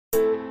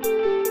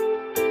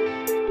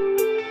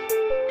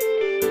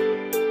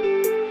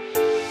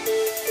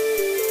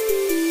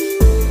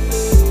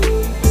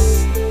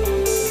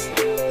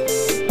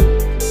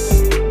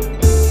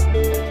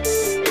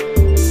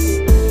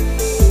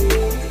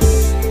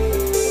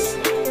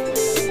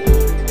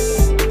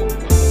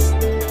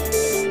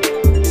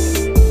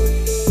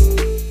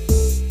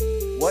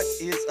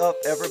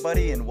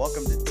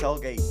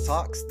Tailgate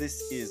Talks.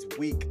 This is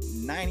week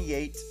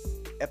 98,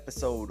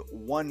 episode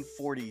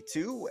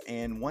 142.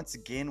 And once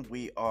again,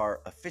 we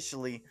are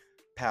officially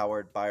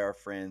powered by our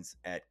friends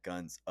at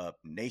Guns Up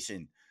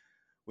Nation.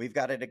 We've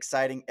got an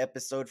exciting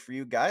episode for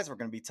you guys. We're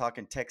going to be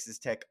talking Texas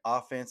Tech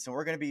offense, and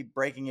we're going to be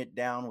breaking it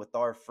down with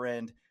our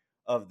friend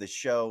of the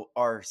show,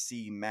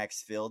 RC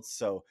Maxfield.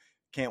 So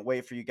can't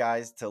wait for you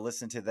guys to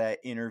listen to that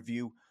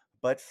interview.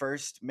 But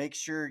first, make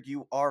sure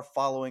you are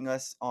following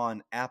us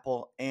on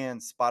Apple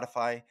and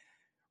Spotify,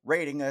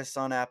 rating us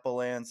on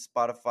Apple and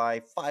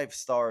Spotify, 5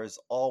 stars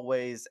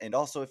always. And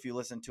also, if you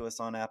listen to us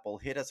on Apple,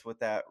 hit us with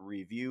that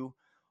review.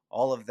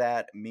 All of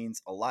that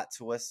means a lot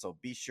to us, so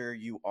be sure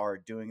you are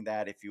doing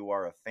that if you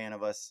are a fan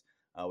of us.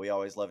 We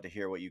always love to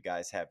hear what you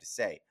guys have to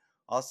say.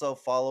 Also,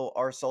 follow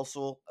our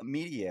social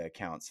media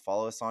accounts.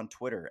 Follow us on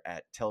Twitter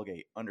at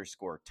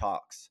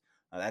tailgate_talks.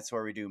 That's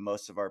where we do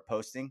most of our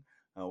posting.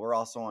 We're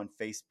also on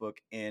Facebook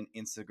and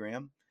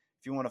Instagram.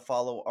 If you want to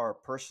follow our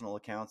personal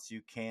accounts,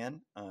 you can.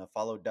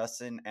 Follow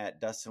Dustin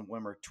at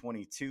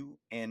DustinWimmer22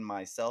 and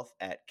myself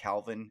at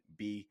Calvin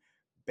B.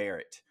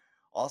 Barrett.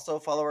 Also,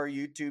 follow our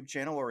YouTube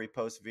channel where we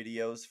post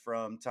videos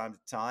from time to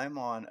time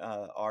on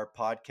our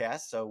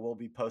podcast. So we'll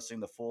be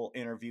posting the full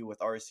interview with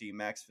RC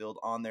Maxfield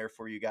on there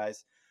for you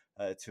guys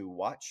to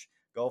watch.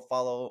 Go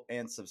follow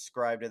and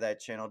subscribe to that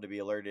channel to be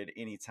alerted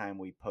anytime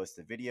we post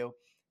a video.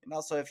 And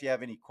also, if you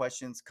have any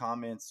questions,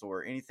 comments,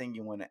 or anything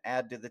you want to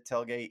add to the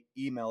tailgate,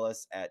 email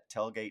us at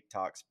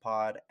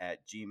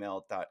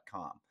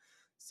tailgatetalkspod@gmail.com.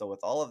 So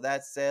with all of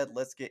that said,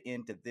 let's get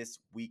into this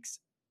week's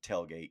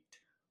tailgate.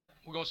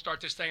 We're going to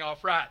start this thing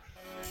off right.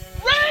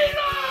 Raider!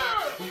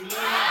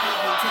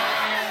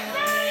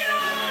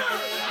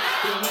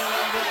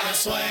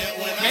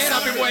 Man,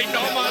 I've been waiting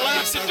all my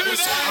life to do that.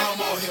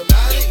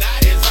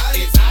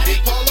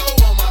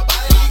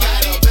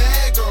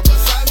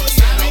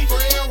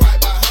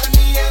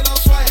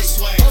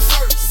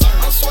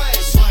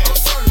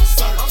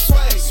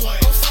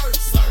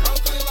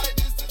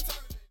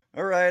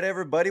 All right,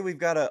 everybody, we've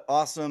got an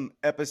awesome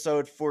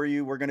episode for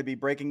you. We're going to be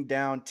breaking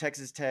down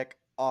Texas Tech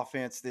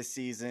offense this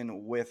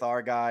season with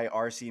our guy,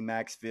 RC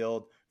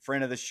Maxfield,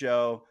 friend of the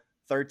show.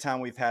 Third time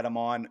we've had him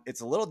on.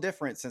 It's a little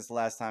different since the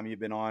last time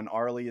you've been on.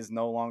 Arlie is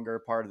no longer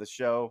part of the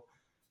show.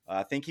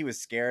 I think he was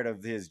scared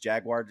of his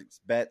Jaguars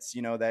bets,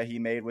 that he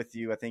made with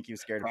you. I think he was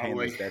scared of paying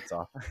those bets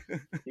off.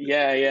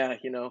 Yeah.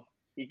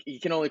 You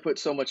can only put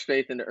so much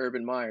faith into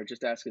Urban Meyer.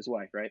 Just ask his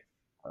wife, right?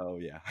 Oh,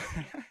 yeah.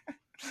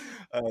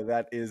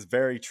 That is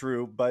very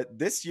true. But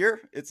this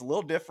year, it's a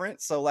little different.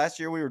 So last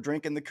year, we were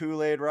drinking the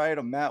Kool-Aid, right,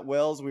 of Matt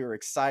Wells. We were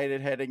excited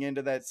heading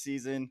into that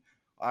season.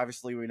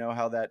 Obviously, we know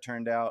how that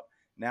turned out.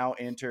 Now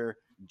enter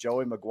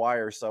Joey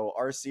McGuire. So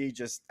RC,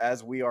 just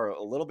as we are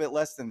a little bit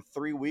less than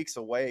 3 weeks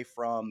away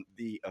from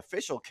the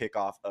official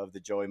kickoff of the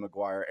Joey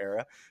McGuire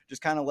era,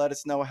 just kind of let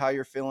us know how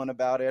you're feeling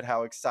about it,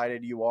 how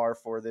excited you are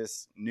for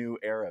this new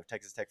era of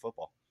Texas Tech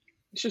football.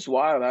 It's just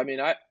wild. I mean,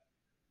 I've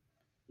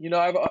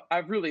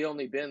really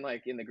only been,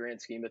 like, in the grand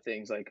scheme of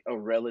things, like a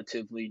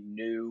relatively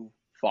new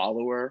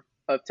follower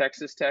of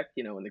Texas Tech,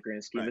 in the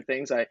grand scheme of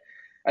things. I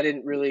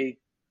didn't really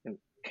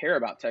care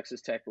about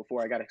Texas Tech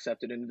before I got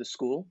accepted into the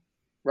school,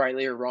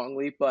 rightly or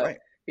wrongly. But,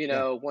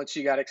 once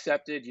you got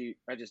accepted,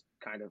 I just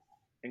kind of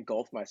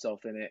engulfed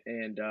myself in it.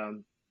 And,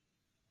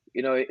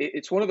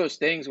 it's one of those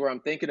things where I'm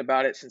thinking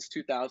about it since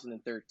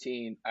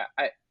 2013.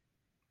 I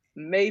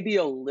maybe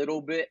a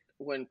little bit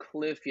when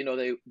Cliff,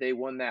 they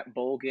won that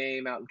bowl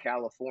game out in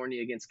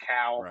California against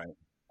Cal. Right.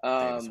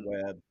 Davis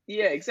Webb.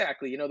 Yeah,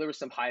 exactly. There was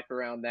some hype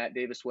around that,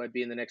 Davis Webb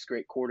being the next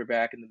great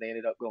quarterback, and then they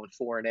ended up going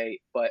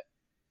 4-8. But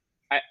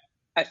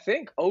I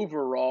think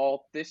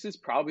overall, this is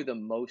probably the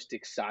most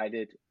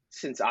excited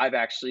since I've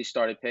actually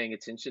started paying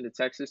attention to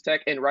Texas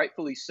Tech, and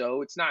rightfully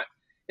so. It's not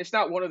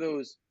one of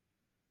those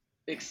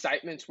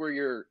excitements where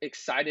you're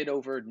excited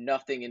over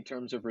nothing in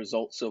terms of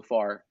results so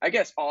far. I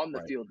guess on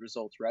the field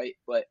results, right?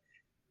 But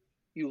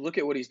you look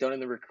at what he's done in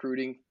the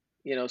recruiting,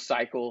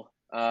 cycle.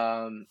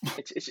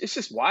 It's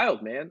just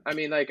wild, man. I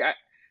mean, like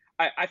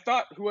I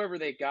thought whoever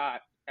they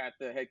got at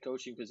the head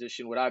coaching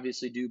position would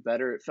obviously do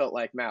better. It felt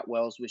like Matt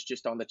Wells was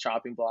just on the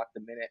chopping block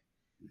the minute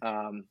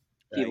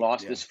he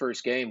lost his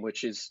first game,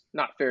 which is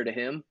not fair to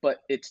him,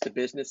 but it's the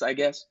business, I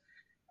guess.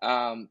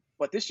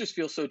 But this just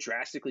feels so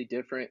drastically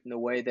different in the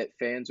way that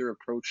fans are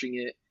approaching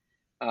it,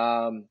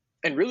 and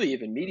really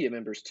even media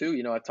members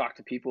too. I talk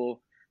to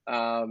people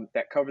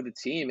that cover the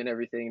team and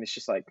everything, and it's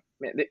just like,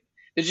 man, it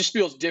just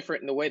feels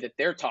different in the way that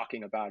they're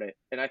talking about it.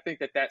 And I think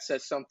that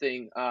says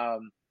something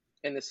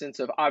in the sense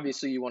of,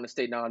 obviously you want to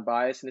stay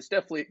non-biased, and it's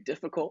definitely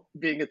difficult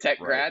being a Tech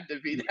grad to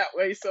be that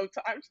way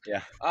sometimes.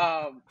 Yeah.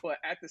 But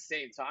at the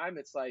same time,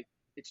 it's like,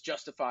 it's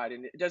justified,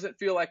 and it doesn't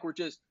feel like we're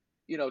just,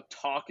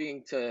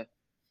 talking to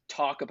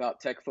talk about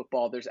Tech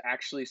football. There's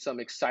actually some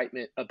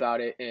excitement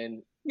about it,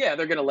 and yeah,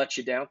 they're going to let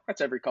you down.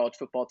 That's every college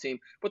football team,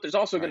 but there's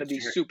also going to be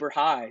super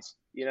highs,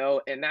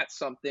 and that's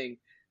something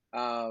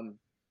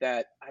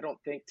that I don't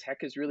think Tech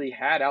has really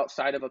had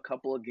outside of a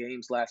couple of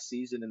games last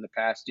season in the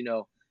past,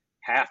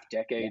 half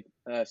decade,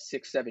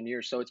 6-7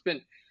 years. So it's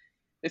been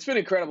It's been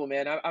incredible,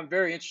 man. I'm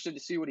very interested to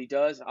see what he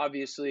does.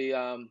 Obviously,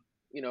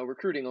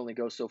 recruiting only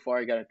goes so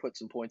far. You got to put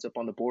some points up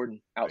on the board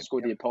and Right.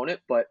 outscore the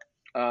opponent. But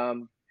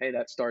hey,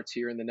 that starts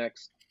here in the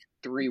next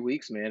 3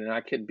 weeks, man, and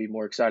I couldn't be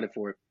more excited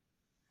for it.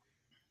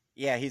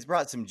 Yeah, he's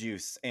brought some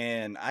juice,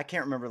 and I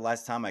can't remember the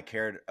last time I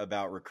cared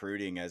about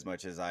recruiting as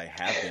much as I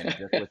have been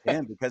just with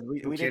him because we,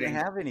 No we didn't kidding.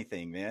 have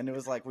anything, man. It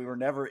was like we were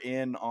never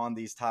in on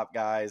these top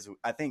guys.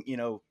 I think,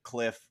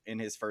 Cliff in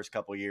his first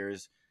couple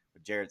years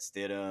with Jarrett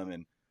Stidham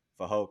and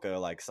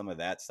Fajoka, like some of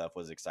that stuff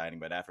was exciting,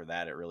 but after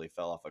that, it really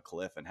fell off a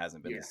cliff and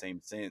hasn't been Yeah. the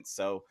same since.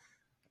 So,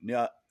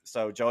 yeah,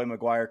 so Joey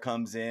McGuire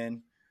comes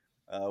in.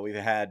 We've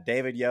had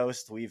David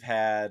Yost. We've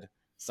had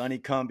Sonny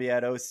Cumbie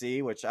at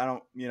OC, which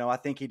I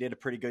think he did a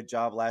pretty good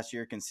job last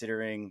year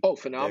considering Oh,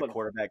 the phenomenal.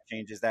 quarterback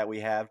changes that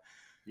we have.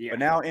 Yeah. But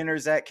now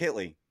enters Zach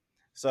Kittley.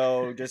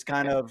 So just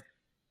kind of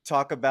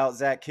talk about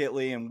Zach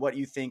Kittley and what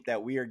you think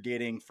that we are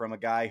getting from a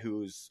guy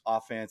whose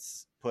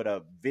offense put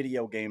up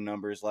video game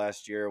numbers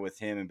last year with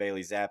him and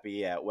Bailey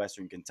Zappi at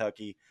Western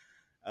Kentucky.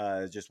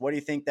 Just what do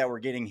you think that we're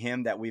getting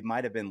him that we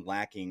might have been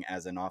lacking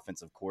as an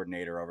offensive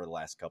coordinator over the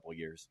last couple of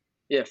years?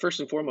 Yeah, first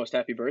and foremost,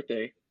 happy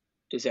birthday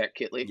to Zach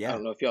Kittley. Yeah. I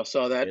don't know if y'all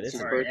saw that. It It's is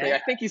his his birthday. birthday. I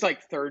think he's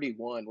like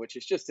 31, which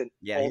is just an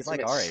Yeah, he's like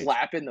ultimate our age.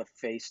 slap in the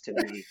face to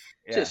me.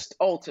 Yeah. Just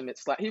ultimate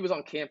slap. He was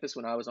on campus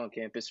when I was on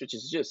campus, which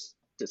is just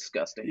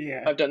disgusting.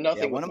 Yeah. I've done Yeah,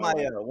 nothing one with of my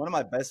my life. one of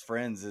my best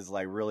friends is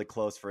like really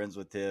close friends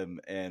with him,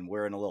 and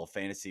we're in a little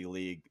fantasy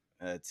league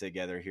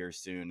together here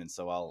soon. And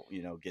so I'll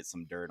get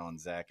some dirt on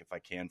Zach if I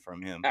can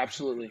from him.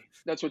 Absolutely.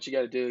 That's what you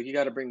got to do. You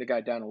got to bring the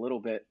guy down a little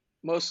bit,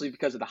 mostly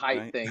because of the hype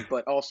Right. thing,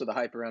 but also the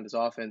hype around his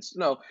offense.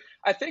 No,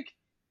 I think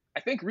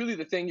really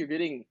the thing you're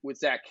getting with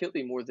Zach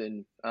Kittley more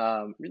than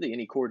really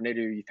any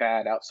coordinator you've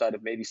had outside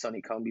of maybe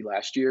Sonny Cumbie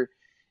last year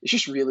is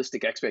just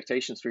realistic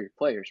expectations for your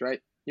players,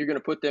 right? You're going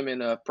to put them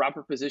in a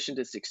proper position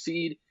to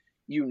succeed.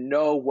 You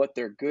know what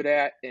they're good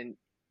at, and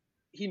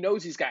he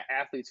knows he's got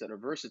athletes that are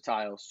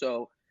versatile.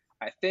 So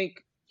I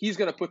think he's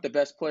going to put the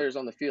best players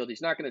on the field.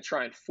 He's not going to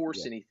try and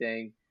force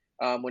anything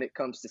when it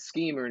comes to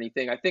scheme or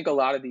anything. I think a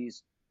lot of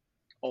these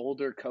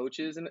older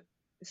coaches, and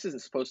this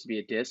isn't supposed to be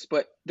a diss,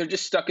 but they're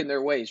just stuck in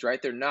their ways,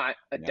 right? They're not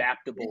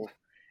adaptable.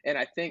 And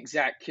I think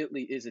Zach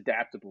Kittley is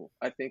adaptable.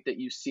 I think that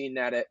you've seen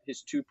that at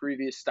his two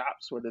previous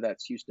stops, whether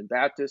that's Houston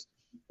Baptist,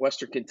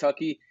 Western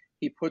Kentucky.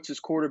 He puts his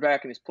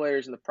quarterback and his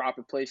players in the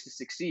proper place to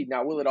succeed.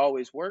 Now, will it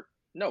always work?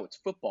 No, it's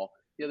football.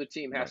 The other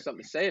team has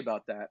something to say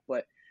about that.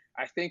 But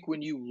I think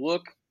when you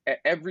look at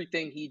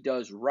everything he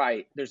does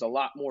right, there's a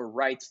lot more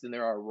rights than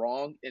there are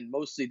wrong. And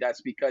mostly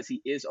that's because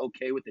he is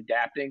okay with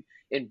adapting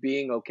and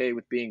being okay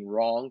with being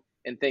wrong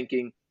and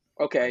thinking,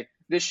 okay,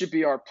 this should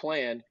be our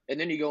plan. And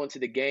then you go into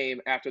the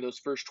game after those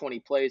first 20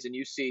 plays and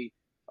you see,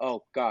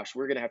 oh gosh,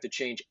 we're going to have to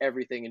change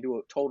everything and do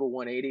a total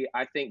 180.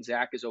 I think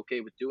Zach is okay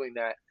with doing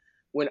that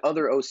when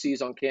other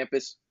OCs on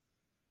campus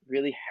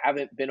really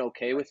haven't been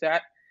okay with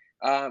that.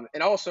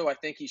 And also, I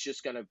think he's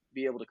just going to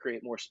be able to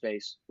create more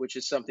space, which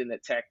is something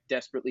that Tech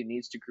desperately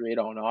needs to create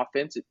on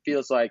offense. It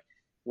feels like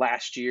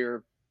last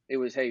year it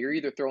was, hey, you're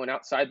either throwing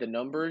outside the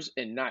numbers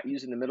and not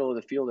using the middle of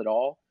the field at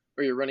all,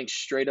 or you're running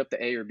straight up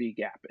the A or B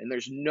gap, and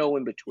there's no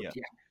in between.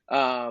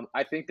 Yeah.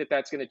 I think that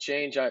that's going to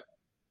change. I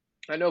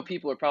know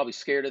people are probably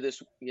scared of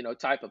this,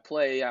 type of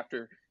play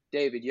after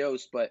David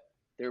Yost, but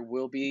there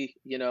will be,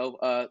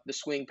 the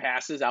swing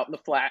passes out in the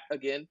flat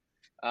again.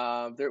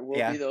 There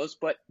will be those,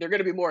 but they're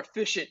going to be more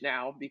efficient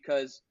now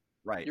because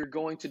you're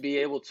going to be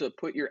able to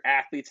put your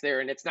athletes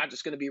there, and it's not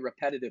just going to be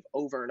repetitive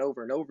over and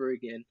over and over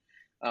again.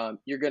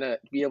 You're going to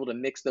be able to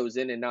mix those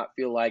in and not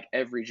feel like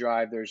every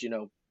drive there's,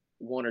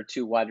 one or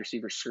two wide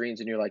receiver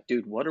screens, and you're like,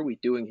 dude, what are we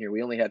doing here?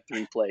 We only had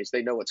 3 plays.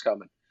 They know what's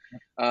coming.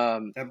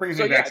 That brings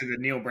me back to the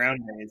Neil Brown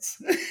days.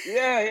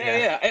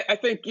 Yeah. I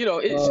think,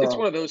 it's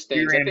one of those things.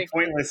 We ran I think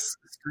pointless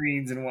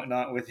screens and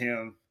whatnot with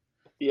him.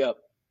 Yep.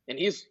 And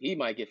he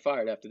might get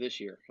fired after this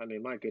year. I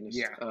mean, my goodness.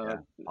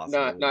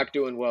 Possibly. Not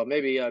doing well.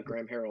 Maybe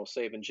Graham Harrell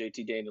saving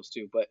JT Daniels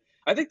too. But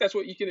I think that's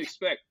what you can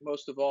expect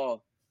most of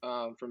all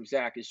from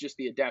Zach is just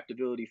the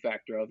adaptability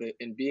factor of it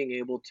and being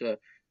able to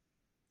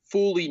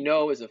fully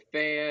know as a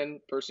fan,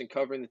 person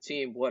covering the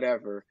team,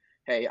 whatever,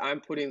 hey, I'm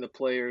putting the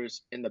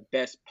players in the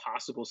best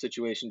possible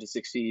situation to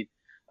succeed.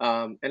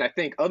 And I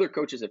think other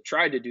coaches have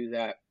tried to do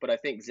that, but I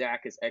think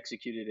Zach has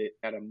executed it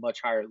at a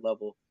much higher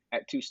level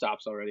at 2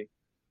 stops already.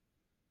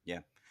 Yeah.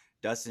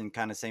 Dustin,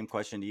 kind of same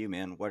question to you,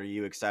 man. What are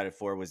you excited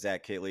for with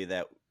Zach Kittley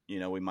that,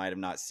 we might have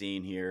not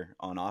seen here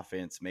on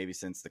offense, maybe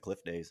since the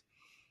Cliff days?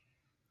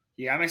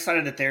 Yeah, I'm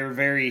excited that they're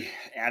very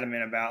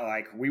adamant about,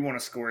 like, we want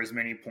to score as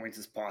many points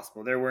as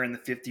possible. They're wearing the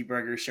 50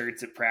 burger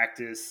shirts at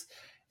practice.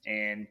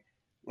 And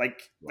like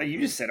you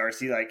just said,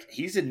 RC, like,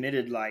 he's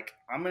admitted, like,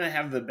 I'm going to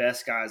have the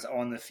best guys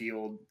on the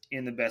field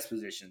in the best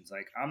positions.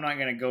 Like, I'm not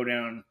going to go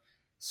down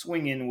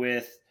swinging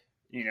with,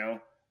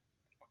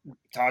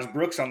 Taj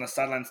Brooks on the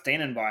sideline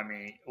standing by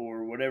me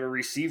or whatever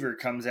receiver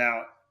comes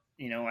out,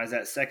 as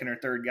that second or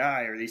third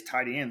guy or these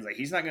tight ends. Like,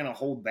 he's not going to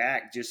hold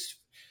back just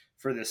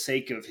for the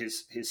sake of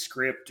his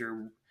script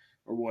or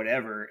or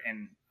whatever.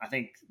 And I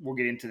think we'll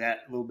get into that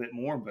a little bit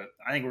more, but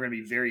I think we're going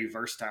to be very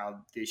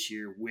versatile this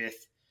year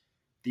with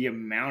the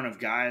amount of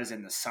guys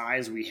and the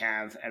size we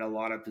have at a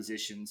lot of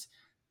positions.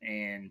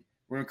 And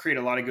we're going to create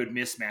a lot of good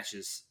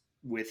mismatches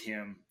with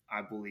him,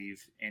 I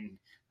believe. And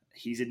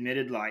he's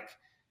admitted, like,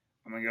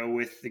 I'm going to go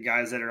with the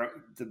guys that are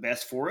the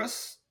best for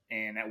us.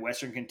 And at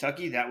Western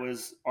Kentucky, that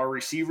was our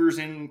receivers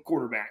and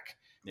quarterback.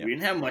 Yep. We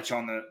didn't have much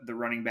on the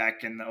running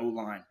back and the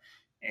O-line.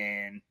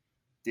 And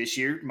this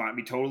year might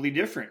be totally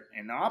different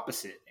and the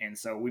opposite. And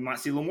so we might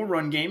see a little more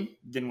run game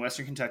than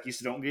Western Kentucky.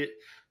 So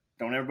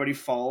don't everybody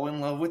fall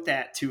in love with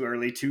that too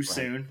early, too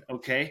soon.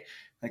 Okay.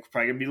 Like, we're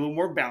probably going to be a little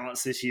more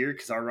balanced this year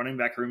because our running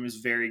back room is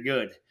very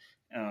good.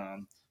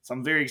 So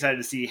I'm very excited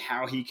to see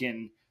how he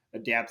can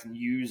adapt and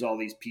use all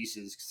these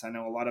pieces, because I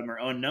know a lot of them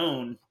are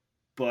unknown,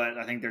 but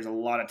I think there's a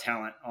lot of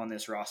talent on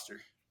this roster.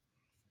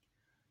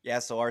 Yeah,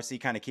 so RC,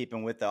 kind of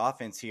keeping with the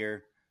offense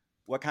here,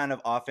 what kind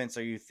of offense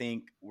are you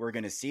think we're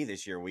going to see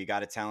this year? We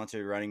got a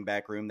talented running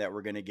back room that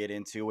we're going to get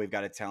into. We've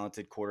got a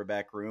talented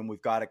quarterback room.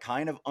 We've got a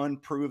kind of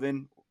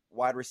unproven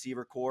wide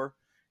receiver core,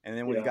 and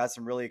then we've got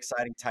some really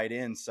exciting tight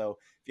ends. So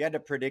if you had to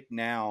predict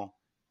now,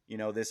 you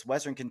know, this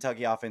Western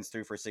Kentucky offense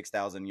threw for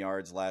 6,000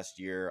 yards last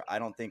year. I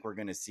don't think we're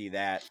going to see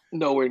that.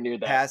 Nowhere near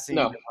that. Passing,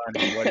 no.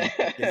 Is it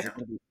going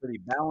to be pretty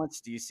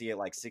balanced? Do you see it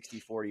like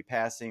 60-40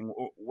 passing?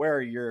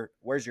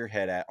 Where's your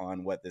head at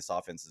on what this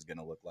offense is going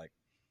to look like?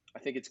 I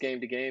think it's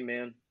game to game,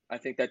 man. I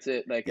think that's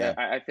it. Like,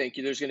 I think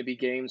there's going to be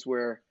games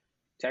where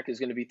Tech is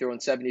going to be throwing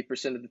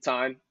 70% of the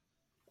time,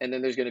 and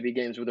then there's going to be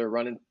games where they're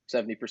running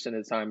 70%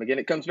 of the time. Again,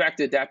 it comes back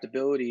to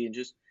adaptability and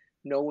just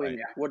knowing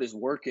what is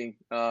working,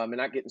 and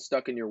not getting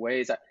stuck in your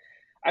ways.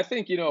 I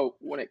think, you know,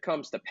 when it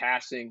comes to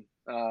passing,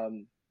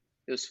 it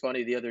was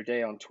funny the other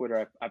day on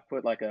Twitter. I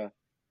put like a,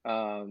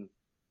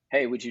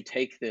 hey, would you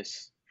take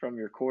this from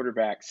your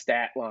quarterback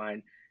stat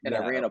line? And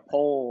I ran a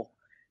poll,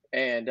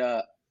 and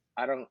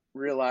I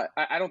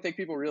don't think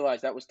people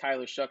realize that was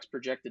Tyler Shuck's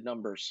projected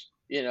numbers,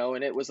 you know,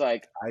 and it was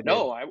like, I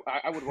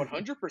would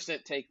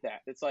 100% take that.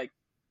 It's like,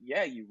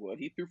 yeah, you would.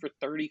 He threw for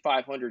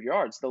 3,500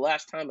 yards. The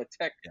last time a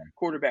Tech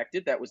quarterback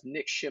did that was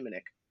Nick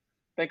Shimonek.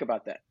 Think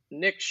about that.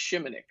 Nick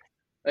Shimonek.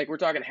 Like, we're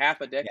talking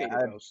half a decade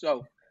ago.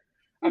 So,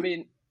 I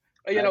mean,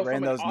 you know,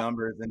 ran those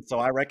numbers, and so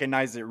I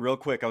recognized it real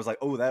quick. I was like,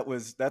 oh,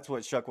 that's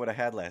what Shuck would have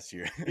had last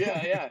year.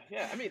 Yeah.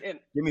 I mean, and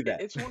give me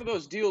that. It's one of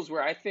those deals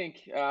where I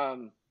think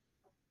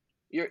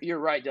you're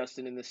right,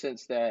 Dustin, in the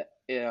sense that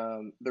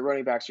the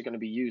running backs are going to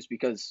be used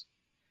because,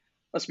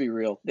 let's be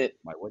real, that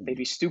they'd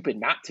be stupid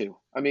not to.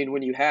 I mean,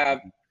 when you have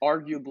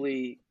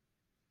arguably,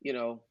 you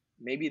know,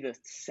 maybe the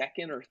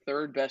second or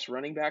third best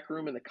running back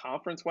room in the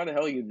conference, why the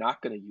hell are you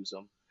not going to use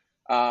them?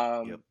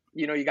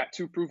 You know, you got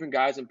two proven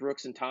guys in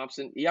Brooks and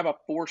Thompson. You have a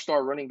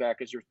 4-star running back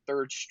as your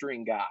third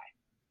string guy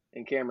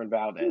in Cameron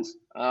Valdez.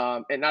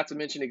 And not to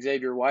mention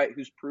Xavier White,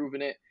 who's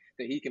proven it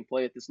that he can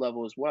play at this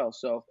level as well.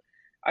 So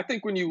I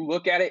think when you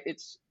look at it,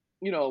 it's,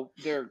 you know,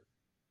 they're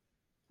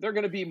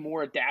going to be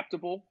more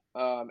adaptable,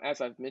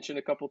 as I've mentioned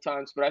a couple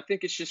times, but I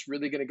think it's just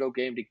really going to go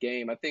game to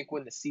game. I think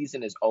when the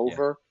season is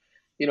over,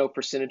 you know,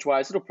 percentage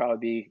wise, it'll probably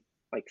be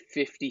like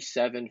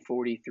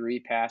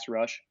 57-43 pass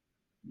rush.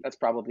 That's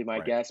probably my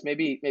guess.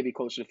 Maybe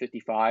closer to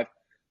 55.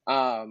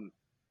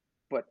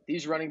 But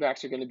these running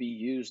backs are going to be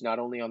used not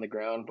only on the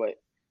ground, but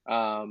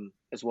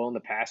as well in the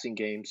passing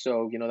game.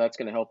 So, you know, that's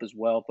going to help as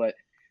well. But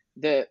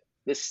the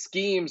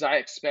schemes I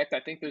expect, I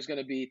think there's going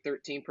to be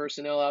 13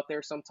 personnel out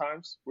there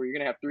sometimes where you're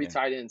going to have 3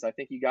 tight ends. I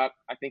think you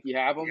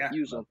have them,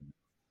 use them.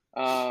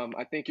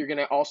 I think you're going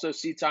to also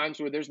see times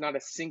where there's not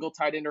a single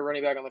tight end or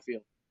running back on the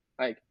field.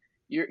 Like,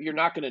 you're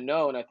not going to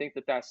know. And I think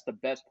that's the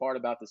best part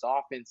about this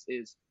offense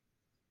is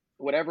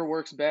whatever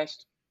works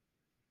best,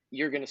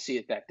 you're going to see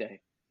it that day.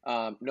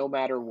 No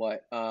matter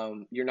what,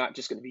 you're not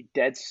just going to be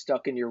dead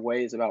stuck in your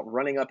ways about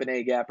running up an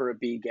A gap or a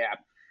B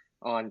gap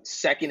on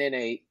 2nd and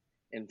 8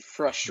 and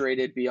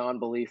frustrated beyond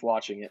belief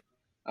watching it.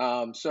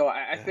 So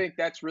I think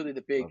that's really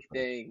the big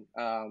thing.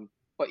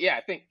 But yeah,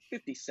 I think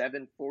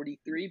 57-43,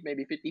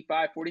 maybe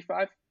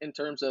 55-45 in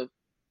terms of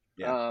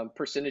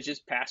percentages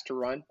pass to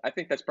run. I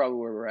think that's probably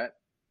where we're at.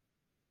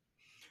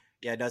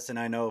 Yeah, Dustin,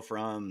 I know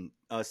from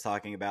us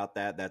talking about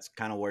that, that's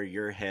kind of where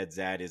your head's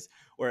at, is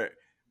where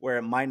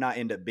it might not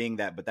end up being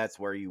that, but that's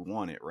where you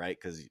want it, right?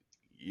 Because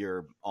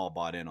you're all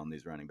bought in on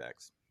these running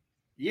backs.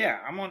 Yeah,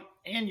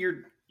 and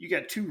you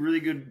got 2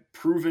 really good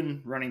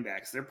proven running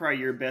backs. They're probably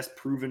your best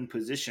proven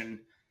position,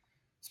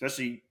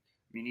 especially,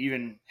 I mean,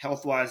 even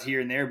health-wise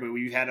here and there, but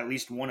we've had at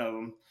least one of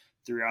them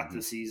throughout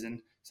the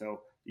season.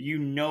 So you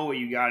know what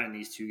you got in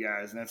these 2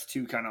 guys, and that's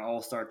 2 kind of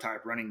all-star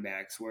type running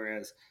backs,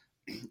 whereas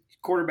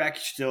quarterback,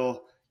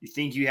 you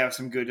think you have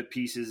some good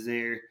pieces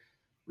there.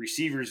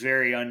 Receivers,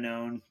 very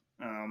unknown.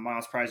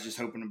 Miles Price just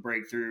hoping to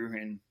break through.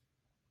 And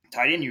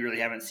tight end, you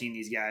really haven't seen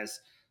these guys.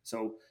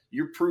 So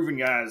your proven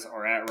guys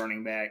are at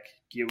running back.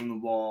 Give them the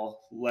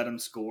ball, let them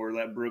score,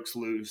 let Brooks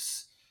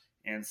loose,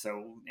 and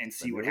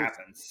see what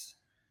happens.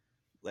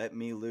 Let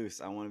me loose.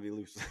 I want to be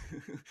loose.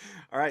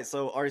 All right,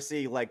 so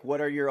RC, like,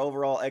 what are your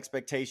overall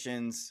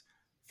expectations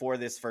for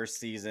this first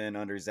season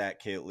under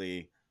Zach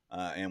Kittley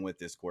and with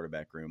this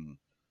quarterback room?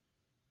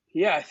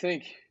 Yeah, I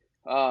think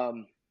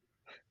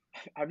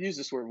I've used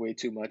this word way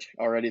too much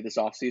already this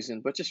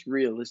offseason, but just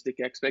realistic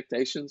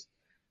expectations.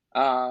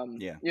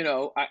 Yeah.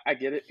 I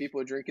get it.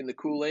 People are drinking the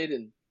Kool-Aid,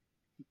 and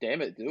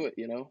damn it, do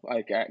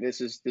it. This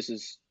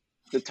is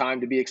the time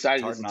to be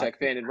excited as a Tech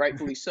fan, and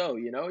rightfully so.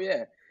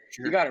 Yeah,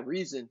 Sure. you got a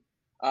reason.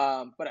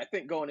 But I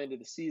think going into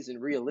the season,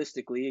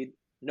 realistically,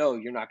 no,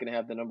 you're not going to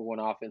have the number one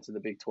offense in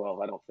the Big 12.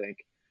 I don't think.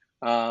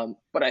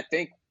 But I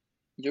think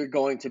you're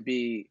going to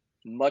be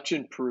much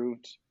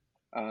improved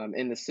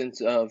in the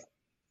sense of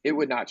it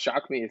would not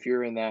shock me if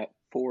you're in that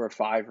 4 or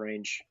 5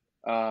 range.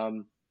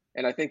 And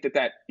I think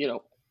that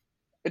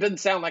it doesn't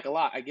sound like a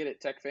lot. I get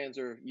it. Tech fans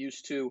are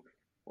used to,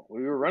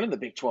 we were running the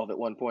Big 12 at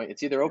one point.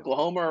 It's either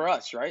Oklahoma or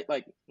us, right?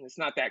 Like, it's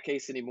not that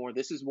case anymore.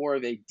 This is more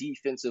of a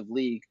defensive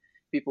league.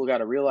 People got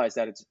to realize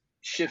that it's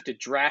shifted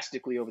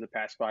drastically over the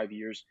past 5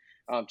 years.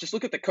 Just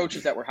look at the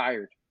coaches that were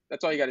hired.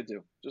 That's all you got to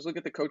do. Just look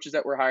at the coaches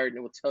that were hired, and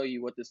it will tell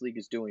you what this league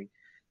is doing.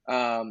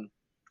 And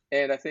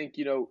I think,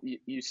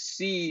 you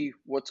see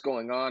what's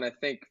going on. I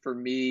think for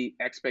me,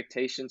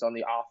 expectations on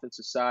the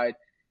offensive side,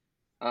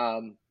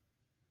 I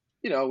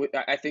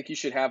think you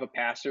should have a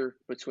passer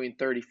between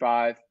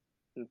 35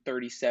 and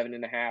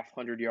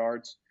 37.5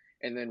 yards.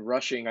 And then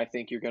rushing, I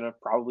think you're going to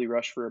probably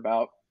rush for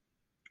about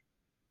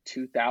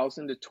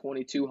 2,000 to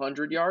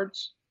 2,200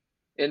 yards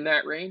in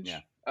that range,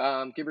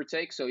 give or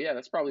take. So, yeah,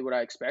 that's probably what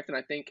I expect. And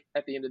I think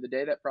at the end of the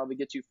day, that probably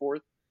gets you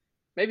 4th,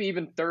 maybe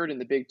even 3rd in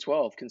the Big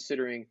 12,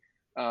 considering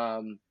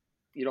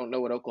you don't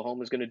know what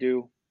Oklahoma is going to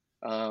do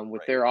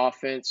with their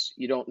offense.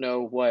 You don't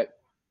know what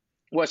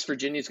West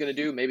Virginia is going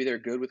to do. Maybe they're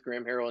good with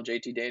Graham Harrell and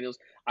JT Daniels.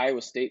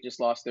 Iowa State just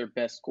lost their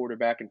best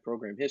quarterback in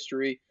program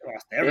history. They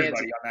lost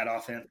everybody on that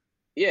offense.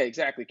 Yeah,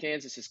 exactly.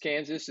 Kansas is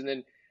Kansas. And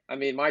then,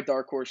 my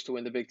dark horse to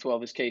win the Big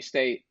 12 is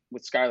K-State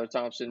with Skylar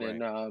Thompson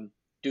and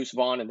Deuce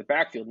Vaughn in the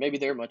backfield. Maybe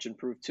they're much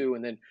improved too.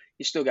 And then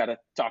you still got to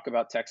talk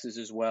about Texas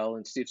as well.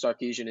 And Steve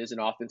Sarkisian is an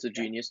offensive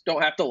genius.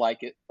 Don't have to like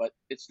it, but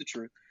it's the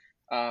truth.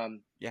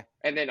 And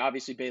then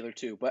obviously Baylor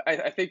too. But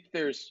I think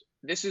this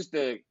is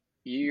the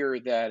year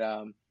that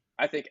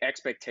I think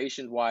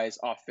expectation-wise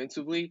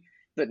offensively,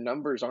 the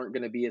numbers aren't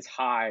going to be as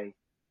high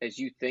as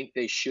you think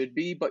they should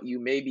be, but you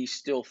maybe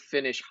still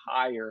finish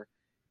higher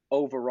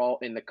overall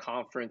in the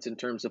conference in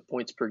terms of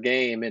points per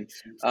game and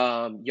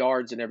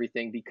yards and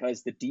everything,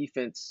 because the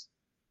defense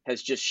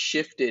has just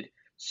shifted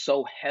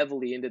so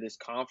heavily into this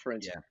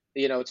conference.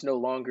 It's no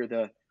longer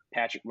the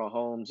Patrick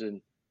Mahomes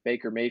and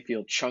Baker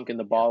Mayfield chunking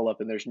the ball up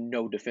and there's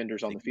no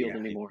defenders on the field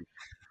anymore.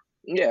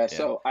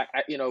 So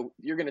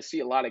you're going to see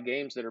a lot of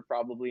games that are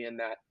probably in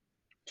that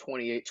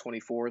 28,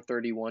 24,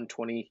 31,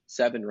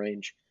 27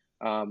 range,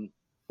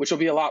 which will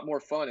be a lot more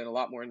fun and a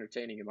lot more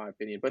entertaining in my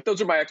opinion. But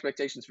those are my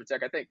expectations for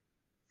Tech. I think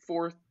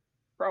 4th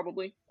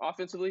probably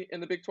offensively in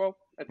the Big 12.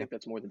 I think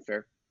that's more than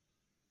fair.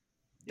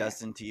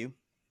 Dustin, to you?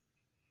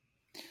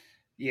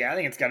 Yeah, I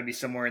think it's got to be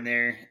somewhere in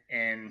there.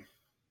 And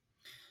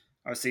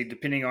obviously,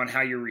 depending on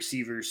how your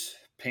receivers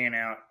pan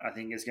out, I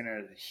think is going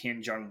to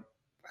hinge on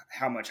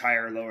how much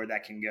higher or lower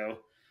that can go.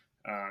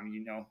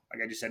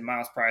 Like I just said,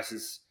 Miles Price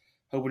is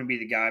hoping to be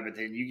the guy, but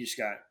then you just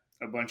got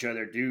a bunch of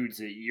other dudes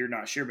that you're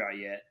not sure about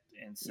yet.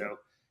 And so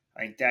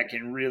I think that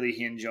can really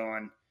hinge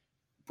on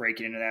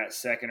breaking into that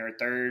 2nd or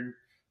 3rd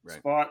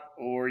spot,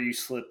 or you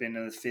slip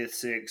into the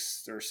 5th,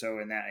 6th or so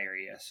in that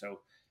area.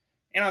 So,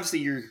 and obviously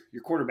your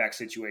quarterback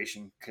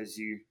situation, because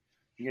you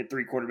get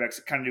 3 quarterbacks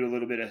that kind of do a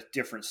little bit of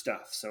different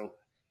stuff. So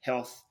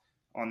health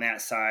on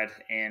that side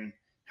and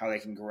how they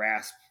can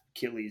grasp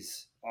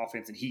Kittley's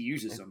offense and he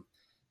uses them,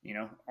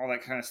 all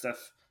that kind of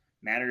stuff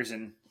matters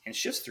and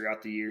shifts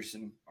throughout the years.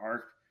 And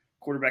our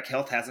quarterback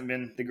health hasn't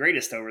been the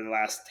greatest over the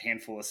last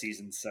handful of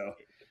seasons. So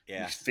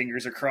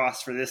fingers are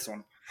crossed for this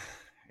one.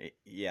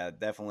 Yeah,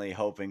 definitely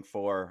hoping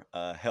for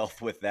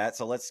health with that.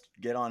 So let's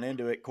get on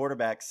into it.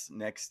 Quarterbacks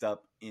next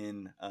up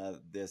in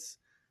this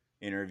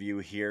interview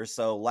here.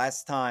 So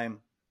last time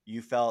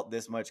you felt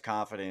this much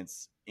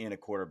confidence in a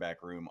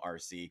quarterback room,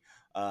 RC,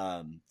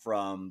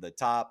 from the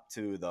top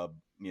to the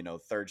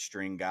 3rd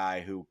string guy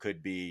who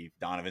could be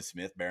Donovan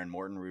Smith, Baron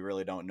Morton. We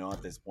really don't know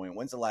at this point.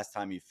 When's the last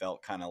time you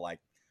felt kind of like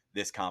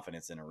this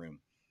confidence in a room?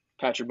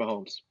 Patrick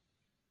Mahomes.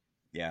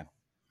 Yeah.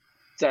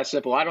 It's that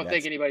simple. I don't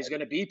think anybody's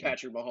going to be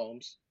Patrick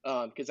Mahomes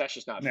because that's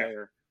just not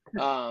fair.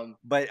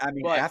 But I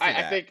mean, after that,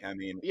 I think, I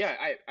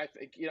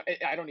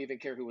think, I don't even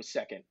care who was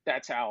second.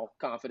 That's how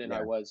confident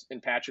I was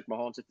in Patrick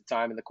Mahomes at the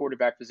time in the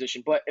quarterback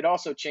position. But it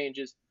also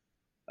changes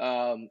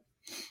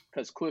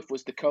because Cliff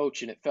was the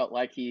coach and it felt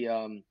like he,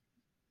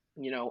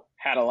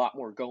 had a lot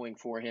more going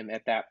for him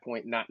at that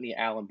point, not in the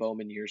Alan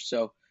Bowman years.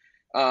 So,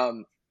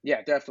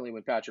 definitely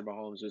when Patrick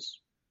Mahomes was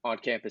on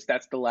campus,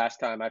 that's the last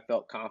time I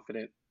felt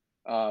confident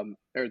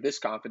or this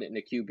confident in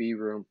a QB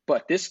room.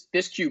 But this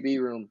QB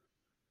room,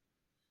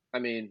 I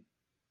mean,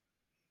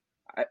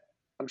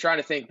 I'm trying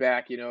to think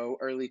back,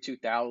 early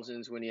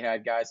 2000s when you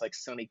had guys like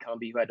Sonny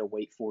Cumbie who had to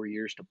wait 4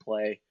 years to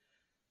play.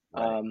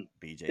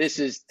 This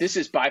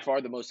is by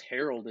far the most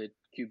heralded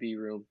QB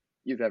room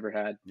you've ever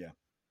had. Yeah.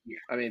 Yeah.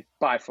 I mean,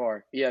 by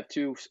far. You have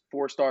 2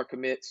 4-star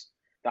commits,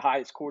 the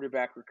highest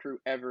quarterback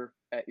recruit ever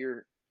at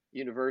your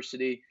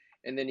university,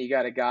 and then you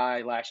got a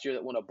guy last year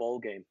that won a bowl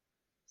game.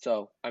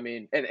 So, I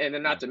mean, and then Yeah.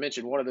 not to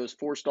mention one of those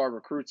 4-star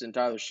recruits in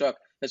Tyler Shuck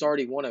has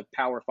already won a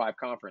Power 5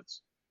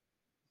 conference.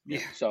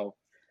 Yeah. So,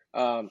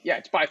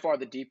 it's by far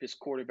the deepest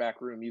quarterback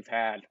room you've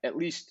had, at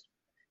least,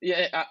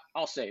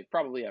 I'll say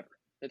probably ever.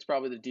 It's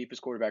probably the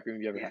deepest quarterback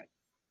room you've ever had.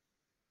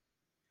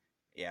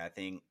 Yeah, I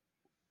think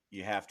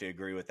you have to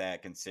agree with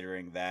that,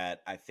 considering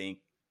that I think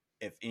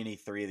if any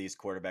 3 of these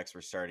quarterbacks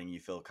were starting, you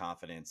feel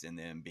confidence in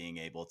them being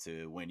able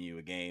to win you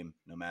a game,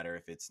 no matter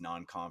if it's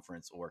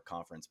non-conference or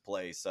conference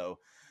play. So,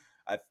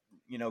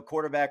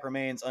 quarterback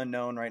remains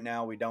unknown right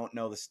now. We don't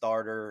know the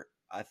starter.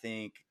 I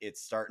think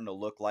it's starting to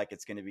look like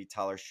it's going to be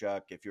Tyler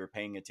Shuck. If you were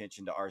paying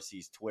attention to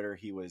RC's Twitter,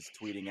 he was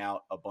tweeting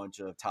out a bunch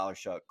of Tyler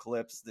Shuck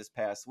clips this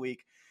past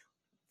week.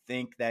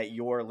 Think that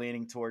you're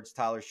leaning towards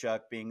Tyler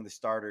Shuck being the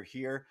starter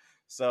here.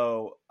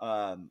 So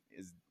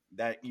is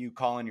that you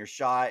calling your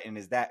shot, and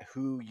is that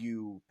who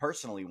you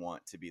personally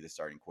want to be the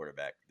starting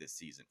quarterback this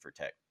season for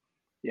Tech?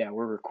 Yeah,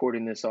 we're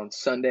recording this on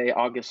Sunday,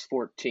 August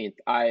 14th.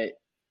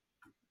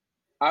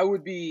 I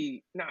would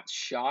be not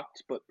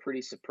shocked, but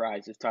pretty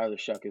surprised if Tyler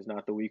Shuck is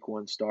not the week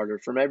 1 starter.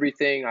 From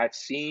everything I've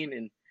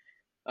seen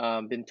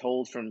and been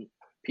told from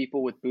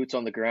people with boots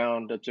on the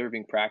ground,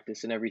 observing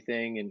practice and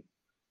everything and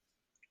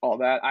all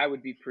that, I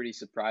would be pretty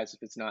surprised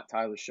if it's not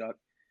Tyler Shuck.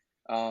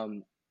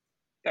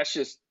 That's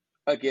just,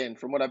 again,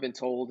 from what I've been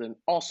told. And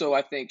also,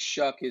 I think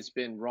Shuck has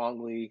been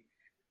wrongly,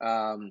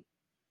 put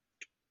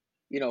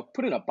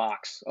in a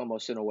box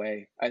almost in a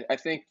way. I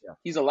think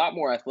he's a lot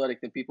more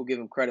athletic than people give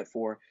him credit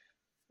for.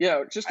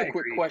 Yeah, just a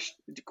quick question.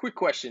 Quick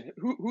question: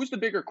 Who's the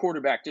bigger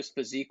quarterback, just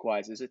physique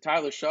wise? Is it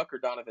Tyler Shuck or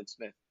Donovan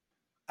Smith?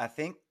 I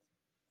think,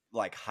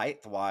 like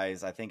height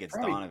wise, I think it's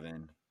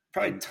Donovan.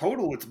 Probably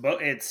total,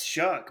 it's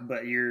Shuck,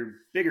 but your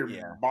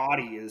bigger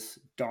body is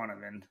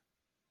Donovan.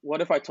 What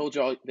if I told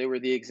y'all they were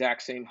the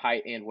exact same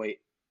height and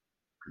weight?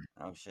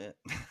 Oh shit!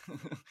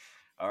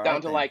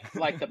 Down to like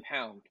the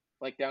pound,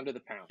 like down to the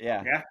pound.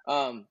 Yeah.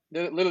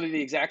 They're literally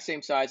the exact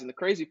same size. And the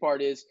crazy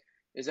part is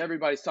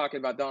everybody's talking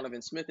about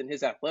Donovan Smith and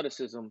his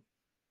athleticism.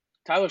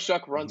 Tyler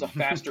Shuck runs a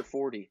faster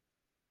 40.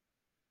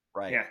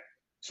 Right. Yeah.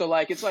 So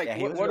it's like,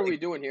 what are we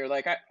doing here?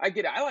 Like, I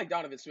get it. I like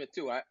Donovan Smith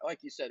too. Like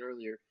you said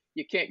earlier,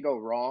 you can't go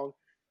wrong.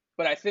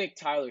 But I think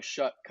Tyler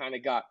Shuck kind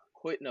of got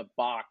put in a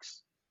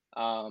box,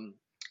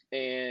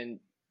 and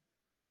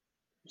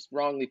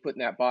wrongly put in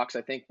that box,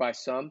 I think, by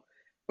some.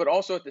 But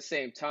also at the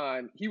same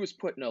time, he was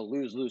put in a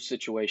lose-lose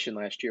situation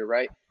last year,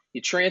 right?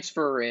 You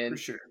transfer in. For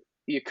sure.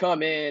 You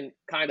come in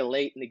kind of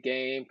late in the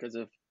game because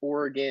of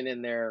Oregon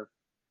and their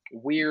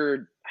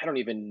weird, I don't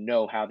even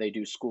know how they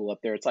do school up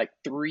there. It's like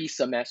 3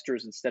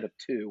 semesters instead of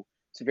 2.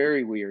 It's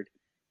very weird.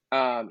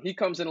 He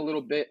comes in a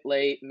little bit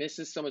late,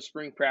 misses some of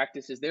spring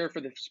practice, is there for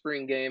the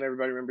spring game.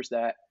 Everybody remembers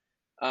that.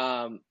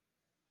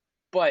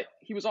 But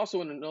he was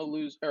also in a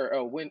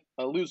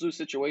lose-lose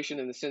situation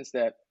in the sense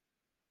that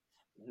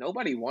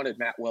nobody wanted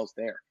Matt Wells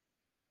there.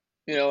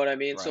 You know what I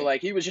mean? Right. So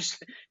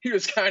he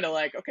was kind of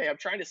like, okay, I'm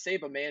trying to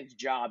save a man's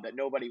job that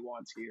nobody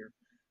wants here.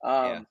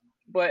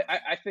 But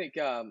I think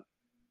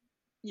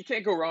you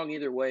can't go wrong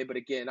either way. But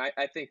again,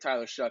 I think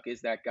Tyler Shuck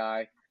is that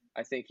guy.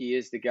 I think he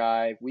is the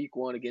guy. Week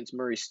 1 against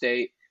Murray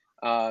State.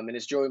 And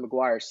as Joey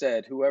McGuire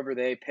said, whoever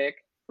they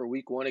pick for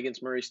week 1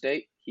 against Murray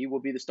State, he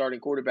will be the starting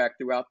quarterback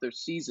throughout their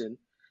season.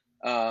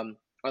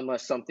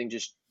 Unless something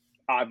just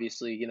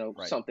obviously,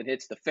 something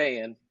hits the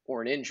fan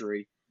or an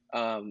injury.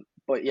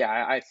 But yeah,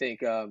 I think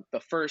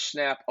the first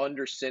snap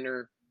under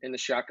center in the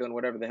shotgun,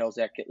 whatever the hell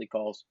Zach Kittley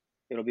calls,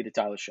 it'll be to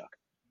Tyler Shuck.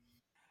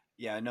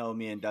 Yeah, I know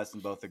me and Dustin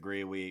both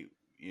agree. We,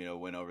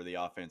 went over the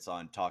offense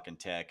on Talking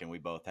Tech, and we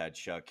both had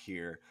Shuck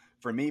here.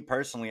 For me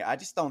personally, I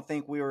just don't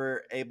think we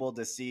were able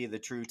to see the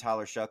true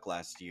Tyler Shuck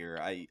last year.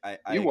 I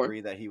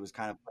agree that he was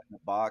kind of put in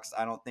a box.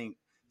 I don't think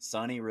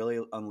Sonny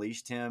really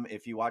unleashed him.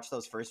 If you watch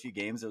those first few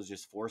games, it was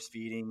just force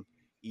feeding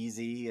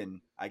easy,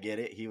 and I get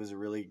it. He was a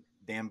really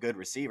damn good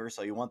receiver,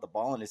 so you want the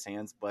ball in his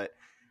hands, but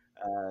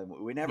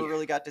we never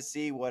really got to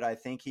see what I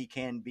think he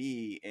can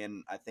be,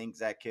 and I think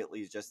Zach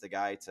Kittley is just the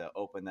guy to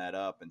open that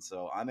up, and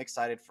so I'm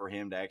excited for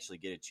him to actually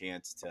get a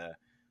chance to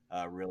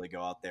really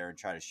go out there and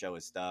try to show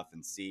his stuff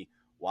and see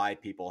why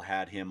people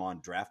had him on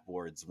draft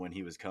boards when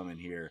he was coming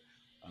here.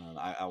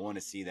 I want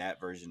to see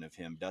that version of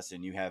him.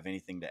 Dustin, you have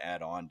anything to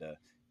add on to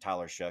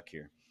Tyler Shuck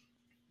here?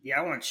 Yeah,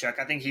 I want Shuck.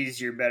 I think he's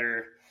your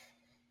better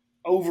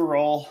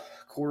overall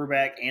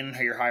quarterback and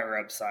your higher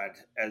upside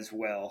as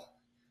well.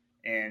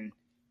 And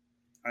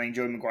I think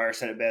Joey McGuire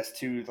said it best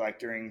too, like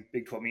during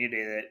Big 12 Media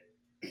Day,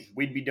 that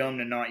we'd be dumb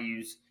to not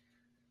use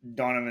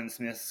Donovan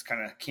Smith's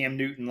kind of Cam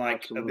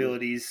Newton-like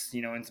abilities,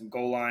 in some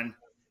goal line,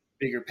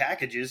 bigger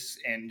packages,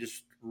 and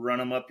just run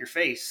them up your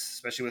face,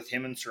 especially with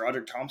him and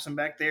SaRodorick Thompson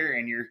back there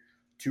and your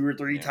 2 or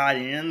 3 tight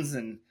ends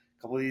and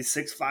a couple of these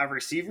 6'5"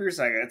 receivers.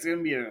 Like, that's going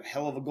to be a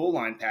hell of a goal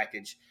line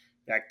package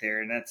back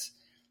there, and that's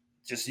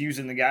just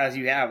using the guys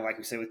you have, like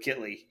we say with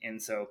Kittley.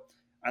 And so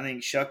I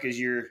think Shuck is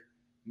your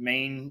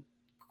main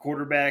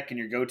quarterback and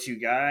your go-to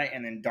guy,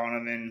 and then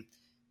Donovan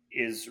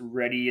is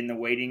ready in the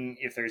waiting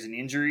if there's an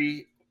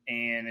injury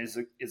and is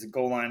a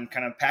goal line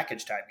kind of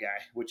package type guy,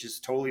 which is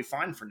totally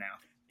fine for now.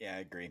 Yeah, I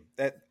agree.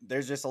 That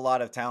there's just a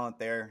lot of talent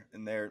there,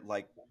 and they're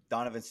like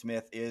Donovan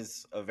Smith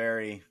is a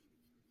very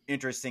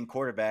interesting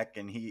quarterback,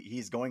 and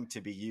he's going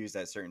to be used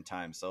at certain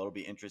times. So it'll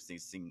be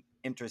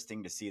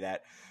interesting to see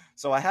that.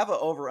 So I have an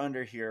over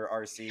under here,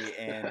 RC,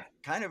 and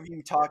kind of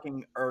you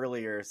talking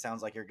earlier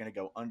sounds like you're going to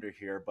go under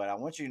here, but I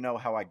want you to know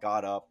how I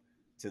got up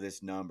to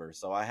this number.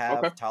 So I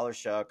have Tyler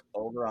Shuck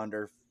over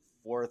under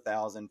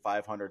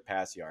 4,500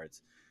 pass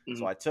yards. Mm-hmm.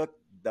 So I took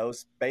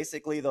those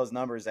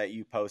numbers that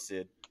you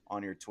posted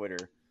on your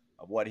Twitter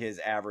of what his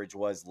average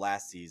was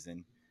last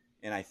season,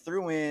 and I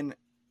threw in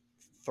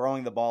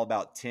throwing the ball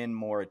about 10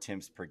 more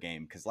attempts per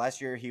game, because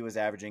last year he was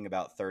averaging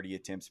about 30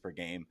 attempts per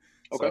game.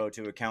 Okay. So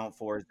to account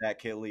for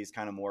Zach Kittley's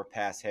kind of more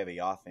pass-heavy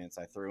offense,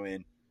 I threw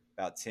in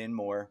about 10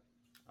 more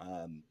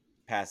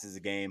passes a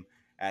game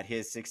at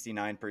his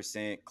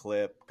 69%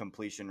 clip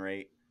completion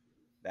rate.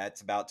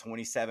 That's about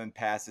 27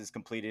 passes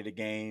completed a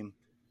game.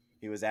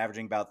 He was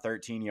averaging about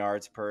 13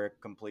 yards per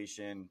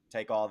completion.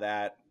 Take all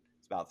that,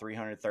 it's about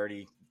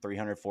 330,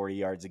 340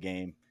 yards a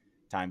game.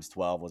 Times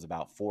 12 was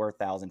about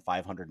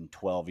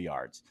 4,512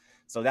 yards.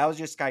 So that was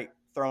just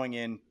throwing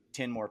in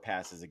 10 more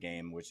passes a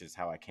game, which is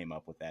how I came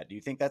up with that. Do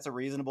you think that's a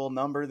reasonable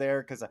number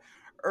there? Because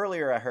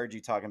earlier I heard you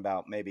talking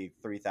about maybe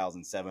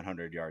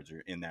 3,700 yards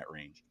or in that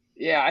range.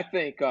 Yeah, I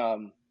think I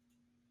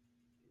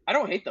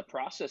don't hate the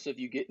process of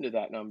you getting to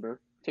that number,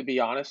 to be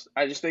honest.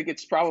 I just think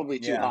it's probably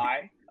too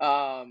high.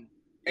 And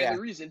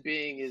the reason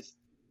being is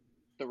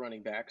the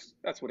running backs.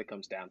 That's what it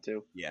comes down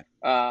to. Yeah.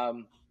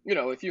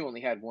 If you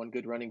only had one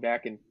good running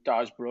back in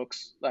Dodge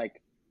Brooks,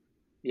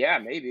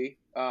 maybe.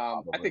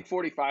 I think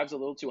 45 is a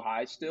little too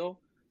high still.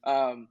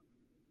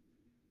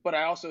 But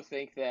I also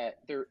think that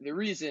the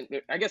reason,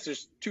 I guess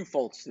there's two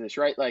faults to this,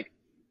 right? Like,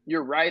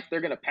 you're right,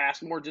 they're going to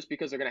pass more just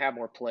because they're going to have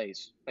more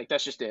plays. Like,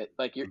 that's just it.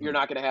 Like, you're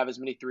not going to have as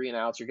many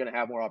 3-and-outs. You're going to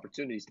have more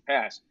opportunities to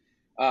pass.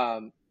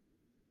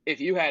 If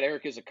you had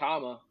Eric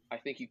Ezukanma, I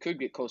think you could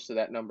get close to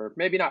that number.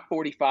 Maybe not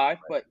 45,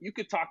 but you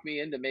could talk me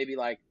into maybe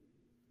like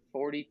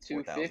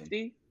 42,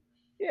 50.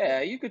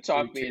 Yeah, you could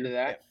talk me into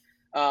that.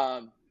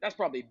 Yeah. That's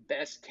probably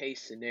best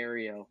case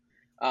scenario.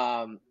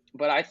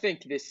 But I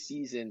think this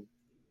season,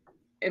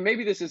 and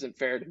maybe this isn't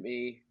fair to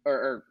me,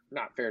 or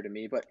not fair to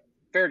me, but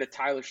fair to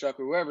Tyler Shuck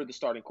or whoever the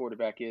starting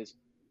quarterback is,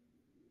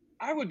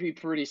 I would be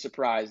pretty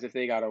surprised if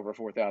they got over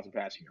 4,000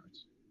 passing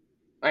yards.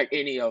 Like,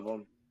 any of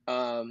them.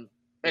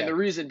 And the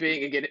reason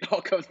being, again, it all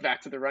comes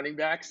back to the running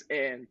backs.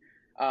 And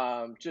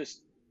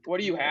just what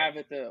do you have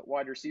at the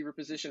wide receiver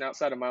position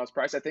outside of Miles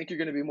Price? I think you're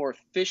going to be more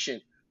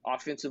efficient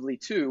offensively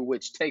too,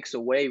 which takes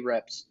away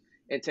reps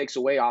and takes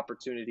away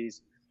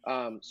opportunities.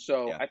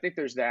 I think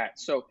there's that.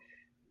 So,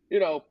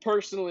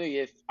 personally,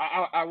 if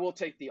I will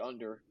take the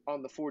under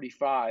on the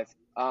 45,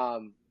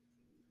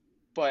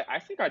 but I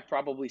think I'd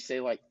probably say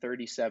like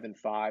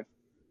 37.5,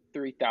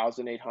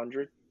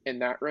 3,800 in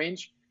that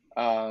range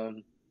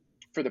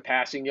for the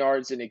passing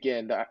yards. And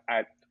again,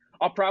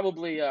 I'll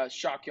probably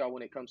shock y'all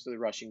when it comes to the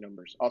rushing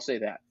numbers. I'll say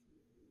that.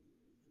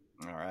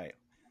 All right.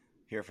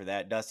 Here for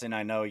that. Dustin,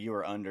 I know you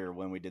were under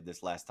when we did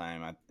this last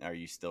time. Are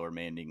you still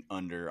remaining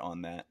under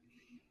on that?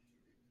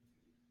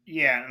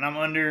 Yeah, and I'm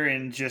under,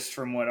 and just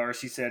from what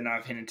RC said and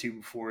I've hinted to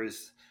before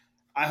is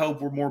I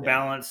hope we're more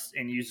balanced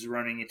and use the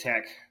running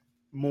attack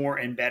more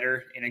and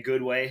better in a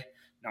good way,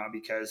 not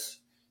because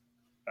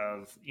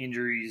of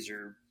injuries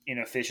or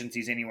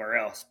inefficiencies anywhere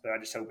else, but I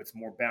just hope it's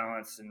more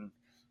balanced and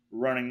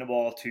running the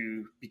ball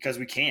because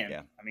we can.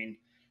 Yeah. I mean,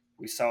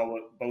 we saw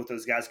what both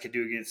those guys could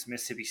do against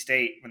Mississippi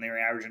State when they were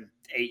averaging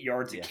 8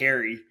 yards a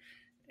carry,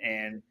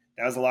 and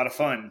that was a lot of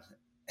fun.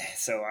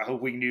 So I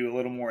hope we can do a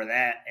little more of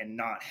that and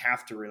not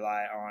have to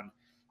rely on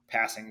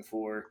passing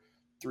for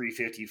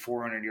 350,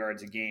 400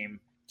 yards a game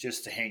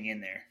just to hang in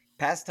there.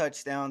 Pass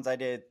touchdowns, I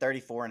did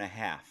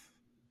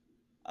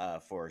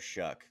 34.5 for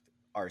Shuck.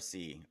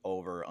 RC,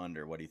 over,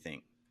 under. What do you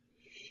think?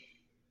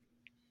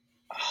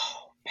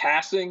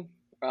 Passing,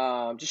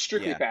 just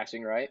strictly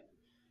passing, right?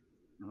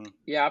 Mm-hmm.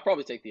 Yeah, I'll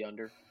probably take the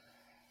under.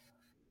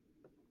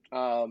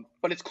 But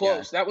it's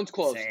close. Yeah, that one's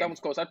close. Same. That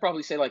one's close. I'd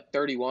probably say like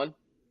 31.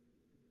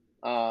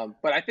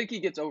 But I think he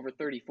gets over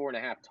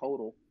 34.5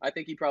 total. I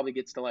think he probably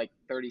gets to like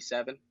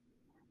 37.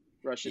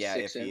 Rushes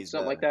 6 in,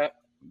 something like that.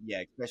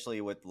 Yeah,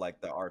 especially with like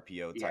the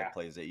RPO type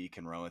plays that you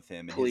can run with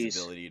him and his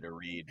ability to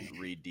read.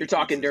 You're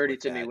talking dirty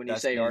to me when you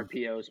say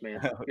RPOs, man.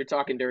 You're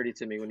talking dirty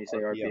to me when you say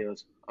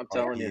RPOs. I'm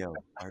telling you.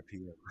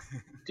 RPO.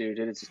 Dude,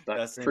 it's I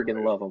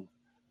freaking love them.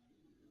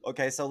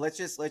 Okay, so let's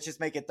just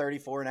make it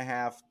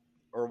 34.5.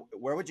 Or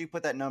where would you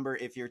put that number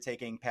if you're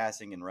taking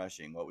passing and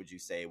rushing? What would you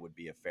say would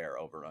be a fair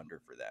over under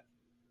for that?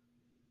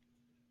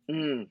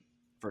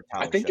 For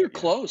I think you're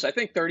close. I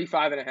think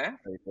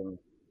 35.5.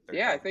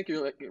 Yeah, I think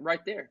you're like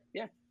right there.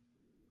 Yeah.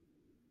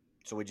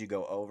 So would you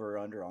go over or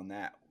under on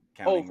that,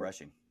 counting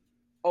rushing?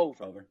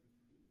 Over.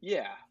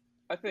 Yeah.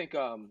 I think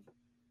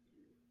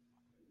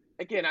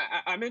again,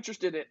 I'm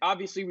interested in.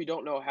 Obviously, we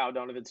don't know how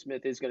Donovan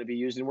Smith is going to be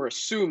used, and we're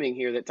assuming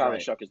here that Tyler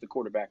Right. Shuck is the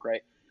quarterback,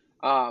 right?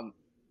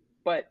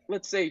 But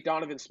let's say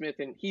Donovan Smith,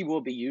 and he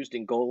will be used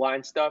in goal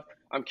line stuff.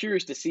 I'm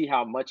curious to see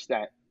how much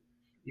that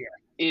Yeah.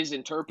 is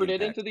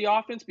interpreted Impact. into the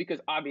offense, because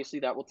obviously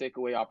that will take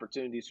away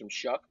opportunities from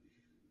Shuck.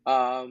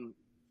 But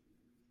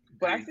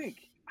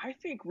I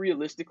think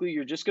realistically,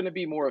 you're just going to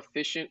be more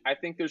efficient. I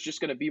think there's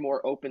just going to be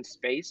more open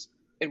space,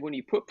 and when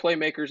you put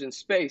playmakers in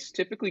space,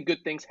 typically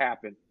good things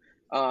happen,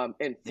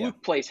 and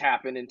fluke plays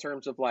happen in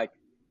terms of like,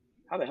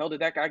 how the hell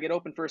did that guy get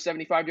open for a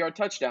 75-yard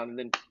touchdown, and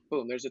then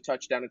boom, there's a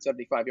touchdown at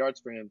 75 yards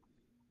for him.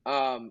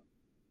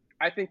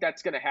 I think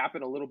that's going to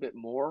happen a little bit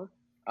more.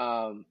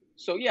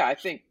 So yeah, I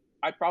think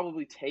I'd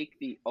probably take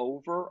the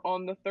over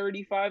on the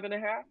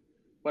 35.5,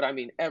 but I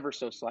mean ever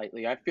so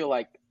slightly. I feel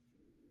like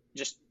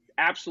just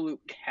absolute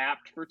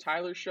capped for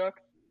Tyler Shuck.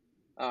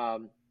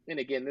 And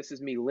again, this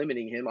is me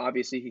limiting him.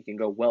 Obviously, he can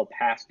go well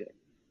past it,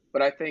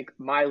 but I think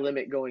my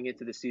limit going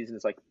into the season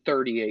is like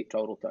 38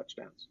 total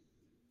touchdowns.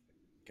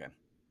 Okay.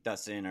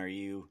 Dustin, are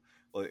you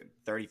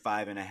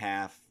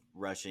 35.5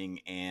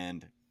 rushing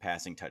and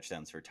passing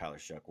touchdowns for Tyler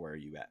Shuck? Where are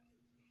you at?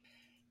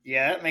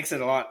 Yeah, that makes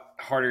it a lot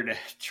harder to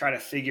try to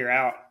figure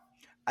out.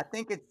 I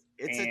think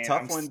it's a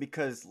tough one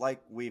because,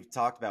 like we've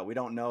talked about, we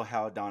don't know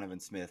how Donovan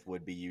Smith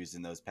would be used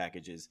in those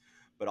packages.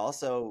 But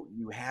also,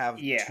 you have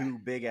two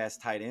big-ass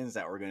tight ends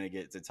that we're going to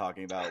get to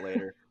talking about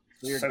later.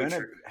 So you're going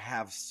to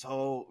have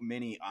so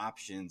many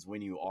options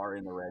when you are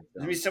in the red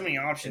zone. There's going to be so many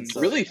options. So,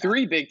 really,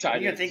 three big tight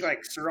ends. You got to think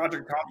like Sir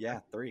Roderick Thompson. Yeah,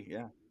 three,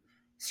 yeah.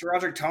 Sir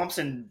Roderick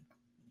Thompson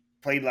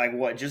played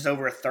like, just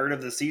over a third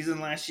of the season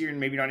last year, and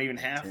maybe not even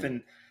half, 10.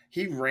 And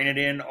he ran it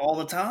in all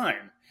the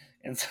time.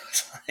 And so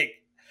it's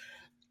like,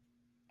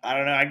 I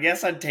don't know. I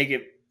guess I'd take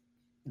it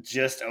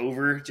just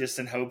over, just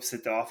in hopes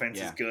that the offense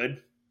is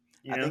good.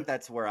 I think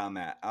that's where I'm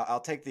at.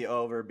 I'll take the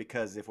over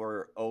because if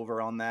we're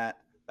over on that,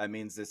 that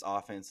means this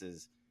offense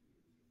is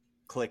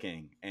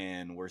clicking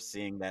and we're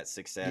seeing that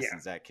success and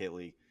Zach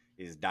Kittley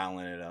is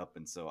dialing it up.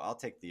 And so I'll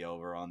take the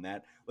over on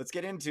that. Let's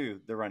get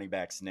into the running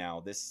backs now.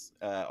 This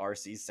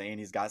RC is saying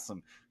he's got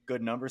some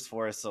good numbers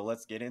for us, so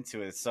let's get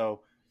into it.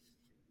 So,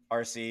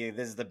 RC,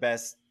 this is the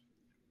best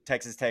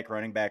Texas Tech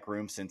running back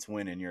room since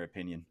when, in your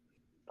opinion?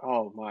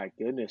 Oh, my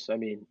goodness. I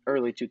mean,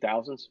 early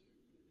 2000s.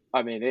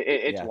 I mean,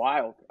 it's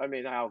wild. I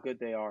mean, how good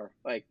they are.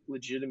 Like,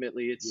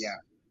 legitimately,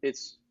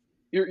 it's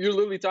you're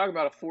literally talking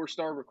about a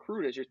 4-star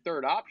recruit as your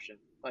third option.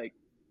 Like,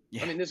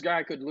 I mean, this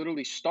guy could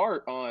literally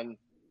start on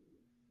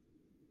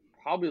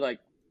probably like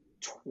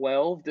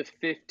 12 to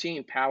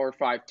 15 Power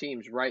 5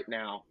 teams right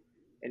now,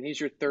 and he's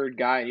your third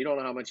guy, and you don't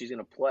know how much he's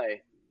going to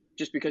play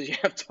just because you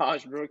have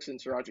Taj Brooks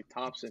and Sir Roderick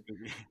Thompson.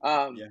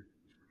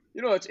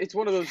 You know, it's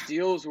one of those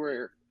deals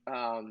where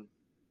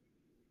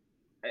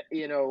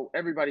you know,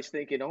 everybody's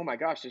thinking, oh my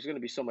gosh, there's going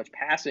to be so much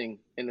passing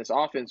in this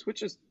offense,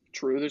 which is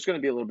true. There's going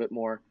to be a little bit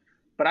more.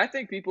 But I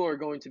think people are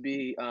going to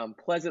be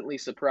pleasantly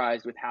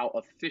surprised with how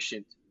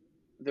efficient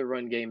the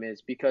run game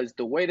is, because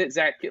the way that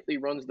Zach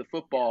Kittley runs the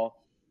football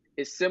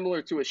is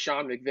similar to a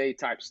Sean McVay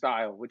type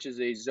style, which is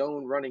a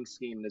zone running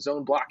scheme and a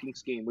zone blocking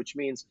scheme, which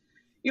means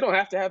you don't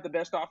have to have the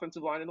best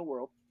offensive line in the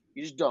world.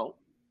 You just don't.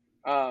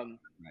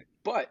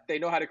 But they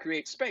know how to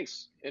create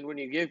space. And when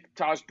you give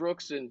Taj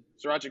Brooks and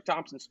Sir Roderick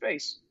Thompson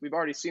space, we've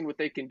already seen what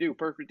they can do.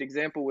 Perfect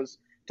example was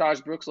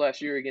Taj Brooks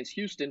last year against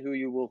Houston, who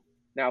you will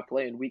now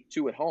play in week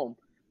 2 at home.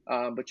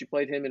 But you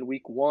played him in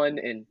week 1,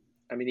 and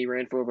I mean, he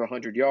ran for over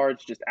 100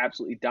 yards, just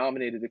absolutely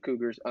dominated the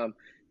Cougars.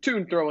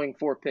 Tune throwing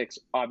 4 picks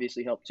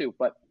obviously helped too.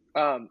 But,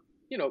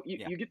 you know,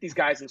 you get these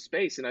guys in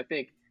space, and I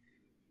think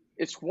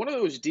it's one of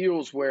those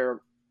deals where,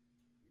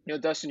 you know,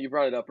 Dustin, you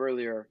brought it up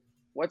earlier.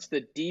 What's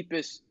the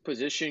deepest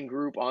position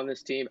group on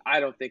this team? I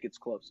don't think it's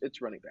close.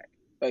 It's running back.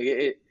 Like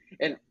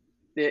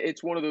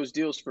it's one of those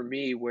deals for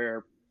me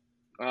where,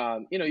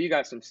 you know, you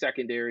got some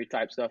secondary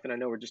type stuff, and I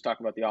know we're just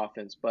talking about the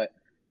offense, but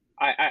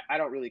I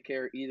don't really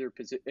care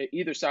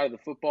either side of the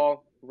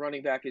football.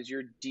 Running back is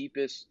your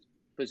deepest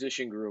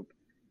position group,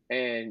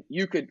 and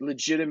you could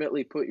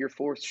legitimately put your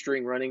 4th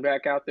string running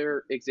back out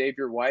there,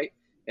 Xavier White,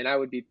 and I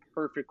would be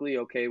perfectly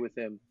okay with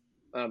him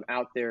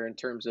out there in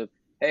terms of,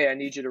 hey, I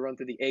need you to run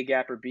through the A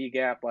gap or B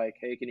gap. Like,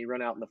 hey, can you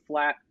run out in the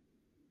flat?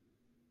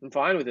 I'm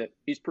fine with it.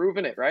 He's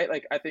proven it, right?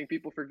 Like, I think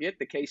people forget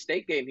the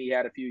K-State game he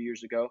had a few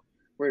years ago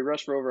where he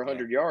rushed for over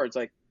 100 yards.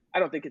 Like, I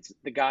don't think it's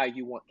the guy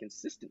you want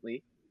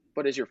consistently,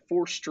 but as your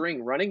 4th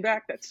string running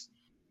back, that's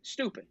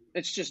stupid.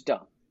 It's just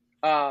dumb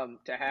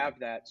to have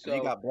that. So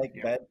you got Blake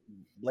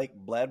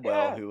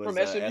Bledwell, who was from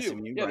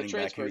SMU running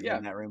back, who's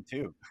in that room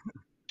too.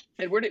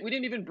 And we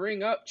didn't even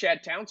bring up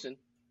Chad Townsend,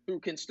 who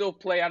can still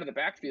play out of the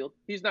backfield.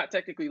 He's not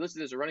technically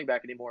listed as a running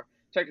back anymore,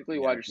 technically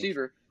a wide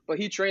receiver, but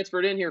he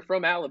transferred in here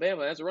from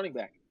Alabama as a running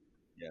back.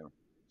 Yeah.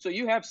 So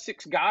you have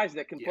 6 guys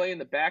that can play in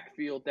the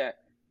backfield that,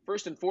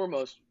 first and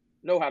foremost,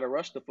 know how to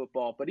rush the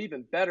football, but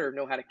even better,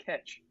 know how to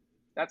catch.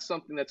 That's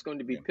something that's going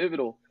to be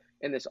pivotal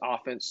in this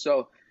offense.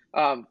 So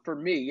for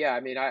me, I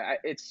mean,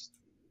 it's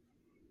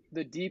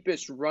the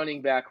deepest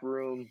running back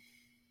room,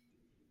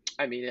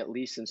 I mean, at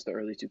least since the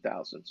early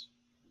 2000s,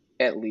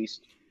 at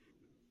least.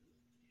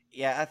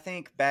 Yeah, I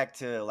think back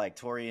to like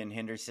Torian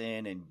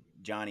Henderson and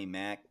Johnny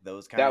Mack,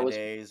 those kind That of was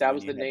days that when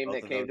was you the had name both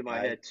that of came those to my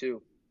guys. head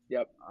too.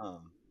 Yep.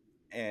 Um,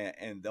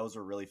 and those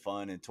were really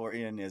fun. And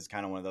Torian is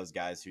kind of one of those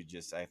guys who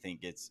just, I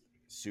think, gets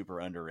super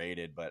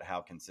underrated, but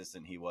how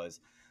consistent he was.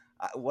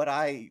 What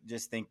I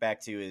just think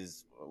back to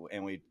is,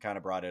 and we kind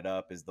of brought it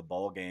up, is the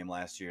bowl game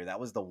last year. That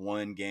was the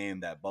one game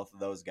that both of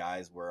those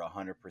guys were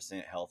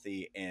 100%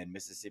 healthy, and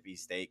Mississippi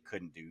State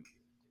couldn't do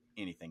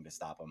anything to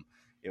stop him.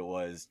 It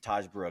was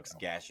Taj Brooks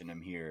gashing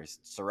him here,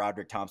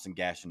 SaRodorick Thompson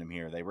gashing him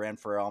here. They ran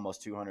for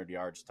almost 200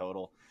 yards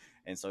total.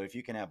 And so if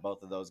you can have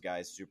both of those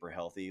guys super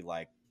healthy,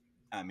 like,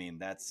 I mean,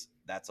 that's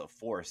a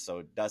force.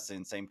 So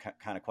Dustin, same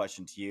kind of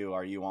question to you.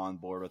 Are you on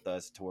board with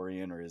us,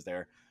 Torian, or is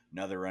there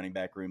another running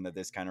back room that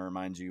this kind of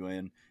reminds you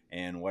in?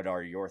 And what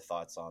are your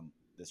thoughts on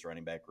this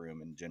running back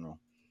room in general?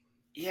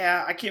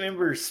 Yeah, I can't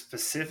remember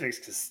specifics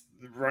because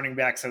running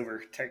backs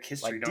over Tech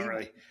history Like don't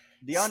really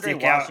DeAndre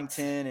stick out.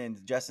 Washington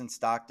and Justin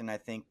Stockton, I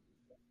think,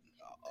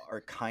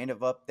 are kind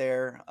of up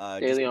there,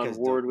 just Daleon because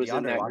Ward was in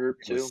DeAndre that group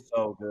Washington too. was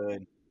so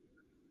good.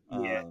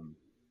 Yeah,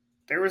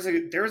 there was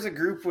a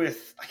group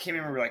with, I can't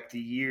remember like the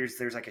years.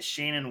 There's like a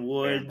Shannon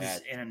Woods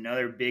and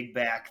another big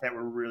back that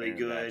were really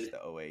good. Batch,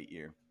 the 08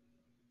 year.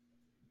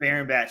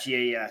 Baron Batch,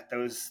 yeah.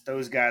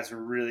 Those guys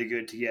were really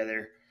good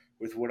together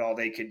with what all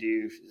they could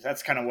do.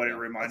 That's kind of what it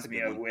reminds me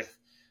of, with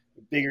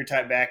a bigger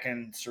type back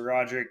in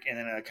SaRodorick and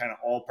then a kind of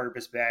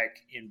all-purpose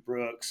back in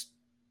Brooks.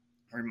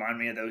 Remind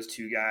me of those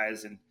two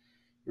guys, and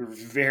we're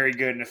very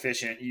good and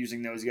efficient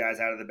using those guys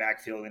out of the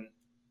backfield in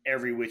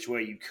every which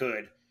way you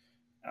could.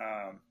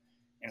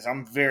 And so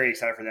I'm very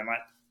excited for them.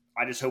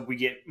 I just hope we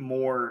get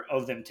more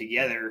of them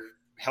together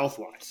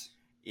health-wise.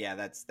 Yeah,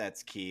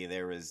 that's key.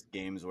 There was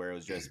games where it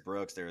was just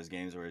Brooks. There was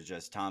games where it was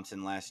just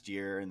Thompson last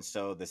year. And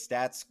so the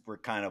stats were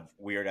kind of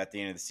weird at the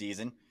end of the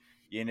season.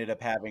 You ended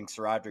up having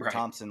SaRodorick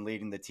Thompson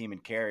leading the team in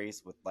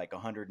carries with like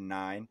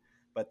 109.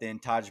 But then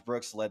Taj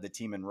Brooks led the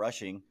team in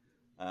rushing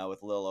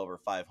with a little over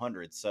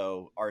 500.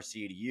 So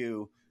RC to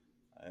you,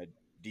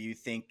 do you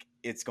think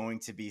it's going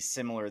to be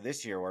similar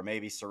this year where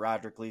maybe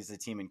SaRodorick leads the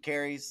team in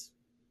carries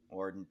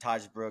or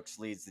Taj Brooks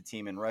leads the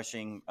team in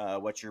rushing?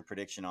 What's your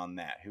prediction on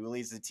that? Who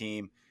leads the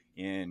team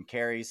in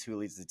carries? Who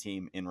leads the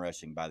team in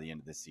rushing by the end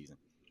of this season?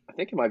 I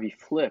think it might be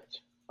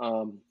flipped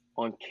on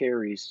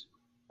carries.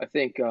 I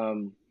think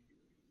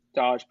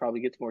Dodge probably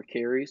gets more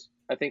carries.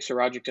 I think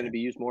SaRodorick's going to be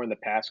used more in the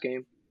pass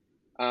game.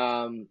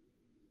 I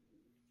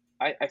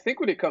think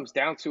when it comes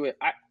down to it,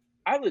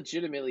 I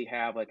legitimately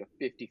have like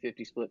a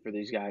 50-50 split for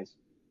these guys.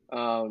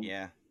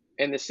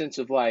 In the sense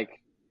of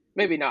like,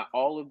 maybe not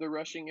all of the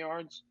rushing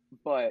yards,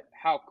 but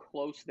how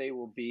close they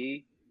will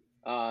be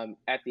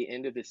at the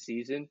end of the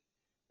season.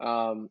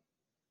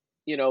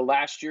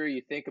 Last year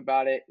you think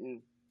about it,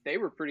 and they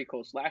were pretty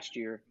close last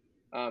year.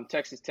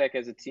 Texas Tech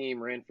as a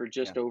team ran for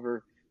just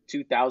over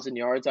 2,000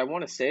 yards. I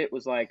want to say it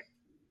was like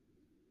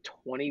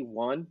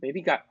 21,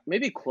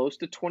 maybe close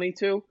to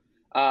 22.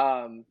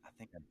 I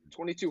think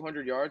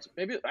 2,200 yards.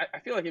 Maybe I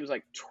feel like it was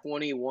like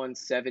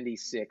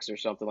 2176 or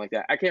something like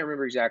that. I can't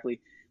remember exactly,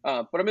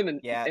 but I'm in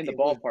the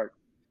ballpark.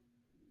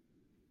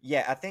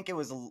 Yeah, I think it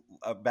was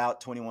about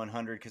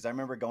 2,100 because I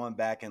remember going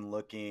back and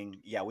looking.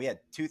 Yeah, we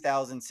had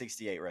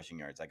 2,068 rushing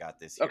yards. I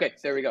got this year. Okay,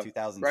 there we go.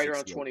 2,000, right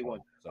around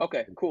 21. So,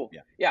 okay, cool.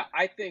 Yeah,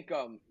 I think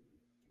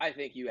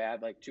you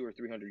add like 200 or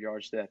 300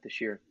 yards to that this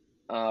year.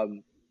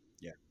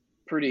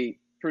 Pretty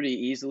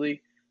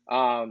easily.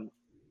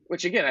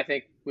 Which again, I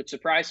think would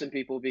surprise some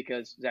people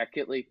because Zach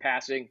Kittley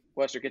passing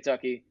Western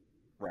Kentucky.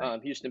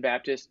 Houston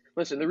Baptist.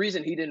 Listen, the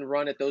reason he didn't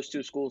run at those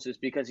two schools is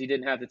because he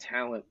didn't have the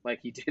talent like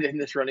he did in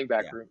this running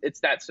back room.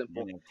 It's that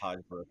simple.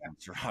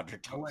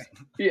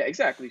 Yeah,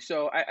 exactly.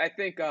 So I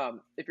think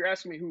if you're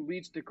asking me who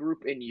leads the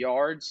group in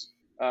yards,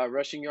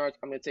 rushing yards,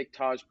 I'm going to take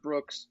Taj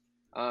Brooks,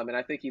 and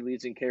I think he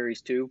leads in carries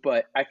too.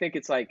 But I think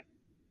it's like,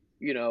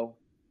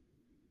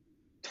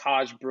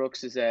 Taj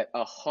Brooks is at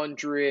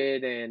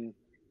 100 and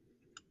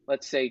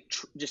let's say,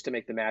 just to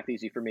make the math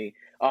easy for me,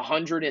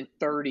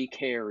 130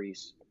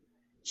 carries.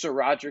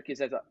 SaRodorick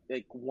is at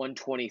like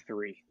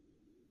 123,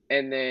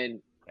 and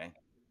then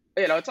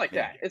it's like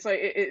that. It's like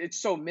it's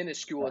so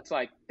minuscule. It's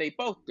like they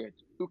both did.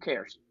 Who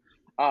cares?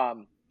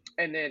 And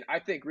then I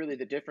think really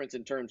the difference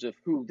in terms of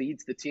who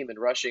leads the team in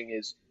rushing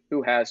is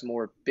who has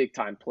more big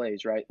time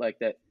plays, right? Like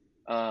that,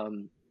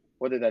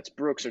 whether that's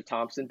Brooks or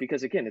Thompson,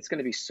 because again, it's going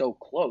to be so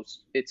close.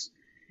 It's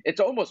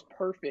almost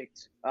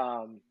perfect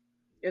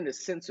in the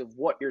sense of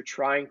what you're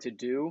trying to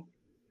do,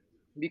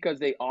 because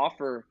they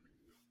offer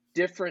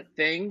different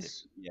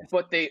things,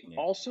 but they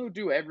also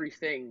do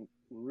everything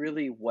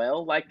really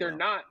well. Like they're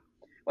not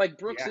like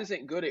Brooks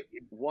isn't good at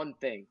one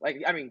thing.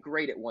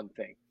 Great at one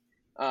thing.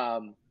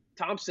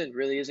 Thompson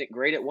really isn't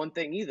great at one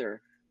thing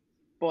either,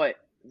 but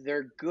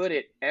they're good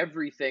at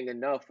everything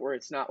enough where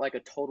it's not like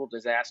a total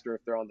disaster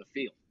if they're on the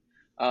field.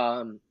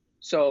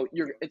 So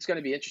it's going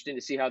to be interesting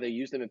to see how they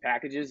use them in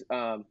packages.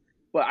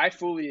 But I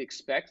fully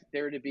expect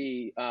there to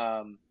be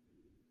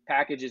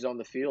packages on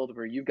the field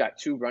where you've got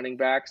two running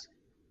backs,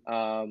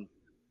 and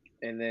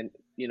then,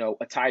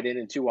 a tight end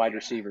and two wide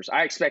receivers.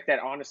 I expect that,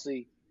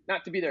 honestly,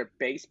 not to be their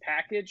base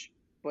package,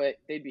 but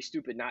they'd be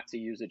stupid not to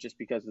use it just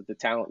because of the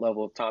talent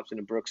level of Thompson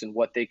and Brooks and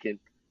what they can,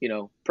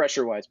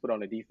 pressure wise put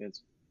on a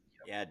defense.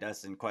 Yeah,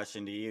 Dustin,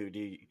 question to you.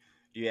 Do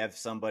you have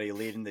somebody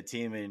leading the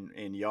team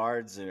in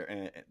yards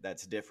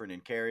that's different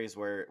in carries?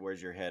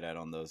 Where's your head at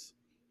on those?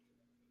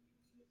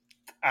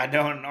 I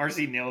don't.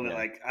 RC nailed it. Yeah.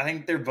 Like, I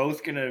think they're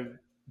both going to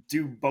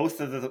do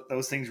both of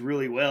those things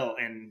really well.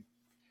 And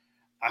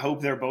I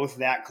hope they're both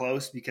that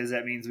close, because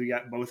that means we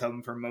got both of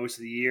them for most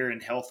of the year,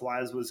 and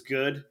health-wise was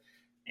good.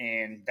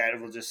 And that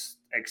will just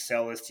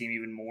excel this team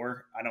even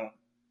more. I don't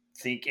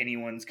think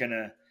anyone's going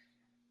to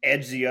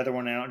edge the other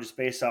one out just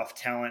based off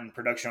talent and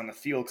production on the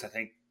field, because I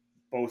think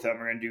both of them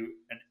are going to do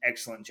an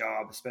excellent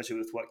job, especially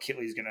with what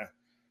Kitley's going to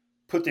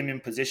put them in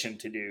position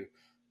to do.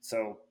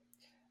 So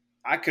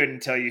I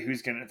couldn't tell you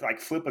who's going to, like,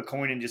 flip a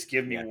coin and just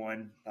give me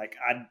one. Like,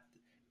 I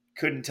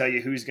couldn't tell you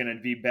who's going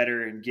to be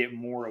better and get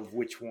more of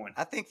which one.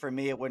 I think for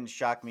me, it wouldn't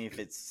shock me if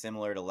it's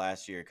similar to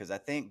last year, because I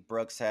think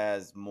Brooks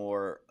has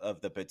more of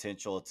the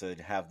potential to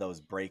have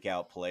those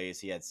breakout plays.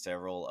 He had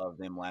several of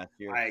them last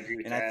year. I agree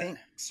with and that. I think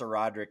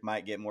SaRodorick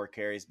might get more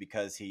carries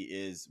because he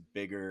is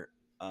bigger,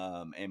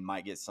 and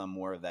might get some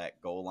more of that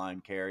goal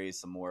line carries,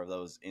 some more of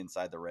those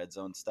inside the red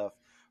zone stuff.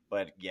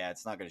 But yeah,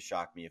 it's not going to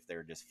shock me if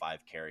they're just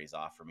 5 carries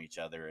off from each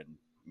other and,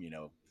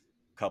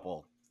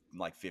 couple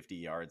like 50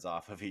 yards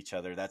off of each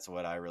other. That's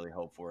what I really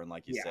hope for. And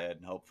like you said,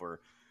 hope for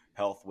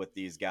health with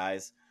these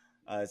guys.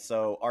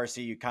 So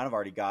RC, you kind of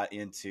already got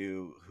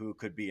into who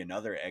could be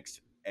another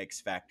X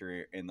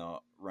factor in the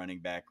running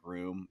back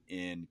room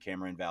in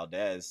Cameron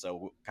Valdez.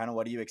 So kind of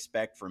what do you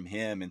expect from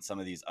him and some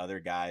of these other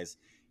guys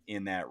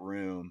in that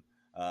room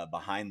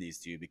behind these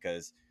two?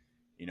 Because,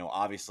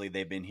 obviously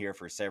they've been here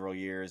for several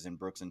years, and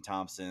Brooks and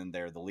Thompson,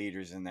 they're the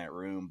leaders in that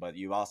room, but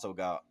you've also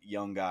got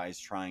young guys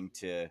trying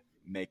to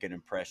make an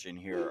impression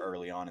here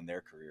early on in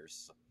their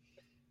careers.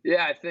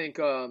 Yeah, I think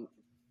Cameron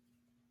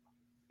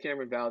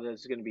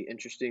Valdez is going to be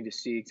interesting to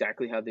see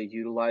exactly how they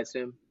utilize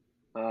him.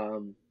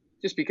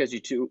 Just because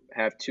you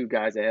have 2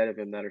 guys ahead of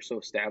him that are so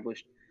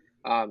established.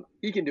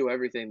 He can do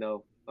everything,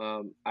 though.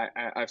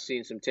 I've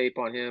seen some tape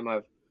on him.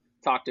 I've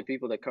talked to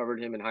people that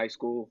covered him in high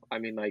school. I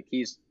mean, like,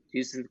 he's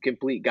the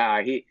complete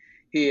guy.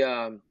 He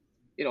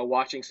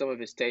watching some of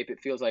his tape, it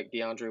feels like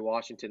DeAndre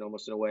Washington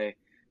almost in a way.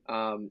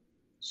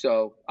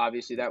 So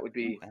obviously that would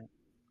be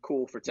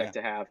cool for Tech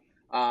to have.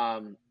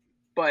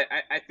 But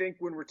I think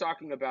when we're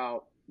talking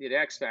about the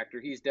X factor,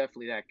 he's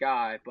definitely that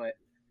guy. But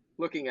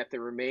looking at the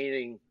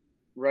remaining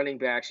running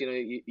backs,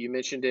 you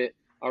mentioned it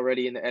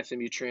already in the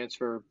SMU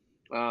transfer.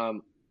 I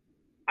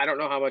don't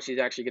know how much he's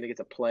actually going to get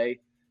to play.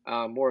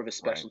 More of a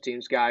special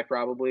teams guy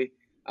probably.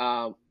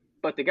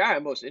 But the guy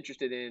I'm most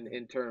interested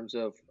in terms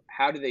of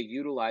how do they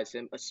utilize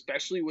him,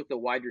 especially with the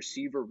wide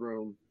receiver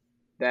room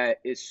that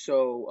is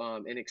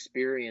so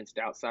inexperienced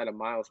outside of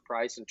Miles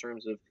Price in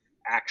terms of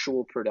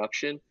actual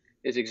production,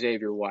 is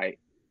Xavier White.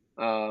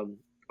 I'm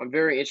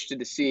very interested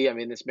to see. I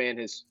mean, this man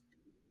has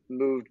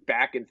moved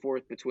back and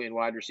forth between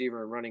wide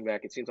receiver and running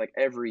back, it seems like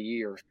every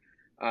year.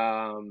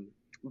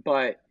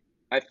 But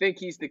I think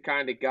he's the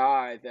kind of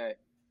guy that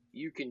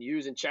you can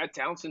use, and Chad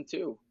Townsend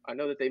too. I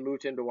know that they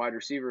moved him to wide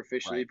receiver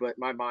officially, but in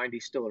my mind,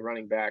 he's still a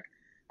running back.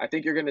 I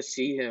think you're going to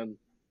see him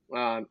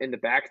in the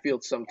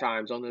backfield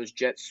sometimes on those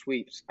jet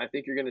sweeps. I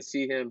think you're going to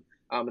see him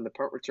in the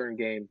punt return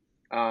game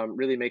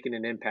really making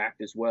an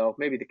impact as well.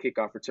 Maybe the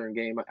kickoff return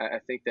game. I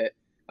think that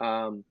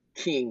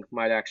King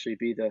might actually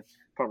be the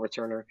punt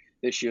returner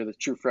this year, the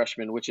true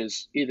freshman, which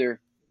is either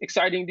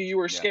exciting to you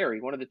or scary,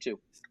 one of the two.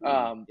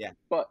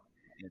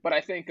 But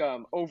I think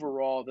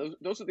overall,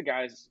 those are the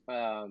guys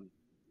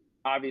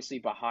obviously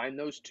behind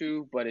those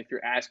two. But if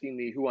you're asking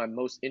me who I'm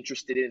most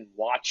interested in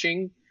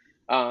watching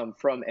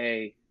from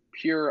a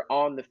pure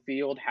on the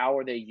field, how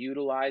are they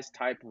utilized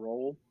type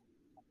role,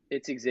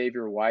 it's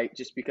Xavier White,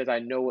 just because I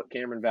know what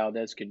Cameron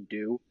Valdez can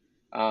do.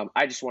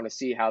 I just want to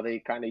see how they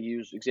kind of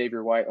use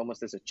Xavier White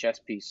almost as a chess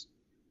piece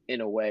in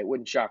a way. It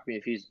wouldn't shock me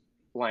if he's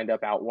lined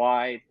up out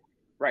wide,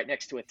 right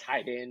next to a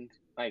tight end.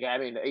 Like, I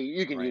mean,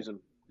 you can use him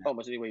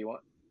almost any way you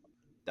want.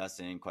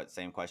 Dustin,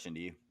 same question to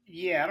you.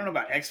 Yeah, I don't know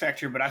about X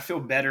Factor, but I feel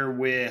better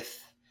with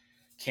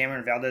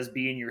Cameron Valdez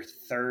being your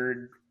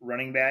third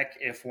running back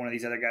if one of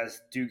these other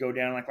guys do go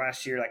down like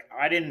last year. Like,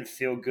 I didn't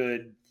feel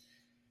good.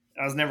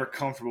 I was never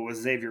comfortable with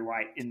Xavier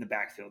White in the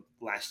backfield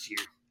last year.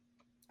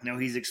 I know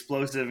he's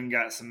explosive and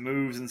got some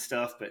moves and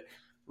stuff, but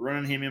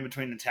running him in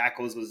between the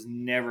tackles was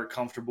never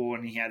comfortable,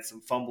 and he had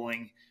some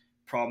fumbling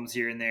problems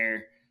here and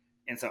there.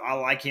 And so I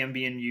like him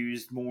being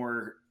used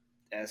more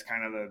as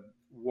kind of a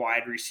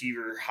wide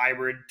receiver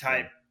hybrid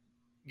type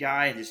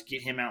guy, just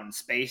get him out in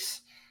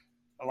space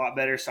a lot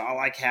better. So I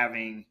like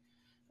having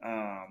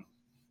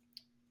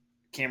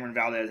Cameron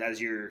Valdez as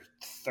your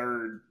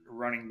third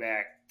running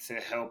back to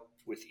help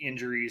with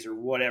injuries or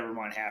whatever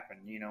might happen,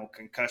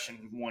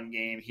 concussion one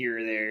game here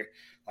or there.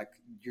 Like,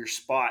 your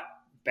spot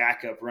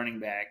backup running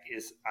back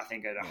is, I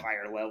think, at a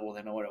higher level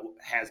than what it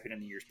has been in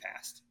the years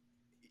past.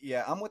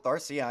 Yeah, I'm with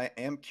RC. I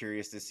am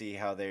curious to see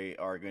how they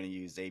are going to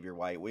use Xavier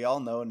White. We all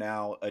know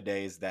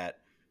nowadays that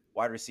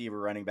wide receiver,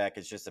 running back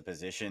is just a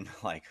position.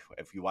 Like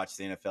if you watch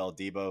the NFL,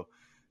 Debo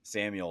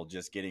Samuel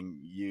just getting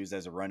used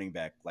as a running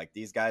back. Like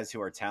these guys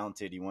who are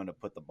talented, you want to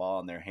put the ball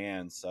in their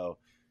hands. So,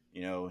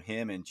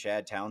 him and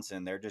Chad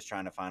Townsend, they're just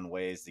trying to find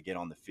ways to get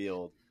on the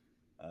field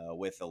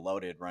with a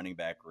loaded running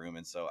back room.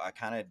 And so I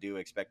kind of do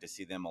expect to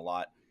see them a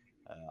lot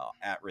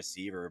at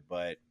receiver,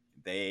 but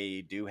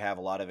they do have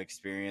a lot of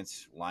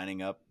experience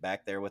lining up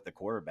back there with the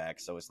quarterback.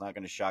 So it's not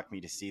going to shock me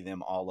to see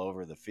them all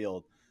over the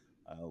field.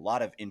 A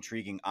lot of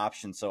intriguing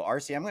options. So,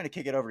 RC, I'm going to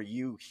kick it over to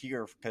you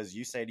here because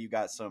you said you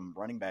got some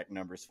running back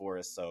numbers for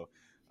us. So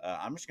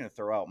I'm just going to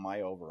throw out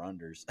my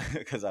over-unders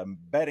because I'm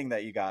betting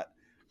that you got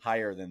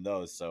higher than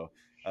those. So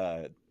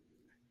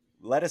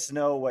let us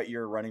know what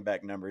your running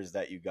back numbers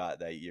that you got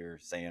that you're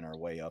saying are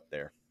way up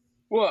there.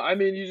 Well, I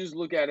mean, you just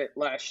look at it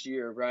last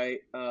year, right?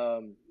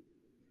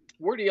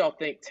 Where do y'all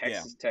think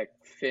Texas Tech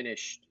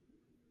finished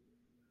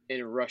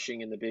in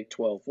rushing in the Big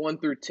 12, 1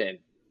 through 10?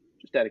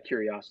 Just out of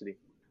curiosity.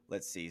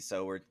 Let's see.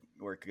 So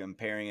we're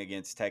comparing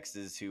against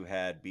Texas, who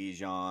had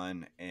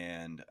Bijan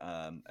and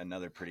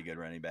another pretty good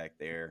running back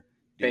there.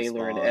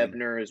 Baylor and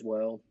Ebner as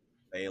well.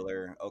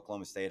 Baylor,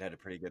 Oklahoma State had a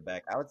pretty good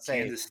back. I would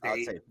say fourth.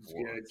 I'd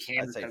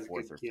say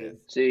fourth or fifth.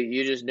 See,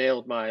 you just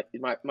nailed my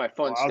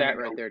fun stat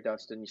right there,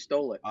 Dustin. You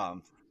stole it.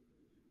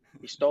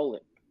 You stole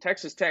it.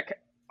 Texas Tech.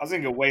 I was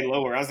gonna go way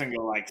lower. I was gonna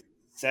go like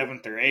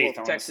 7th or 8th.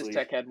 Well, Texas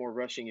Tech had more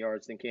rushing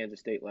yards than Kansas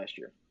State last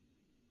year.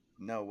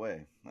 No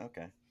way.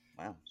 Okay.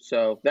 Wow.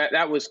 So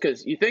that was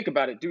because you think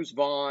about it, Deuce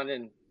Vaughn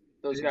and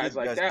those guys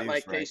like that,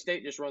 like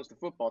K-State just runs the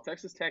football.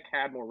 Texas Tech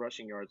had more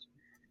rushing yards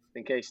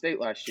than K-State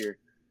last year.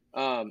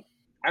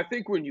 I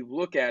think when you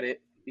look at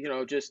it,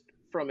 just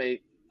from a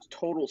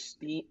total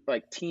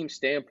team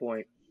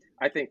standpoint,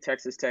 I think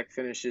Texas Tech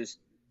finishes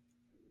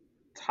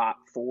top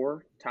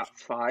 4, top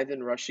 5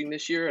 in rushing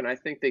this year, and I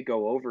think they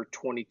go over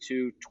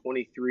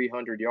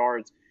 2,300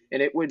 yards.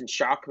 And it wouldn't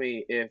shock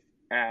me if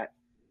at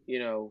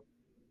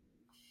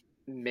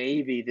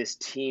maybe this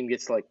team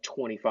gets like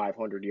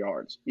 2,500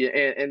 yards. Yeah,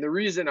 and the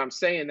reason I'm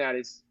saying that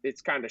is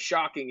it's kind of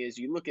shocking is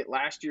you look at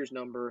last year's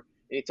number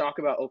and you talk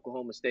about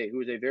Oklahoma State,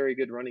 who is a very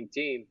good running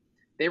team.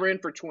 They ran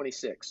for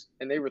 26,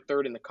 and they were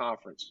 3rd in the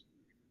conference.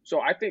 So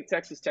I think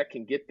Texas Tech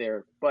can get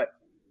there. But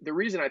the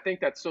reason I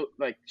think that's so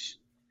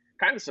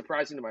kind of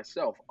surprising to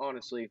myself,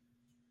 honestly,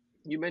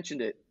 you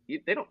mentioned it.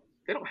 They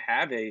don't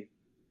have a,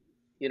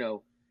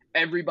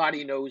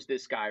 everybody knows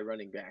this guy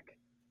running back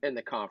in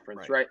the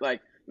conference, right?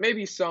 Like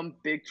maybe some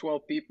Big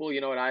 12 people,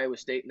 at Iowa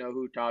State know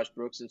who Taj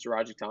Brooks and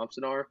Saraji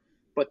Thompson are,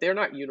 but they're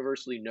not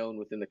universally known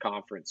within the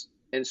conference.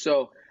 And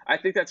so I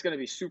think that's going to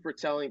be super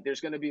telling.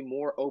 There's going to be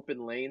more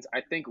open lanes.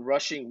 I think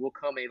rushing will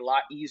come a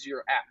lot easier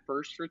at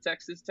first for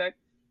Texas Tech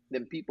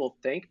than people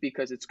think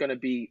because it's going to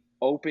be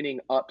opening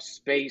up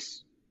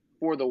space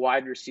for the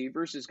wide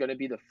receivers is going to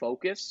be the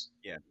focus,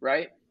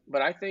 right?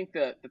 But I think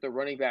that the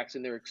running backs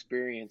and their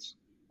experience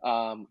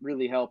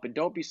really help. And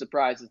don't be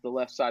surprised if the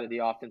left side of the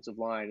offensive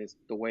line is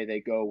the way they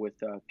go with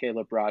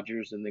Caleb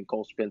Rogers and then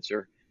Cole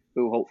Spencer,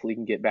 who hopefully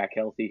can get back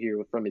healthy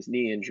here from his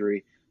knee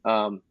injury.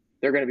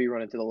 They're going to be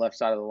running to the left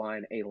side of the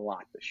line a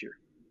lot this year.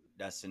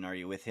 Dustin, are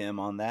you with him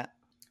on that?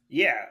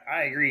 Yeah,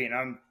 I agree.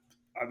 And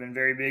I've been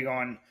very big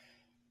on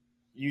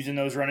using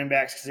those running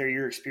backs because they're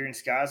your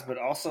experienced guys. But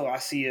also I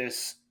see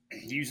us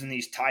using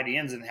these tight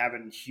ends and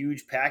having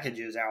huge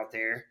packages out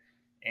there.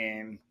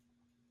 And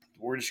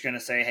we're just going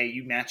to say, hey,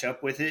 you match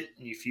up with it.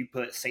 And if you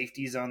put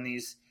safeties on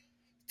these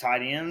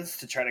tight ends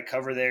to try to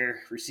cover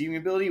their receiving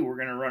ability, we're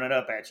going to run it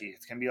up at you.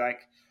 It's going to be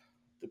like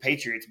the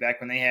Patriots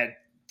back when they had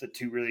the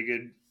 2 really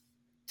good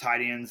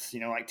tight ends,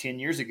 like 10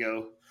 years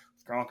ago,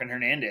 Gronk and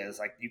Hernandez.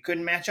 Like you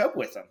couldn't match up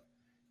with them.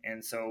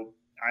 And so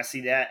I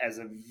see that as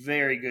a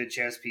very good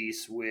chess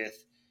piece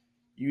with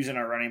using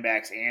our running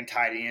backs and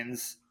tight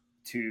ends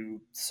to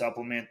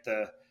supplement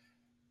the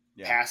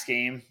pass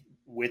game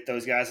with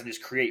those guys and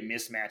just create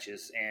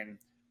mismatches. And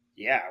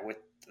with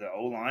the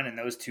O-line and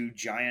those 3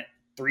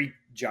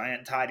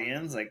 giant tight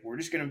ends, like we're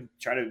just going to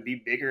try to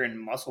be bigger and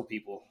muscle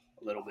people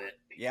a little bit.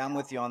 Yeah, I'm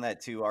with you on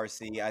that too,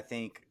 RC. I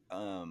think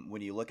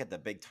when you look at the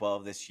Big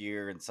 12 this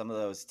year and some of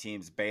those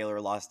teams,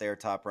 Baylor lost their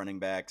top running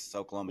backs,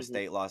 Oklahoma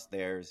State lost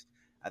theirs.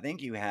 I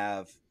think you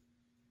have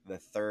the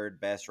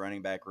 3rd best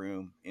running back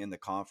room in the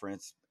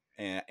conference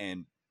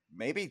and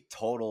maybe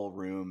total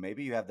room.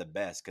 Maybe you have the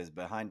best because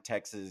behind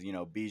Texas,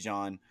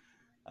 Bijan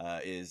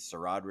is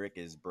Roderick,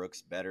 is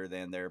Brooks better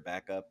than their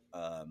backup?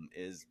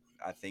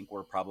 I think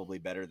we're probably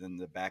better than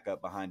the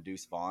backup behind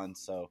Deuce Vaughn.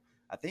 So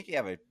I think you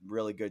have a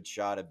really good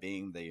shot of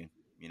being the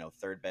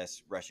 3rd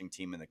best rushing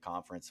team in the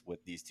conference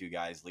with these 2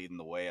 guys leading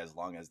the way as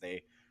long as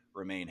they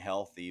remain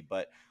healthy.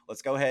 But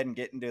let's go ahead and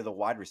get into the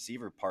wide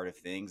receiver part of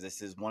things.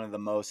 This is one of the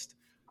most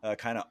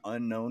kind of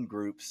unknown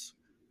groups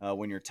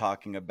when you're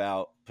talking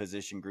about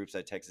position groups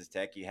at Texas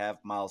Tech. You have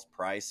Miles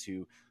Price,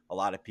 who a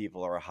lot of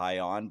people are high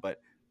on, but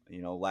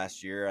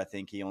last year I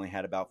think he only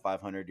had about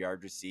 500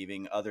 yards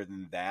receiving. Other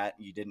than that,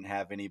 you didn't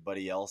have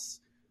anybody else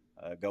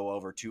go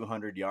over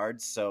 200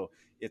 yards. So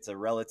it's a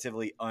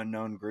relatively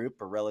unknown group,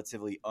 a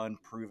relatively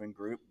unproven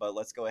group. But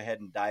let's go ahead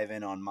and dive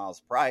in on Miles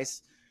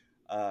Price.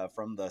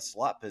 from the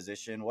slot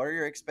position. What are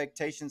your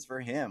expectations for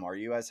him? Are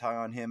you as high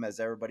on him as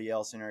everybody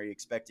else, and are you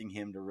expecting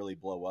him to really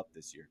blow up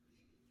this year?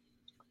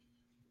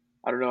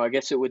 I don't know. I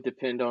guess it would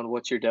depend on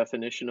what's your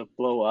definition of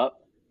blow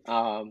up.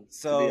 To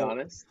be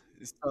honest.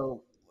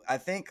 So I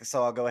think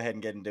so. I'll go ahead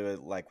and get into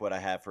it. Like what I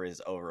have for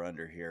his over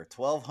under here: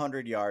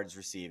 1,200 yards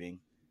receiving.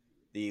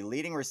 The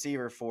leading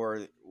receiver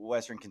for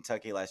Western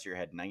Kentucky last year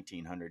had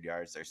 1,900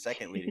 yards. Their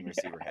second leading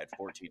receiver had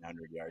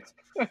 1,400 yards.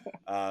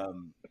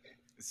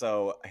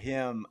 So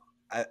him,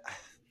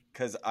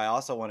 because I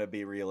also want to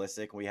be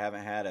realistic. We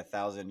haven't had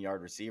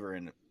 1,000-yard receiver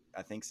in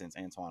I think since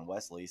Antoine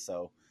Wesley.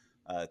 So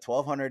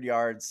 1,200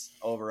 yards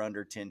over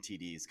under 10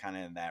 TDs, kind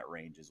of in that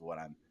range is what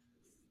I'm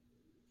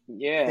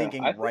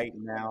thinking right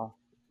now.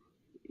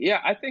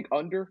 Yeah, I think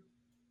under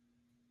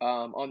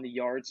on the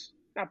yards,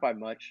 not by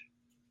much.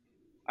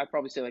 I'd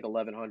probably say like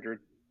 1,100.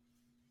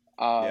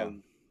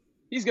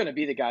 He's going to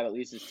be the guy that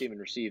leads his team in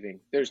receiving.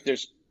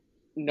 There's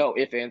no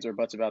ifs, ands, or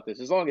buts about this.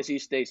 As long as he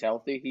stays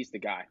healthy, he's the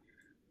guy.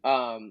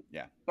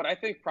 But I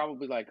think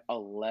probably like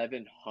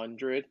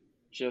 1,100,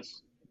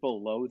 just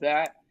below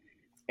that.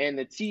 And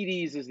the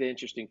TDs is the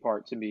interesting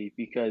part to me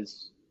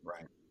because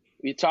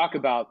you talk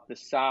about the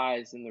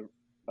size and the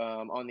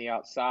on the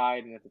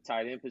outside and at the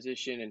tight end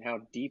position and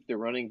how deep the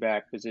running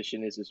back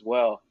position is as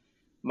well.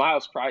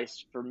 Miles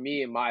Price, for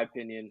me, in my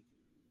opinion,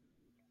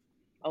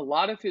 a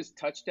lot of his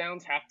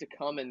touchdowns have to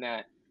come in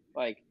that,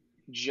 like,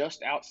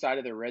 just outside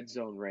of the red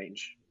zone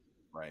range.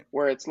 Right.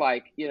 Where it's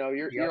like,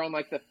 you're on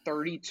like the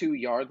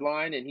 32-yard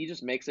line and he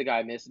just makes a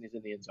guy miss and he's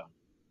in the end zone.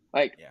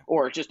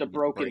 Or just a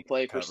broken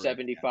play for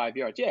 75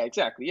 yards. Yeah,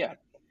 exactly. Yeah.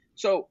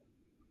 So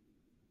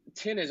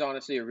 10 is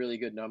honestly a really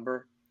good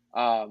number.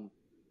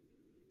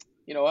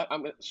 You know what?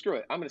 Screw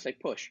it. I'm going to say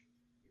push.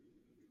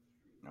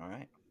 All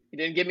right. He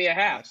didn't give me a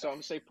half, so I'm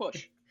going to say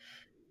push.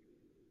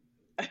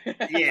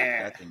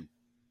 Yeah.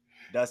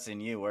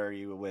 Dustin, where are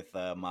you with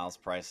Miles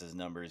Price's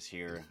numbers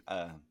here?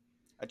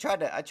 I tried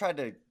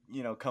to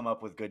come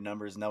up with good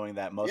numbers, knowing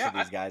that most of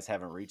these guys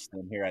haven't reached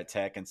them here at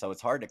Tech, and so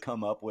it's hard to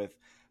come up with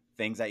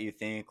things that you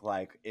think,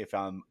 like, if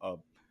I'm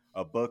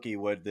a bookie,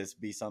 would this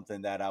be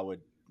something that I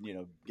would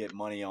get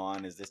money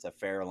on? Is this a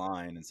fair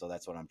line? And so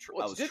that's what I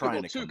was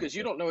trying to too, because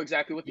you don't know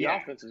exactly what the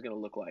offense is going to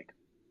look like.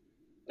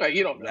 Like,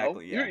 you don't know.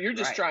 Yeah. You're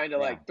just trying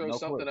to throw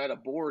something at a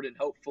board and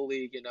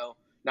hopefully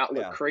not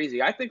look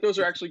crazy. I think those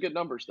are actually good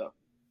numbers, though.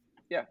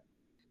 Yeah.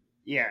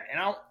 Yeah, and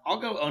I'll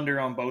go under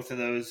on both of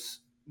those,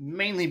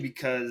 mainly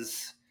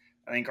because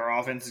I think our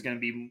offense is going to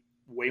be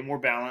way more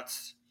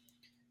balanced.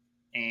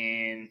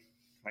 And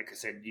like I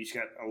said, you just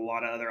got a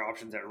lot of other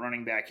options at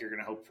running back. You're going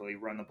to hopefully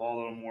run the ball a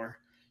little more.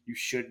 You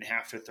shouldn't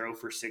have to throw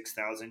for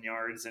 6,000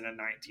 yards and a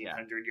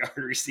 1,900-yard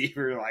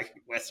receiver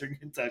like Western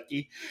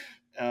Kentucky.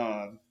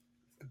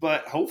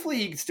 But hopefully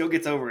he still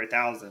gets over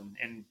 1,000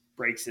 and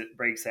breaks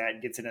that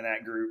and gets into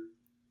that group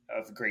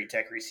of great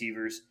Tech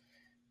receivers.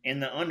 And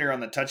the under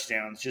on the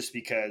touchdowns, just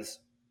because,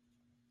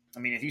 I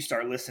mean, if you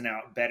start listing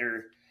out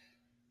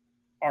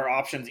our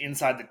options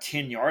inside the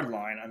 10-yard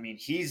line, I mean,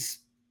 he's,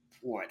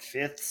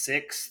 fifth,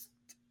 sixth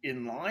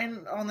in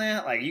line on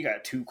that? Like, you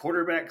got two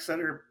quarterbacks that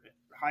are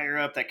higher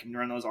up that can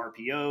run those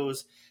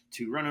RPOs,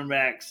 two running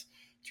backs,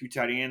 two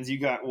tight ends. You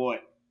got,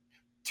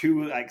 two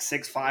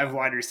 6'5"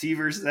 wide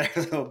receivers that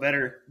are a little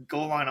better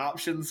goal line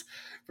options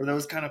for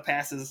those kind of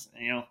passes.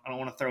 I don't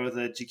want to throw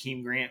the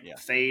Jakeem Grant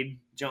fade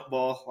jump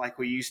ball like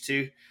we used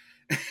to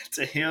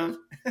him.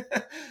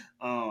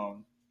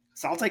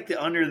 So I'll take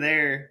the under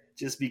there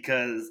just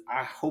because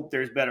I hope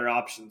there's better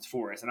options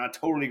for us. And I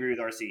totally agree with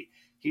RC.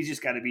 He's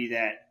just got to be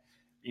that,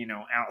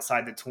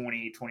 outside the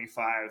 20,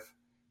 25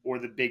 or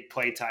the big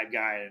play type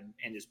guy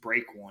and just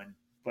break one.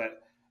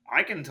 But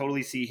I can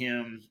totally see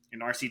him,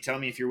 and RC, tell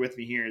me if you're with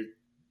me here,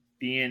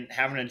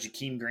 having a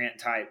Jakeem Grant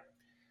type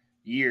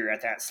year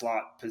at that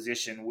slot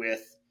position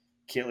with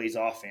Kittley's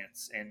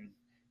offense and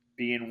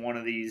being one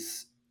of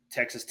these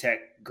Texas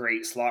Tech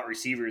great slot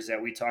receivers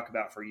that we talk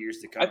about for years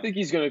to come. I think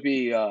he's going to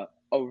be a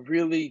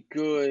really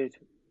good,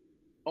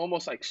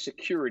 almost like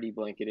security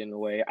blanket in a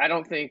way. I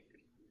don't think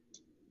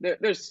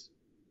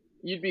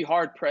you'd be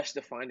hard pressed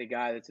to find a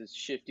guy that's as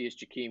shifty as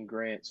Jakeem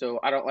Grant.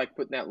 So I don't like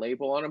putting that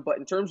label on him. But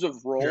in terms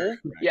of role,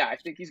 I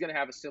think he's going to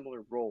have a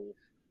similar role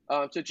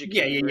to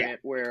Jakeem Grant,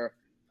 where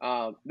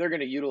they're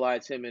going to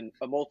utilize him in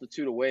a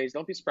multitude of ways.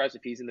 Don't be surprised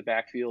if he's in the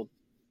backfield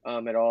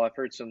at all. I've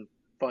heard some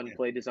fun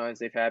play designs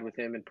they've had with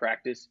him in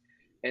practice.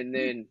 And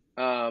then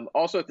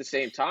also at the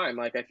same time,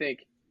 I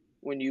think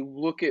when you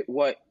look at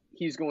what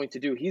he's going to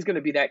do, he's going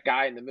to be that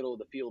guy in the middle of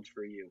the field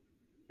for you,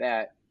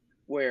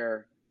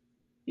 where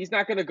he's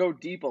not going to go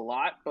deep a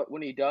lot, but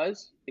when he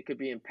does, it could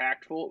be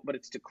impactful, but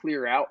it's to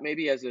clear out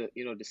maybe as a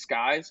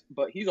disguise.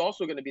 But he's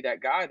also going to be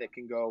that guy that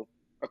can go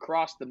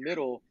across the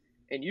middle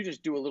and you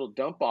just do a little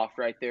dump off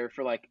right there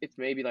for it's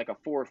maybe like a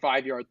 4 or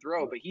 5 yard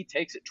throw, but he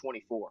takes it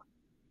 24.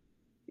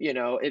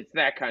 It's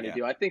that kind of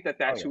deal. I think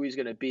that's who he's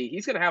going to be.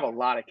 He's going to have a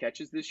lot of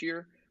catches this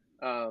year.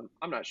 I'm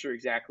not sure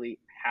exactly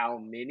how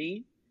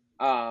many,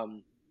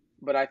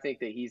 but I think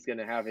that he's going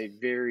to have a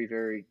very,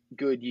 very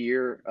good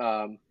year.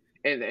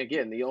 And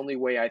again, the only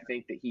way I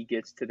think that he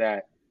gets to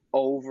that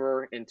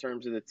over in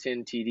terms of the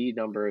 10 TD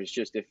number is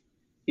just if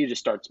he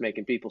just starts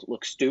making people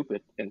look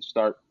stupid and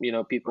start,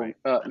 people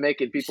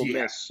making people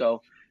miss.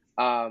 So,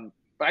 but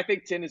I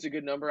think 10 is a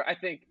good number. I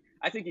think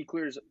he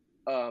clears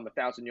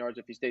 1,000 yards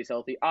if he stays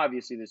healthy.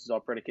 Obviously, this is all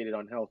predicated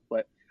on health,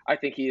 but I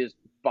think he is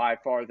by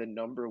far the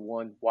number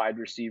one wide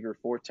receiver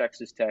for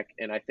Texas Tech,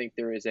 and I think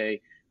there is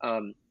a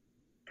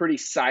pretty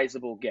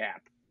sizable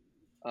gap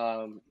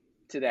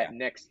to that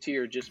next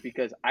tier, just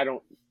because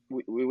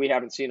we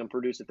haven't seen him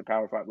produce at the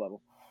Power 5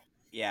 level.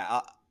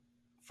 Yeah,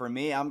 for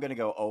me, I'm going to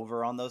go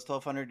over on those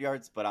 1,200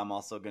 yards, but I'm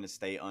also going to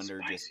stay under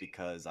just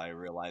because I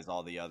realize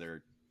all the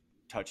other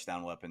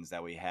touchdown weapons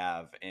that we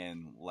have,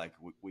 and like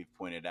we've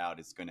pointed out,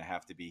 it's going to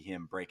have to be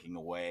him breaking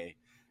away,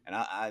 and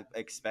I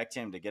expect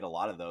him to get a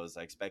lot of those.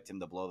 I expect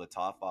him to blow the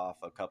top off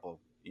a couple,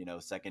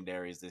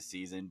 secondaries this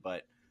season,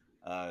 but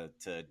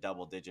to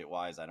double digit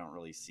wise, I don't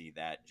really see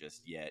that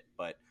just yet.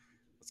 But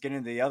let's get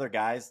into the other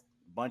guys.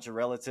 Bunch of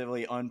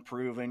relatively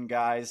unproven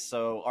guys.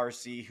 So,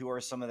 RC, who are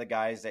some of the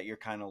guys that you're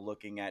kind of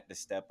looking at to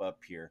step up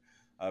here?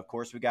 Of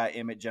course, we got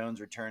Emmett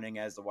Jones returning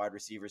as the wide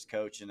receivers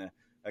coach, and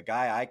a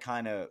guy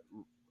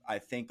I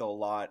think a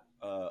lot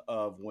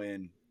of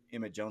when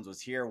Emmett Jones was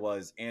here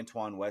was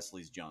Antoine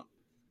Wesley's jump.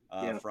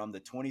 From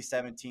the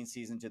 2017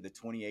 season to the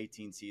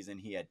 2018 season,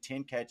 he had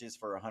 10 catches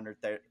for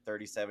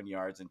 137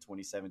 yards in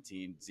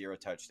 2017, 0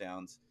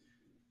 touchdowns.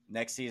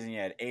 Next season, he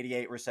had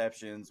 88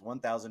 receptions,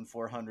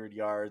 1,400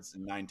 yards,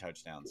 and 9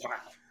 touchdowns. Wow.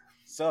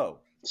 So,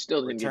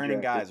 still returning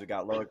guys, we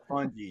got Loic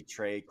Fouonji,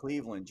 Trey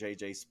Cleveland,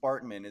 J.J.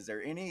 Sparkman. Is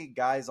there any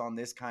guys on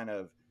this kind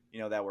of,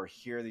 that were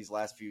here these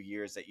last few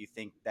years that you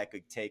think that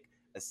could take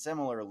a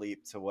similar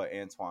leap to what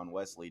Antoine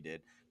Wesley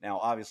did? Now,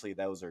 obviously,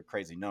 those are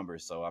crazy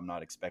numbers, so I'm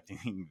not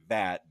expecting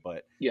that,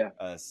 but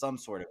some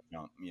sort of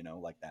jump,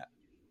 like that.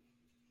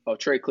 Oh,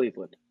 Trey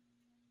Cleveland.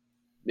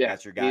 Yeah,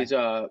 that's your guy. He's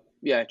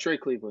Trey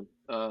Cleveland.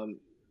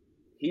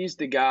 He's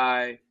the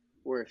guy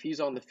where if he's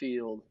on the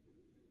field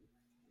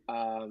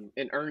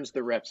and earns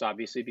the reps,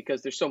 obviously,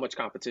 because there's so much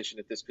competition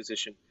at this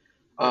position.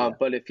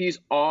 But if he's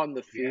on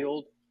the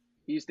field,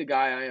 he's the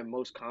guy I am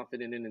most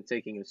confident in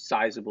taking a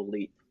sizable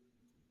leap.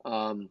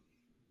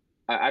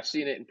 I've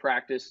seen it in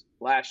practice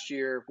last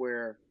year,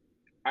 where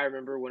I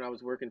remember when I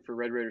was working for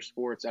Red Raider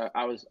Sports,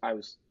 I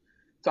was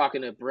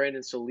talking to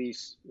Brandon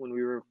Solis when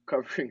we were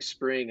covering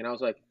spring, and I was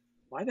like,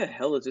 why the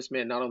hell is this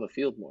man not on the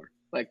field more?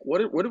 Like,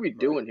 what are we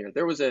doing here?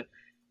 There was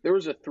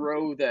a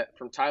throw that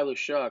from Tyler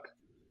Shuck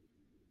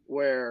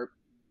where,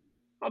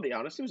 I'll be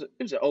honest, it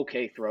was an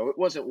okay throw. It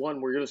wasn't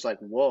one where you're just like,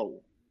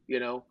 whoa,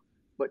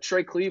 But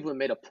Trey Cleveland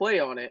made a play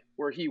on it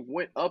where he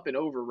went up and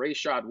over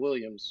Rashad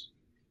Williams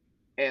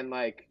and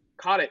like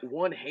caught it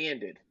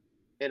one-handed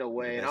in a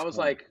way. And I was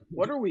like,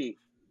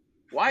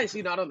 why is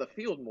he not on the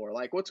field more?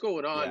 Like, what's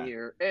going on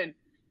here? And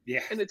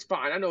it's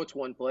fine. I know it's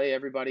one play.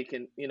 Everybody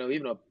can,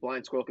 even a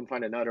blind squirrel can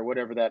find a nut, or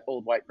whatever that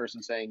old white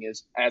person saying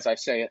is, as I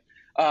say it.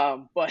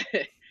 But,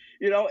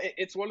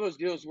 it's one of those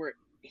deals where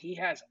he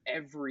has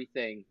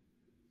everything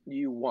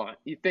you want.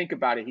 You think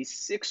about it. He's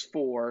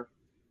 6'4",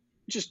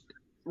 just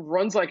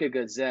runs like a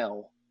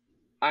gazelle.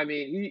 I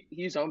mean,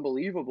 he's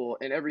unbelievable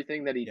in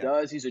everything that he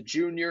does. He's a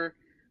junior.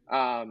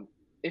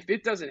 If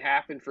it doesn't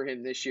happen for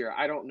him this year,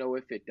 I don't know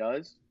if it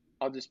does.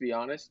 I'll just be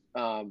honest.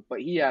 But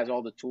he has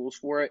all the tools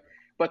for it.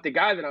 But the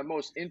guy that I'm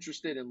most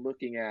interested in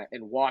looking at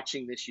and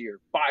watching this year,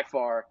 by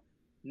far,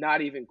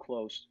 not even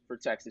close for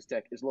Texas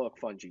Tech, is Loic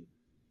Fouonji.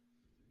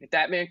 If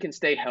that man can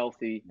stay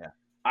healthy,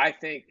 I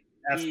think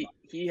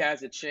he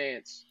has a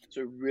chance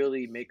to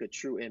really make a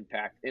true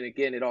impact. And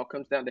again, it all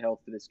comes down to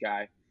health for this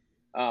guy.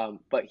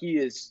 But he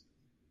is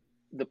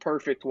the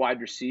perfect wide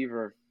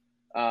receiver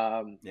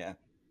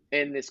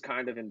in this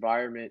kind of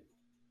environment.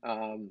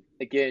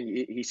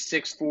 Again, he's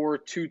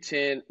 6'4",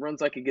 210, runs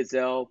like a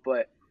gazelle,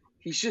 but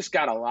he's just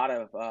got a lot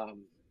of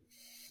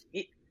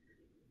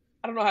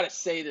I don't know how to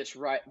say this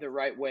the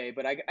right way,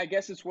 but I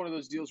guess it's one of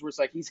those deals where it's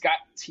like he's got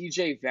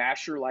TJ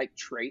Vasher-like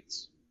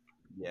traits,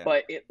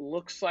 but it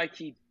looks like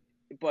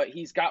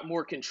he's got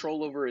more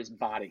control over his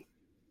body,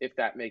 if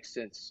that makes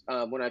sense,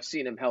 when I've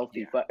seen him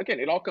healthy. But again,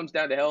 it all comes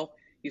down to health.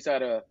 He's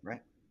had a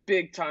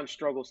big-time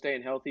struggle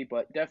staying healthy,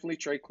 but definitely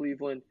Trey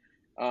Cleveland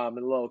and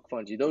Loic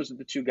Fouonji. Those are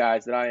the two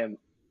guys that I am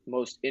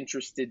most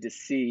interested to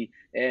see.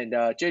 And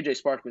J.J.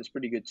 Sparkman's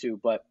pretty good too,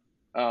 but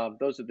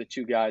those are the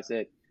two guys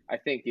that I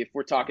think if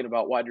we're talking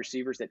about wide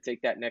receivers that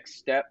take that next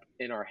step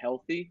and are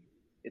healthy,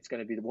 it's going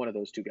to be one of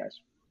those two guys.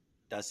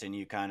 Dustin,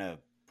 you kind of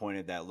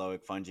pointed that Loic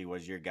Fouonji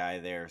was your guy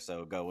there,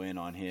 so go in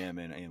on him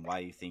and why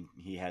you think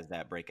he has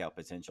that breakout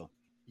potential.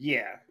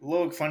 Yeah,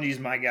 Loic Fouonji's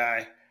my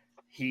guy.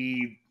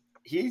 He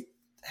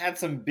had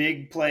some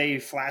big play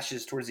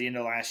flashes towards the end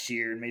of last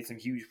year and made some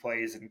huge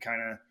plays and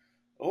kind of,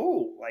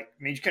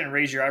 made you kind of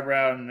raise your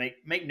eyebrow and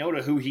make note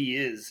of who he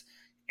is.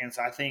 And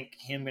so I think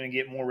him going to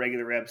get more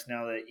regular reps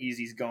now that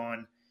Easy's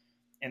gone.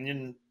 And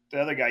then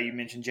the other guy you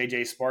mentioned,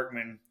 J.J.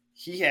 Sparkman,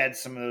 he had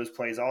some of those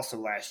plays also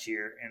last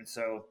year. And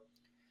so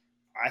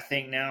I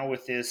think now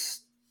with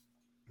this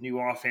new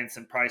offense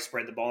and probably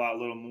spread the ball out a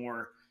little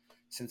more,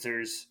 since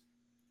there's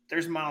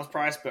there's Miles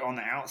Price, but on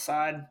the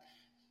outside,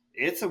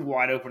 it's a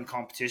wide open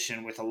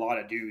competition with a lot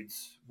of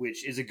dudes,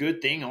 which is a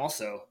good thing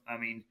also. I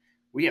mean,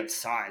 we have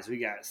size. We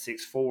got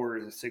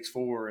 6'4",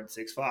 6'4", and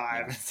 6'5",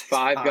 Yeah. and 6'5".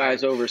 Five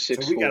guys over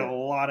 6'4". So we got a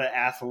lot of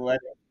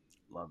athletic.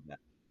 Love that.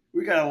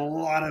 We got a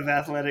lot of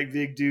athletic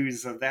big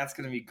dudes, so that's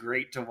going to be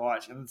great to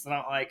watch. And it's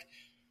not like,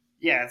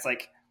 it's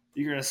like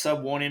you're going to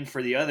sub one in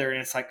for the other,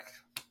 and it's like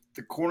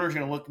the corner's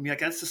going to look at me like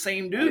that's the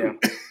same dude.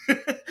 Yeah.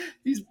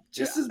 He's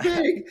just as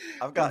big.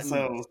 I've gotten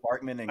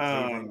Sparkman and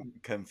Cleveland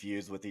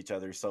confused with each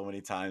other so many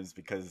times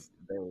because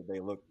they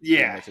look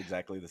pretty much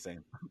exactly the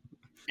same.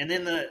 And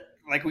then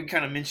like we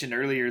kind of mentioned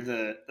earlier,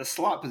 the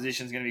slot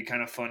position is going to be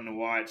kind of fun to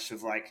watch.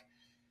 With like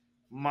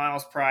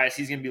Miles Price,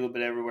 he's going to be a little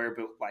bit everywhere,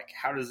 but like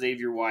how does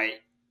Xavier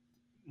White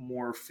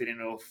more fit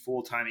into a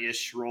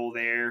full-time-ish role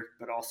there,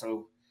 but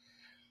also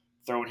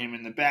throwing him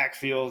in the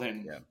backfield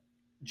and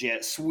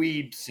jet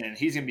sweeps, and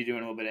he's going to be doing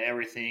a little bit of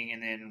everything.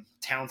 And then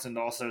Townsend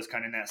also is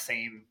kind of in that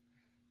same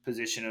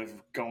position of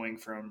going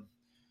from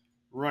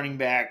running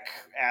back,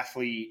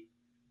 athlete,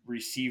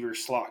 receiver,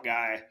 slot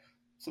guy.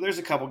 So there's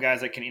a couple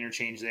guys that can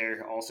interchange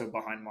there also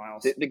behind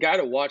Miles. The guy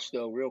to watch,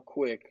 though, real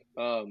quick,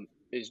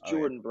 is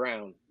Jordan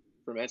Brown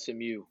from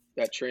SMU,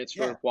 that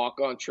transfer,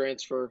 walk-on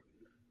transfer.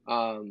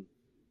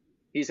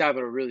 He's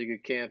having a really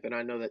good camp, and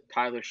I know that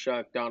Tyler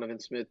Shuck, Donovan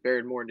Smith,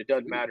 Barrett Morton, it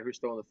doesn't matter who's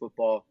throwing the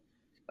football.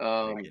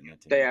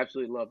 They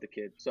absolutely love the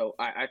kid. So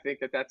I think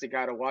that's a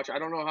guy to watch. I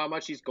don't know how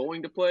much he's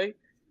going to play.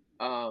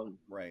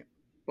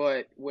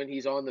 But when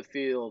he's on the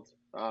field,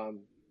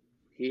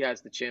 he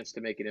has the chance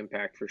to make an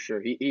impact for sure.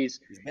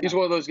 He's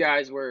one of those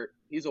guys where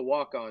he's a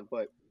walk-on,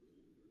 but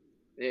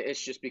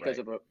it's just because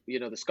of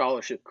the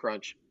scholarship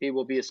crunch. He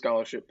will be a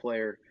scholarship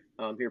player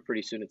here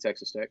pretty soon at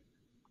Texas Tech.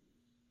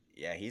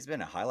 Yeah, he's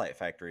been a highlight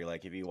factory.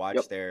 Like if you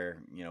watch their,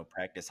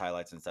 practice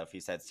highlights and stuff,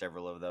 he's had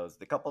several of those.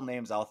 The couple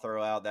names I'll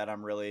throw out that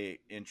I'm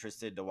really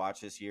interested to watch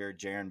this year,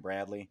 Jaron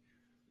Bradley.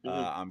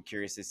 I'm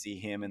curious to see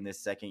him in this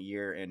second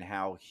year and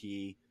how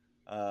he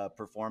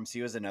performs.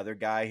 He was another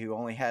guy who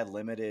only had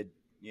limited,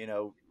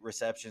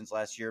 receptions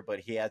last year, but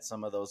he had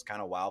some of those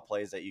kind of wow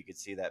plays that you could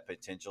see that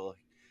potential.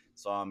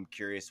 So I'm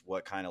curious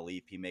what kind of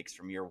leap he makes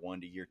from year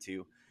 1 to year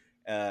 2.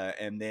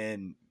 And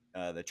then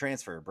the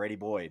transfer, Brady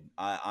Boyd.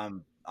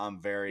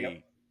 I'm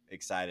very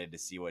excited to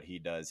see what he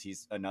does.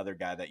 He's another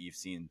guy that you've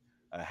seen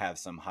have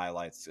some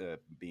highlights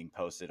being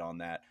posted on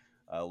that.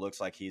 Looks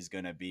like he's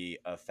going to be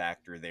a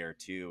factor there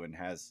too, and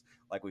has,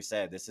 like we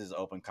said, this is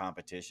open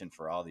competition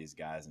for all these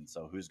guys. And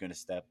so who's going to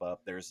step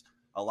up? There's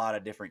a lot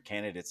of different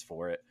candidates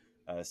for it.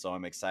 So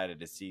I'm excited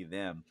to see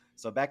them.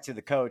 So back to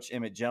the coach,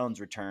 Emmett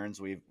Jones returns.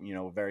 We've,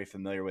 very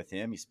familiar with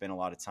him. He spent a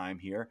lot of time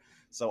here.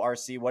 So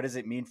RC, what does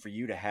it mean for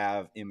you to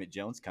have Emmett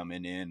Jones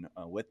coming in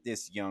with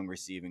this young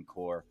receiving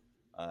core?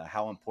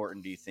 How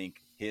important do you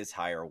think his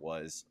hire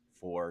was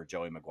for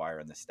Joey McGuire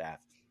and the staff?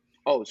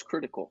 Oh, it's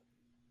critical.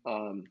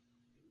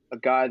 A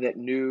guy that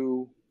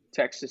knew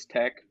Texas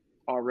Tech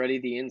already,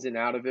 the ins and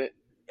out of it.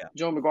 Yeah.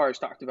 Joey McGuire's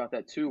talked about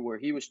that too, where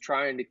he was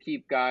trying to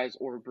keep guys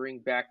or bring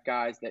back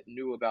guys that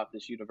knew about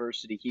this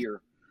university here,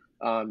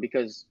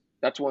 because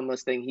that's one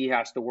less thing he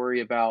has to worry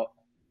about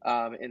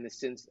in the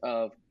sense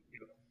of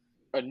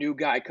a new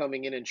guy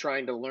coming in and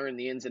trying to learn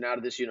the ins and out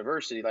of this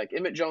university. Like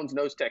Emmett Jones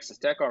knows Texas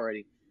Tech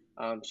already.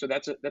 So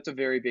that's a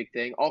very big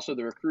thing. Also,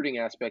 the recruiting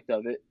aspect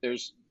of it.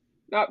 There's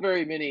not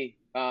very many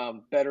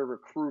better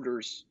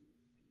recruiters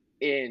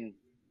in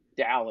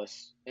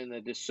Dallas, in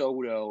the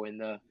DeSoto, in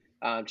the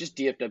just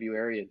DFW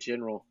area in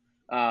general.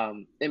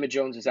 Emmett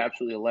Jones is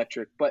absolutely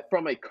electric. But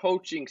from a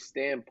coaching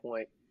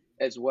standpoint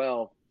as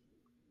well,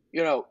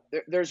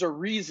 there's a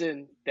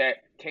reason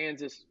that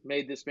Kansas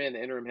made this man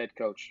the interim head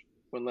coach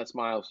when Les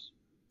Miles,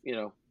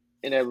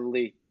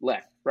 inevitably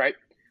left, right?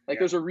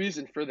 There's a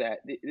reason for that.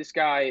 This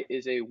guy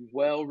is a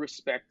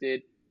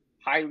well-respected,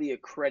 highly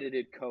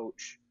accredited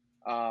coach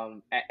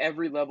at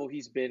every level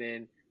he's been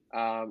in.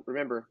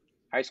 Remember,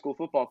 high school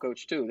football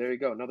coach too. There you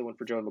go, another one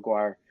for Joey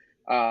McGuire.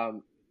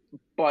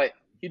 But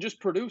he just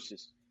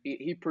produces.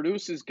 He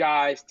produces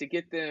guys to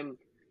get them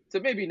to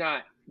maybe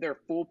not their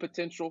full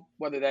potential,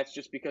 whether that's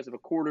just because of a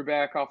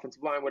quarterback,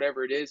 offensive line,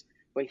 whatever it is.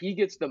 But he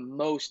gets the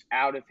most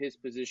out of his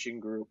position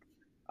group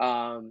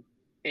and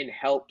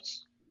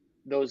helps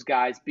those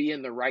guys be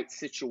in the right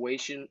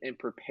situation and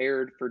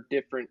prepared for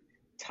different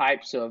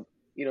types of,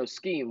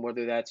 scheme,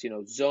 whether that's,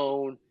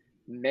 zone,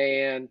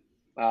 man,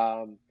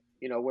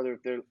 whether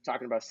if they're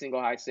talking about single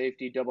high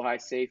safety, double high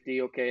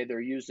safety, okay, they're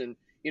using,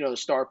 the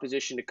star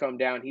position to come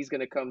down. He's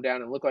going to come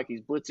down and look like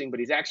he's blitzing, but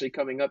he's actually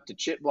coming up to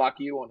chip block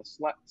you on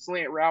a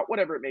slant route,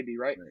 whatever it may be,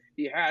 right?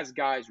 He has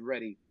guys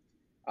ready.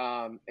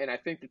 And I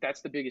think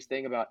that's the biggest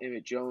thing about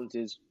Emmett Jones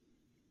is,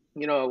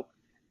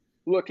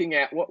 looking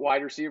at what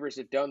wide receivers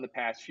have done the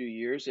past few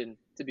years, and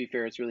to be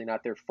fair, it's really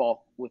not their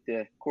fault with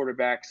the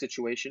quarterback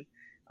situation.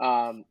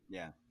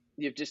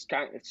 You've just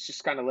kind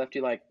of left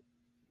you like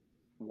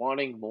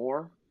wanting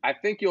more. I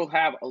think you'll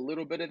have a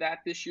little bit of that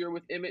this year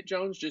with Emmett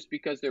Jones, just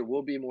because there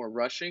will be more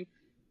rushing.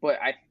 But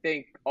I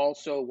think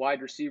also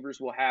wide receivers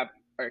will have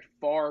a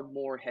far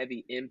more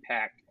heavy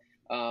impact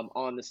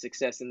on the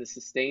success and the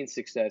sustained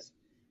success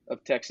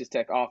of Texas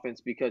Tech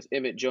offense because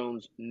Emmett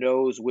Jones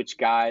knows which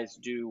guys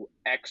do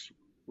X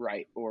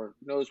right or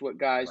knows what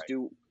guys Right.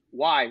 do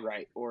Y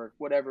right or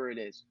whatever it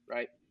is,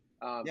 right?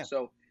 Yeah.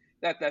 So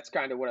that's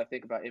kind of what I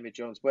think about Emmett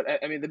Jones. But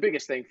I mean, the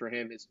biggest thing for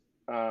him is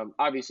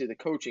obviously the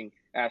coaching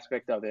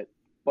aspect of it,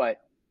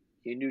 but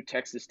he knew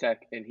Texas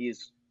Tech and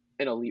he's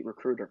an elite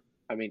recruiter.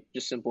 I mean,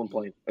 just simple and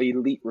plain, an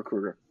elite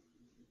recruiter.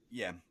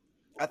 Yeah.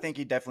 I think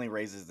he definitely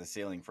raises the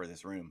ceiling for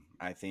this room.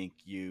 I think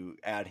you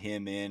add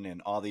him in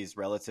and all these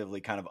relatively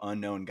kind of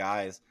unknown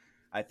guys.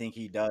 I think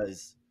he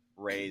does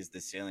raise the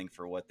ceiling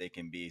for what they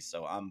can be.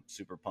 So I'm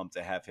super pumped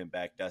to have him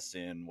back.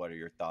 Dustin, what are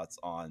your thoughts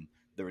on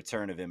the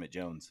return of Emmett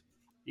Jones?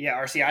 Yeah,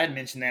 RC, I had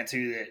mentioned that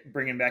too, that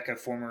bringing back a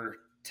former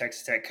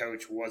Texas Tech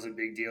coach was a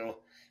big deal.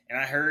 And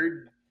I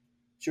heard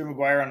Joe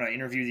McGuire on an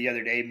interview the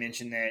other day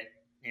mention that,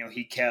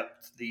 he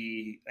kept I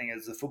think it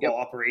was the football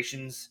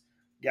operations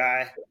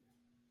guy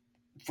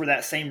for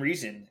that same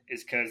reason,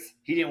 is because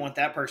he didn't want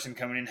that person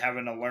coming in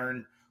having to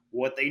learn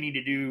what they need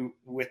to do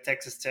with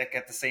Texas Tech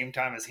at the same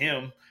time as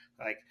him.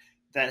 Like,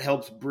 that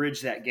helps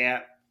bridge that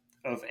gap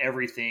of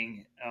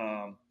everything.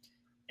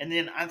 And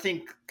then I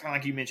think, kind of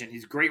like you mentioned,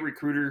 he's a great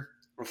recruiter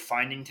for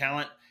finding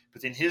talent,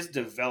 but then his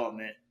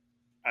development,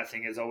 I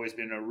think, has always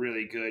been a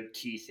really good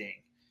key thing.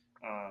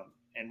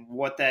 And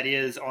what that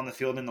is on the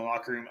field in the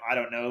locker room, I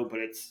don't know, but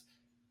it's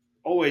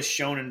always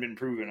shown and been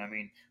proven. I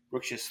mean,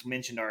 Brooks just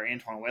mentioned our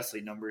Antoine Wesley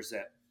numbers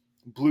that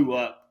blew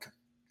up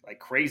like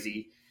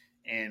crazy.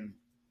 And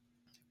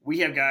we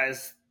have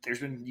guys, there's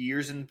been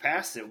years in the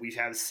past that we've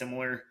had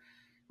similar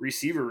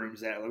receiver rooms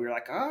that we were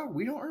like,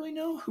 we don't really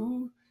know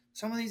who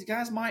some of these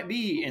guys might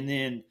be. And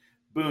then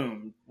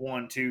boom,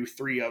 1, 2,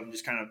 3 of them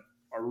just kind of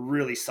are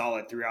really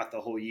solid throughout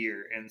the whole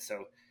year. And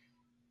so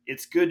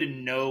it's good to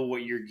know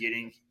what you're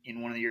getting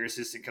in one of your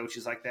assistant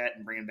coaches like that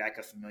and bringing back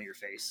a familiar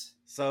face.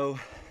 So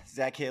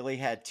Zach Haley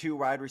had 2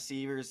 wide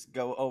receivers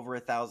go over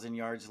 1,000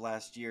 yards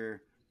last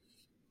year.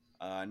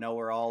 I know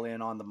we're all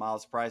in on the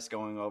Miles Price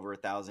going over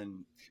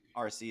 1,000.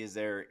 RC, is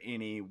there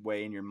any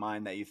way in your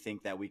mind that you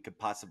think that we could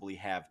possibly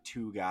have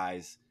 2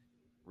 guys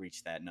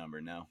reach that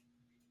number? No.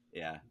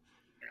 Yeah.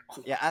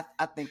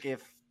 I think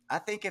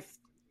if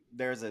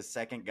there's a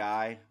second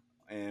guy,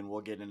 and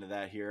we'll get into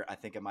that here, I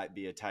think it might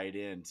be a tight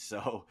end.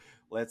 So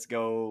let's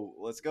go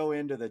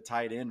into the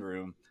tight end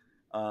room.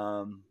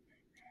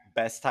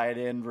 Best tight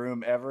end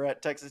room ever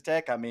at Texas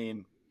Tech. I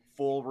mean,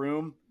 full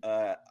room.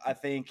 I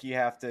think you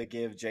have to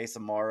give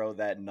Jason Morrow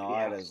that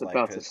nod as like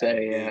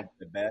the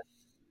best.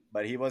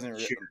 But he wasn't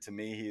to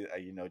me. He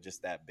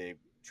just that big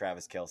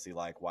Travis Kelce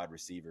like wide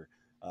receiver.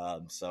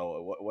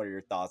 So what are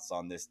your thoughts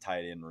on this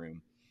tight end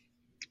room?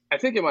 I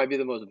think it might be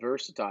the most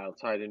versatile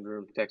tight end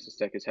room Texas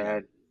Tech has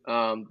had.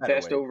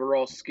 Best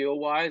overall skill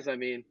wise. I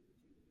mean,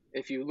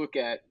 if you look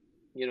at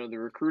the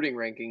recruiting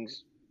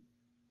rankings,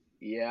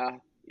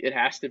 it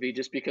has to be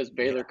just because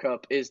Baylor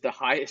Cupp is the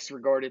highest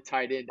regarded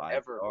tight end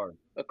ever,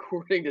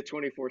 according to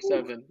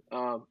 24/7.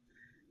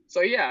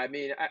 So I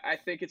mean, I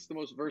think it's the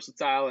most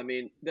versatile. I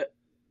mean,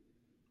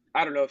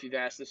 I don't know if you've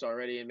asked this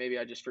already, and maybe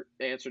I just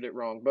answered it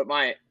wrong. But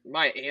my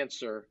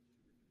answer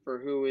for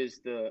who is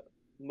the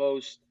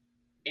most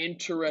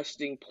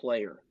interesting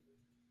player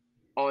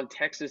on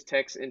Texas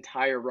Tech's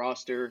entire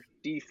roster,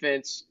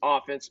 defense,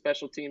 offense,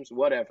 special teams,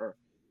 whatever,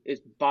 is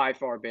by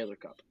far Baylor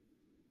Cupp.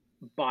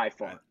 By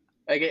far.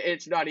 Like,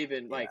 it's not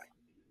even like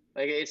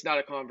it's not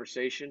a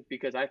conversation,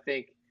 because I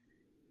think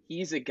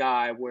he's a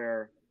guy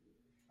where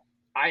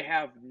I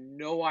have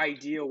no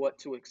idea what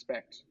to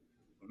expect.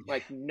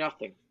 Like,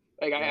 nothing.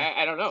 Like,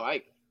 I don't know.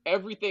 Like,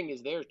 everything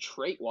is there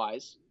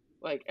trait-wise.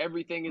 Like,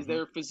 everything is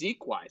there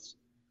physique-wise.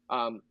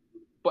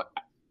 But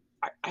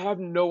I have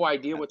no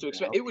idea what to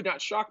expect. It would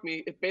not shock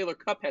me if Baylor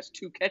Cupp has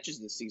 2 catches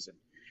this season.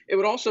 It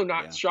would also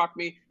not shock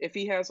me if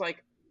he has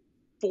like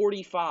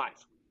 45.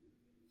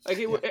 Like,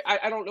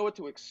 I don't know what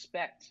to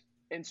expect.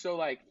 And so,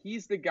 like,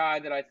 he's the guy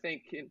that I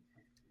think can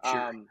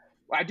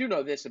I do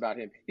know this about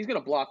him. He's going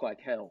to block like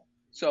hell.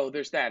 So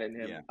there's that in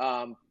him.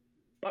 Yeah.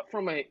 But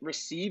from a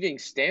receiving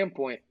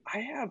standpoint, I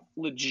have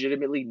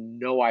legitimately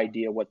no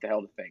idea what the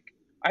hell to think.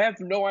 I have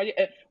no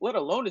idea, let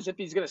alone as if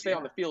he's going to stay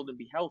on the field and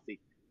be healthy.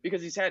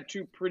 Because he's had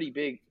 2 pretty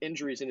big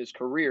injuries in his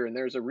career, and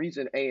there's a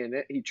reason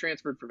he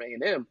transferred from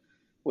A&M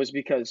was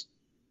because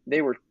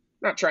they were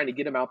not trying to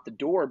get him out the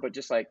door, but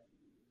just like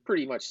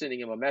pretty much sending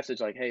him a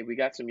message like, hey, we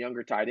got some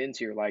younger tight ends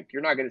here. Like,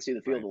 you're not going to see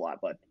the field a lot,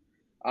 bud.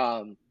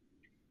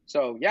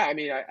 So, I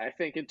mean, I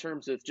think in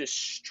terms of just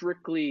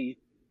strictly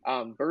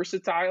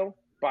versatile,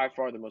 by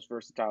far the most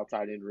versatile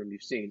tight end room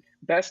you've seen.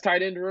 Best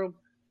tight end room?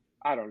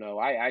 I don't know.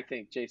 I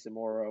think Jason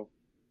Morrow,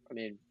 I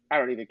mean, I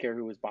don't even care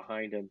who was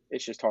behind him.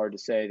 It's just hard to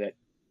say that,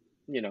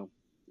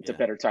 it's a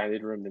better tight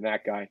end room than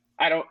that guy.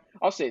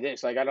 I'll say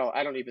this, like, I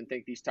don't even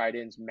think these tight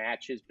ends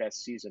match his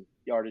best season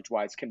yardage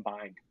wise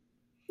combined.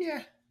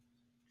 Yeah.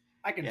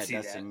 I can see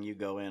Dustin, that. You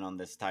go in on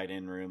this tight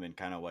end room and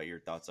kind of what your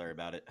thoughts are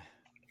about it.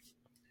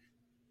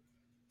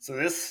 So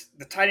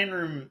the tight end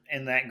room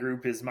in that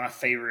group is my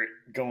favorite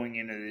going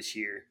into this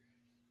year,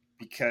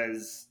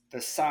 because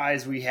the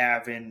size we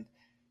have, and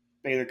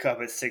Baylor Cupp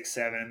at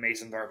 6'7" and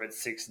Mason Tharp at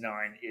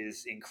 6'9"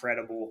 is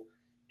incredible.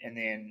 And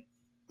then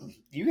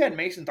you had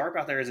Mason Tharp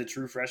out there as a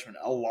true freshman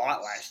a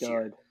lot last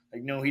year.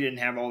 Like, no, he didn't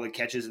have all the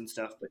catches and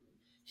stuff, but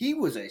he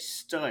was a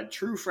stud,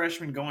 true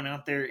freshman going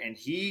out there, and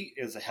he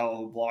is a hell of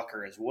a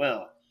blocker as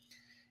well.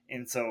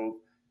 And so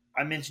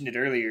I mentioned it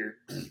earlier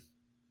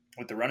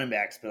with the running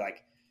backs, but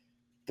like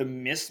the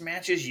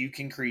mismatches you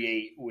can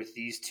create with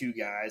these two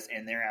guys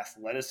and their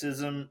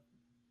athleticism,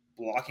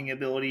 blocking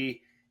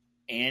ability,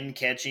 and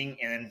catching,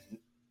 and then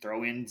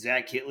throw in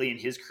Zach Kittley and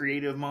his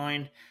creative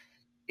mind,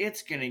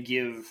 it's going to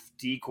give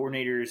D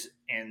coordinators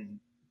and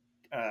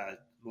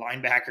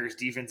linebackers,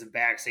 defensive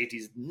backs,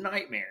 safeties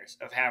nightmares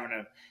of having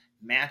to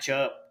match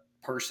up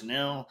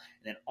personnel.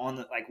 And then on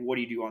the, like, what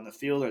do you do on the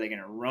field? Are they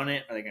going to run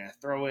it? Are they going to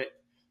throw it?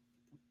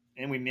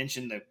 And we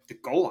mentioned the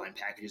goal line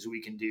packages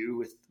we can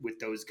do with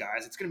those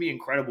guys. It's going to be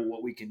incredible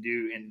what we can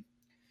do. And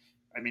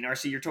I mean,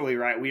 RC, you're totally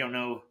right. We don't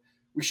know.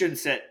 We shouldn't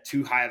set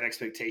too high of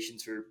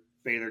expectations for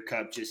Baylor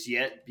Cupp just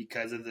yet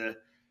because of the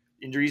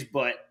injuries,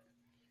 but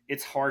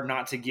it's hard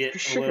not to get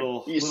a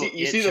little. You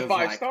see the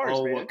 5 stars,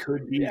 oh, man. What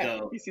could be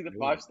though? You see the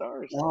 5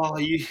 stars. Oh,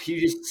 you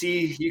just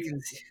see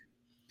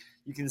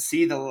you can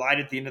see the light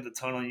at the end of the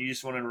tunnel, and you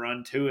just want to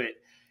run to it.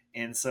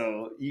 And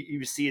so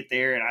you see it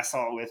there, and I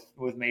saw it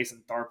with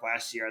Mason Tharp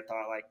last year. I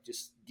thought, like,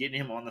 just getting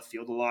him on the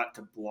field a lot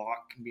to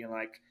block and being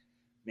like,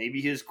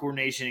 maybe his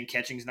coordination and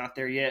catching's not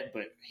there yet,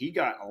 but he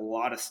got a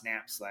lot of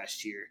snaps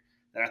last year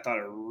that I thought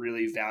are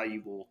really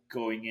valuable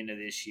going into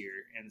this year.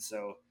 And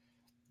so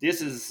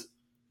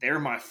they're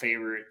my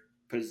favorite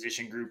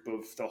position group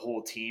of the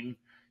whole team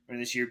for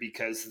this year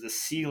because the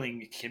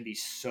ceiling can be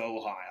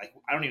so high. Like,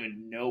 I don't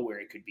even know where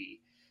it could be.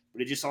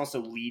 But it just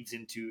also leads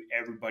into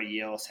everybody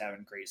else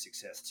having great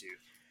success too.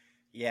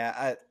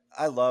 Yeah,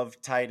 I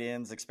love tight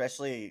ends,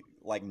 especially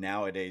like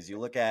nowadays. You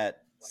look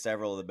at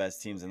several of the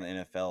best teams in the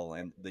NFL,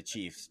 and the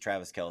Chiefs,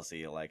 Travis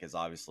Kelce, like, is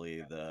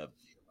obviously the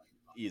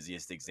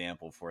easiest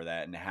example for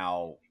that, and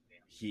how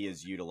he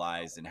is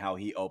utilized and how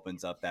he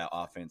opens up that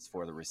offense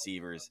for the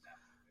receivers.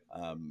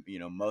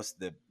 Most of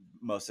the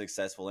most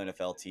successful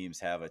NFL teams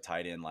have a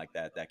tight end like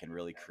that can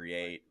really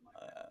create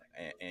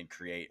and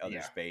create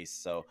other space.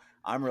 So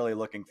I'm really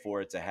looking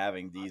forward to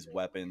having these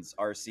weapons.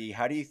 RC,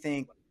 how do you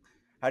think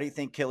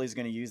Kelly's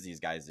going to use these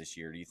guys this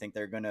year? Do you think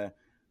they're going to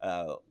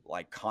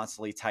like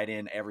constantly tight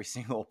end every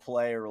single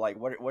play, or like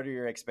what are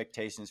your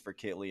expectations for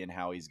Kittley and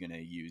how he's going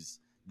to use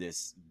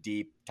this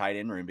deep tight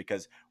end room?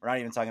 Because we're not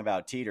even talking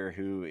about Teeter,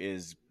 who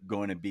is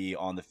going to be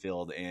on the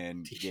field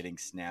and getting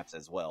snaps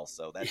as well.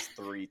 So that's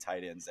 3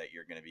 tight ends that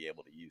you're going to be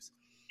able to use.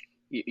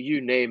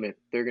 You name it,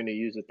 they're going to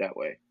use it that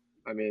way.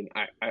 I mean,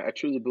 I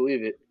truly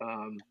believe it.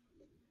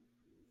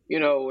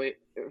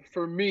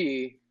 For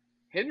me,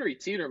 Henry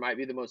Teeter might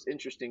be the most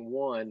interesting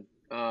one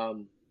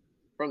from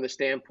the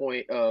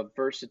standpoint of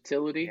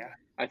versatility. Yeah.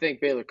 I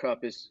think Baylor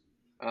Cupp is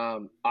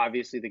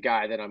obviously the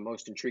guy that I'm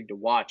most intrigued to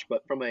watch.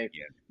 But from a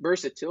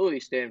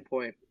versatility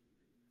standpoint,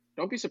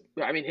 don't be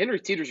surprised. I mean, Henry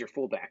Teeter's your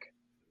fullback,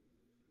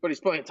 but he's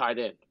playing tight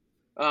end.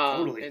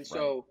 Totally. And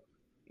so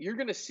you're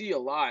going to see a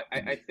lot.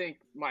 I think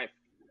I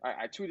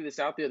tweeted this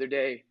out the other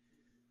day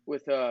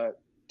with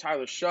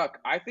Tyler Shuck.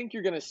 I think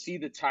you're going to see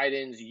the tight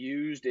ends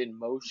used in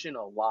motion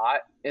a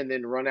lot and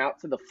then run out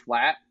to the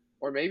flat,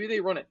 or maybe they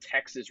run a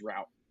Texas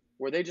route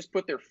where they just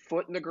put their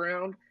foot in the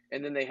ground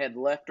and then they head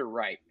left or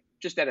right,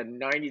 just at a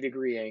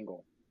 90-degree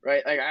angle,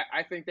 right? Like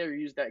I think they're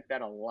used like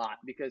that a lot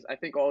because I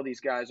think all these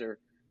guys are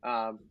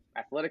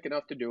athletic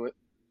enough to do it.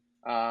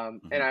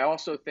 And I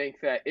also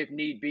think that if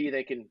need be,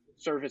 they can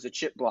serve as a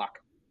chip block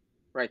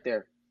right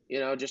there.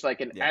 Just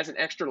like as an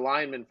extra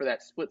lineman for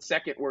that split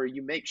second where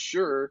you make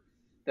sure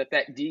that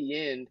D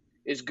end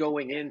is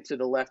going into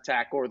the left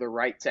tackle or the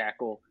right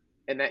tackle,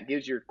 and that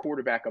gives your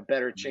quarterback a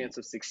better chance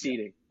of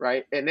succeeding,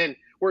 right? And then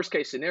worst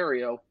case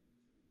scenario,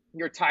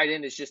 your tight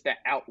end is just that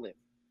outlet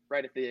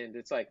right at the end.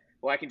 It's like,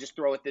 well, I can just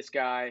throw at this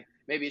guy.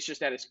 Maybe it's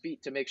just at his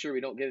feet to make sure we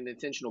don't get an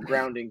intentional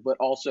grounding, but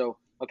also,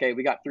 okay,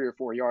 we got 3 or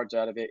 4 yards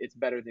out of it. It's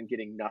better than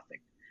getting nothing.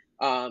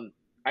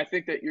 I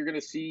think that you're going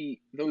to see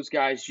those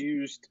guys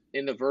used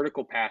in the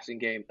vertical passing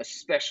game,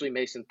 especially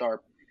Mason Tharp.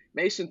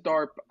 Mason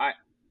Tharp,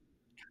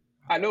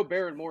 I know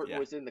Baron Morton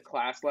was in the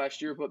class last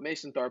year, but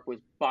Mason Tharp was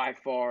by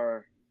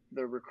far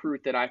the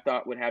recruit that I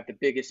thought would have the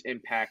biggest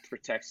impact for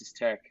Texas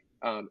Tech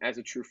as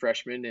a true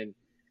freshman. And,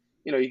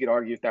 you could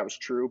argue if that was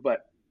true,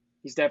 but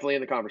he's definitely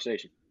in the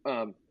conversation.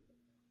 But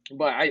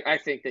I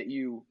think that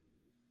you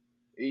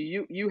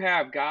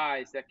have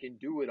guys that can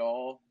do it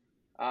all.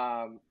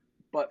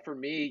 But for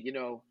me,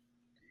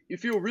 you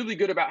feel really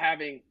good about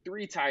having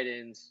 3 tight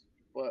ends,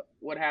 but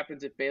what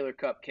happens if Baylor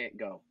Cupp can't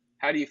go?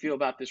 How do you feel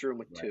about this room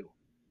with 2,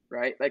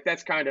 right? Like,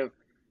 that's kind of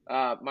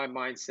my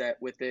mindset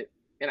with it.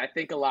 And I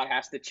think a lot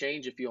has to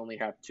change if you only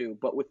have 2.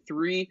 But with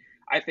 3,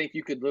 I think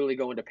you could literally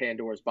go into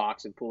Pandora's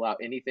box and pull out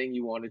anything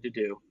you wanted to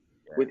do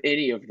with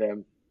any of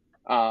them,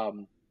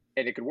 and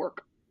it could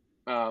work.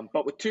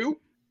 But with 2,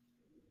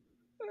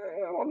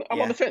 I'm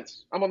on the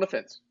fence. I'm on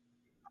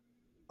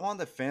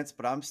the fence,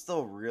 but I'm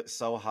still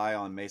so high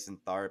on Mason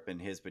Tharp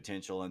and his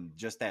potential and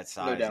just that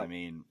size. No doubt. I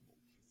mean,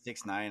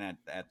 6'9"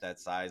 at that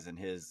size, and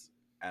his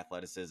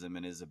athleticism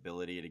and his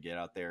ability to get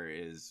out there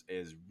is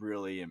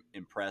really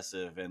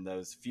impressive. And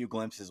those few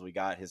glimpses we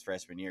got his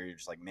freshman year, you're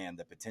just like, man,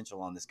 the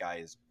potential on this guy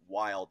is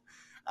wild.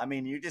 I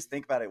mean, you just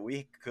think about it.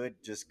 We could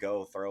just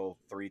go throw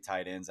 3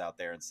 tight ends out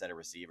there instead of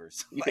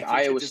receivers. You could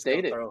Iowa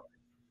State it.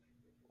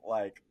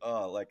 Like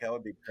that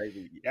would be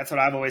crazy. That's what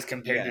I've always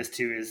compared this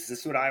to. Is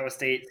this what Iowa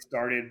State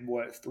started,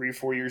 3 or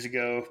 4 years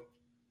ago?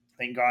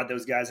 Thank God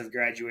those guys have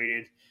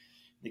graduated.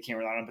 They can't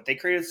rely on them, but they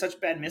created such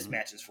bad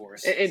mismatches for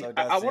us. And so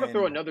I want to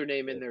throw another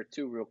name in there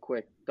too, real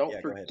quick.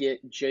 Don't forget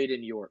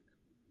Jaden York.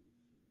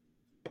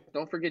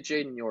 Don't forget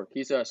Jaden York.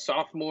 He's a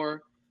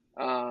sophomore,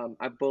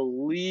 I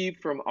believe,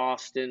 from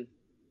Austin.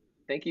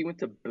 I think he went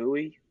to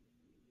Bowie.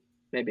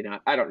 Maybe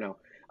not. I don't know.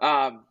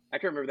 I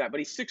can't remember that, but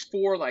he's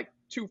 6'4", like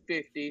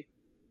 250.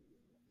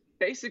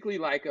 Basically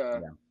like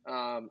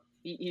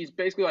he's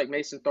basically like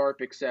Mason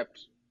Tharp,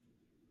 except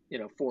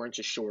 4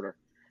 inches shorter.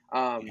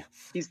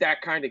 He's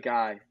that kind of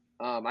guy.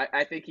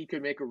 I think he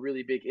could make a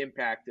really big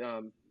impact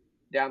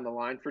down the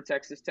line for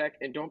Texas Tech,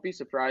 and don't be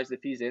surprised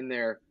if he's in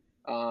there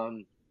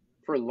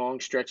for long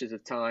stretches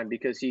of time,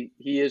 because he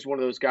is one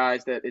of those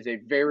guys that is a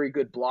very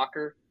good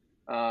blocker.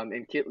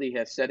 And Kitley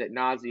has said ad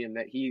nauseum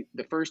that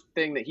the first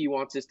thing that he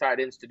wants his tight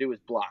ends to do is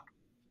block.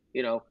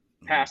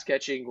 Pass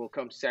catching will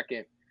come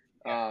second.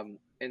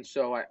 And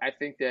so I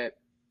think that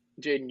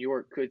Jaden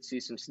York could see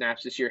some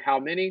snaps this year. How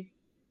many?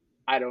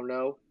 I don't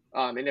know.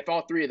 And if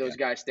all 3 of those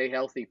guys stay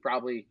healthy,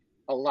 probably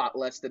a lot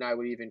less than I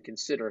would even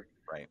consider.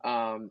 Right.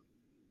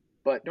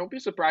 But don't be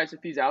surprised if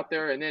he's out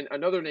there. And then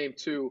another name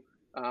too,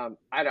 I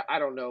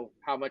don't know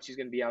how much he's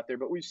going to be out there,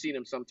 but we've seen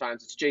him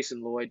sometimes. It's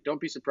Jason Lloyd. Don't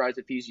be surprised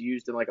if he's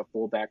used in like a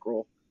fullback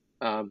role.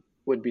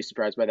 Wouldn't be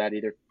surprised by that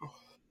either.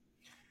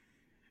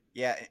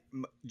 Yeah,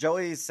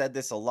 Joey said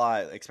this a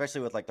lot,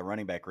 especially with like the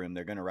running back room.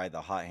 They're going to ride the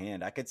hot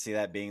hand. I could see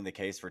that being the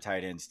case for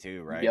tight ends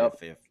too, right?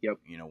 If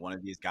one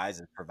of these guys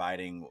is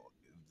providing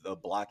the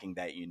blocking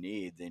that you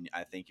need, then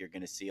I think you're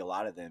going to see a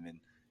lot of them.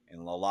 And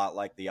a lot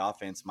like the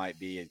offense might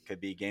be, it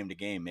could be game to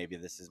game. Maybe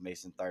this is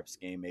Mason Tharp's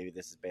game. Maybe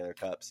this is Baylor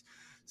Cupp's.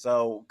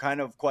 So kind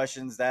of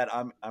questions that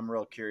I'm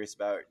real curious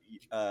about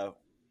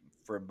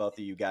for both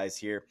of you guys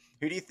here.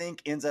 Who do you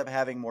think ends up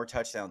having more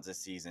touchdowns this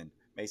season?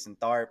 Mason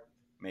Tharp,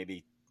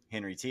 maybe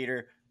Henry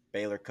Teeter,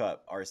 Baylor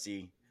Cupp.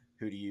 RC,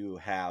 who do you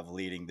have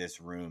leading this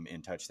room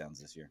in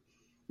touchdowns this year?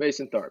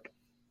 Mason Tharp.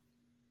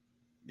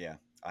 Yeah,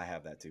 I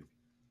have that too.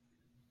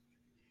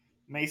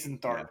 Mason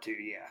Tharp too,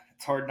 yeah.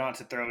 It's hard not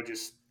to throw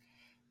just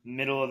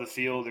middle of the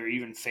field or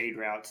even fade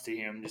routes to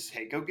him. Just,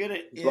 hey, go get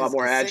it. He's a lot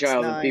more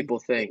agile than people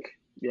think.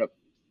 Yep.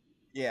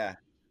 Yeah.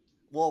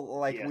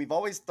 Well, we've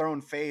always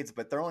thrown fades,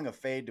 but throwing a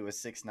fade to a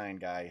 6'9"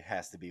 guy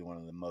has to be one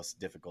of the most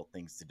difficult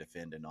things to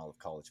defend in all of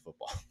college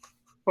football.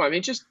 Well, I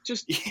mean, just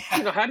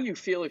how do you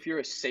feel if you're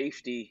a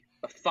safety,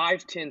 a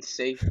 5'10"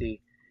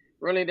 safety,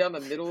 running down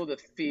the middle of the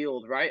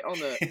field, right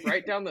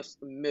down the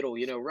middle,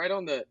 right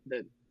on the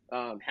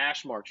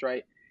hash marks,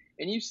 right?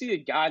 And you see a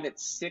guy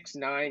that's 6'9",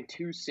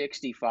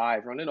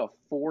 265 running a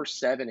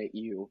 4.7 at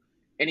you,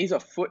 and he's a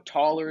foot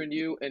taller than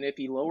you, and if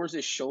he lowers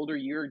his shoulder,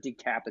 you're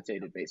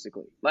decapitated,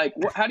 basically. Like,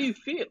 how do you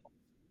feel?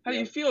 How do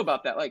you feel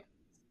about that? Like,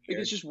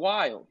 it's just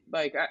wild.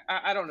 Like,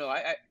 I don't know.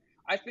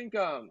 I think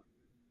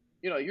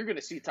you're going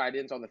to see tight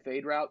ends on the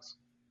fade routes,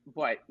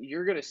 but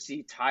you're going to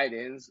see tight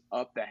ends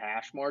up the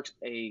hash marks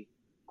a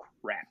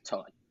crap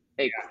ton.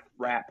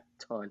 Crap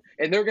ton.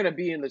 And they're going to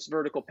be in this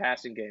vertical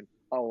passing game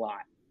a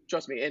lot.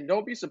 Trust me. And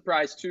don't be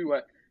surprised, too.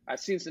 I've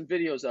seen some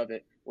videos of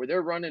it where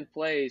they're running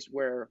plays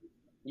where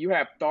you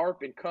have Tharp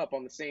and Cupp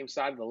on the same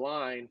side of the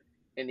line,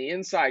 and the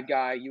inside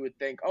guy, you would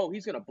think, oh,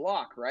 he's going to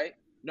block, right?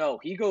 No,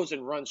 he goes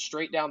and runs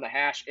straight down the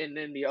hash, and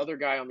then the other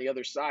guy on the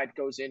other side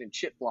goes in and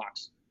chip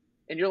blocks.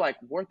 And you're like,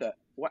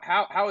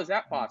 how is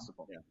that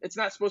possible? Yeah. It's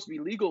not supposed to be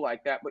legal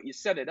like that, but you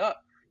set it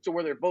up to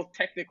where they're both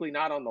technically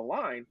not on the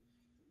line.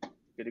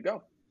 Good to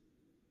go.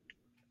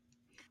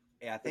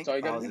 Yeah, I think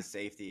if I was a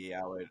safety,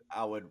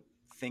 I would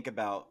think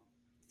about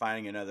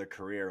finding another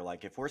career.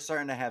 Like, if we're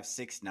starting to have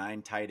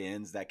 6'9" tight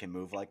ends that can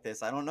move like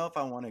this, I don't know if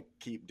I want to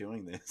keep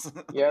doing this.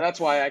 Yeah, that's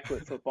why I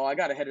quit football. I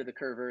got ahead of the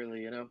curve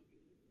early,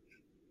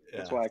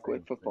 That's why I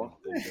quit football.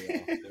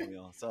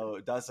 So,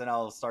 Dustin,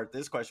 I'll start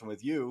this question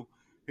with you.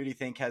 Who do you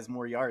think has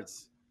more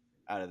yards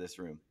out of this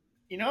room?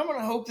 I'm going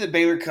to hope that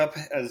Baylor Cupp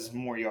has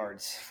more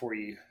yards for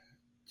you.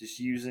 Just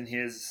using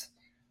his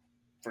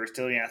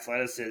versatility and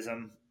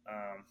athleticism.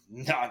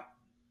 Not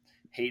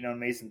hating on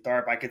Mason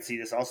Tharp. I could see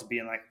this also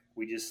being like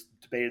we just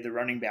debated the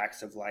running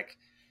backs of like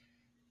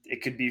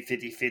it could be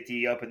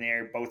 50-50 up in the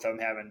air, both of them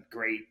having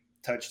great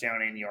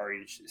touchdown and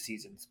yardage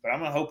seasons. But I'm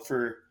going to hope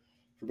for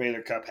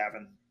Baylor Cupp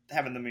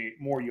having the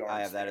more yards.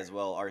 I have that as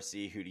well.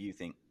 RC, who do you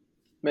think?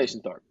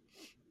 Mason Tharp.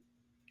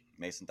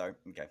 Mason Tharp?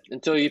 Okay.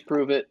 Until you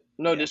prove it.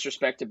 No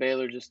disrespect to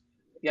Baylor. Just,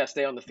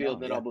 stay on the field,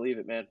 then I'll believe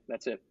it, man.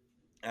 That's it.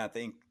 I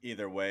think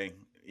either way,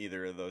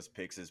 either of those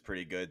picks is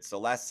pretty good. So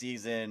last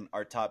season,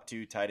 our top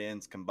 2 tight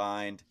ends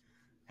combined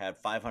had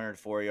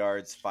 504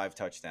 yards, 5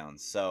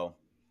 touchdowns. So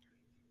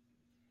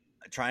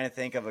trying to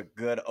think of a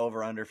good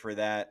over under for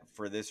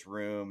this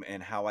room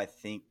and how I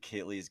think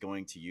Kitley is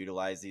going to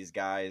utilize these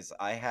guys.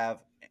 I have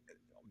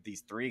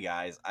these three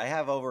guys. I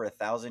have over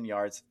 1,000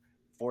 yards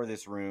for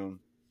this room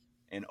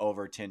and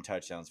over 10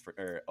 touchdowns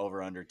or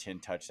over under 10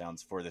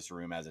 touchdowns for this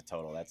room as a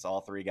total. That's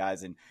all three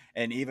guys,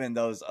 and even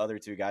those other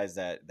two guys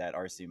that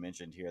RC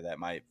mentioned here that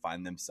might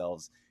find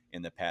themselves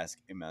in the pass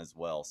game as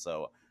well.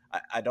 So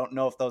I don't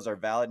know if those are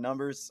valid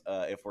numbers,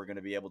 if we're going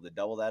to be able to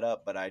double that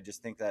up, but I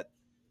just think that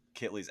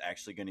Kitley's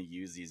actually going to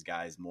use these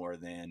guys more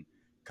than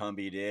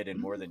Cumbie did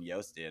and more than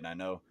Yost did. I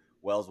know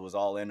Wells was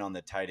all in on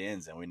the tight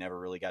ends, and we never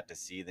really got to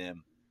see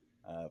them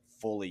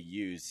fully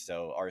used.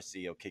 So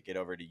RC, I'll kick it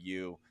over to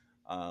you.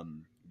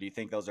 Do you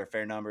think those are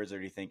fair numbers, or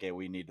do you think, hey,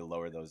 we need to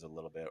lower those a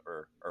little bit,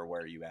 or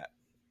where are you at?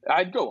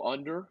 I'd go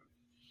under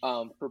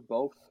for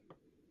both.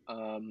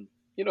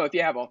 If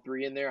you have all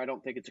three in there, I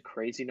don't think it's a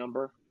crazy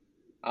number.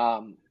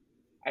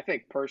 I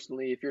think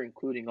personally, if you're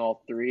including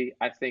all three,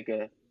 I think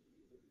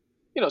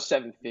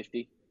 750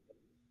 is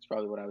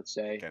probably what I would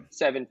say. Okay.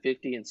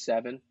 750 and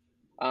 7.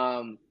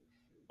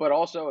 But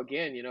also,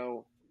 again,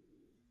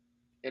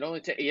 it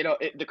only takes,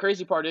 the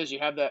crazy part is you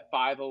have that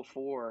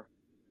 504.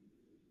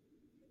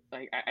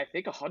 Like, I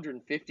think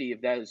 150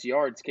 of those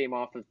yards came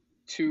off of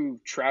 2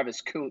 Travis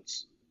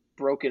Kuntz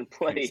broken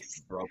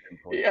plays.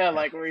 Yeah,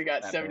 like where you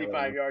got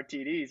 75-yard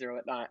TDs or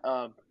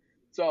whatnot.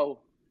 So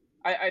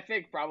I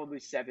think probably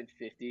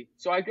 750.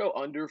 So I go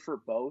under for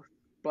both.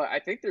 But I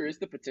think there is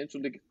the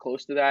potential to get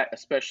close to that,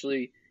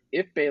 especially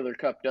if Baylor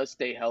Cupp does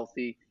stay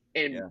healthy.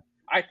 And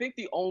I think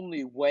the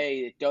only way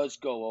it does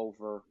go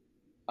over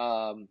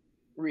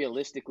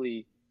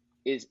realistically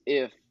is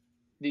if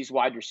these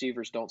wide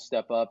receivers don't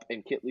step up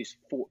and Kitley's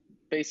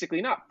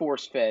basically not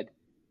force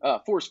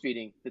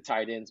feeding the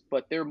tight ends,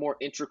 but they're more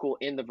integral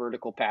in the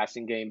vertical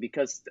passing game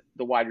because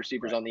the wide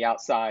receivers on the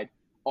outside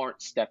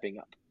aren't stepping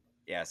up.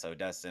 Yeah, so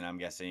Dustin, I'm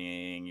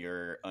guessing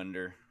you're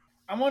under.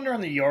 I'm under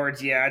on the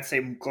yards. Yeah, I'd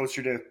say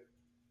closer to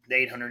the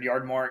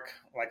 800-yard mark,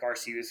 like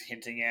RC was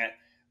hinting at.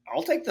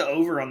 I'll take the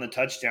over on the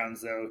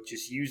touchdowns, though,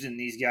 just using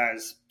these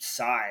guys'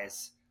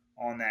 size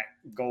on that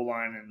goal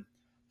line and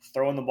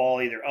throwing the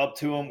ball either up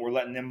to them or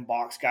letting them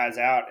box guys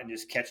out and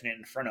just catching it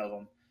in front of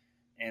them.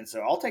 And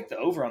so I'll take the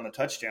over on the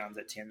touchdowns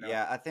at 10.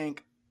 Yeah, I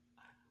think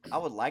I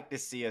would like to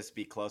see us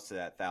be close to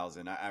that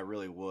 1,000. I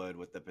really would,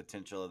 with the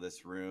potential of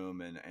this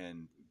room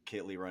and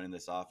Kitley running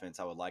this offense.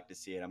 I would like to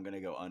see it. I'm going to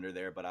go under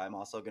there, but I'm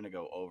also going to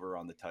go over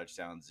on the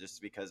touchdowns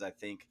just because I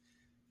think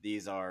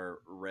these are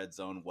red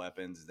zone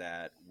weapons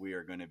that we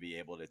are going to be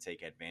able to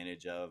take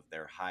advantage of.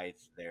 Their height,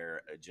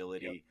 their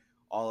agility. Yep.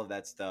 All of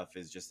that stuff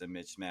is just a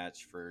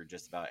mismatch for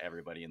just about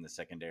everybody in the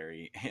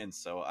secondary. And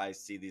so I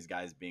see these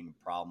guys being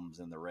problems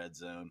in the red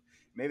zone.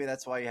 Maybe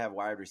that's why you have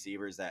wide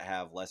receivers that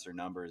have lesser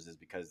numbers, is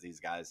because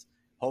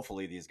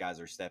hopefully these guys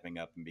are stepping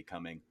up and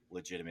becoming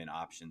legitimate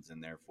options in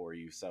there for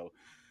you. So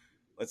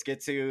let's get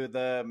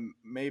to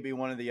maybe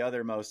one of the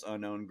other most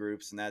unknown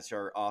groups, and that's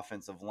our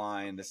offensive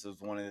line. This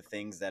was one of the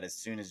things that as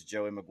soon as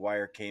Joey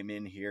McGuire came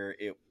in here,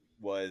 it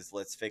was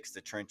let's fix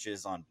the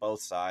trenches on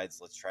both sides.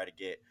 Let's try to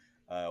get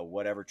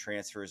whatever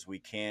transfers we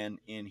can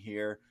in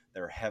here.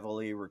 They're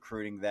heavily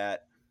recruiting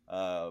that,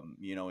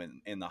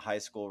 in the high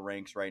school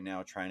ranks right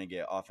now, trying to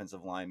get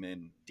offensive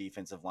linemen,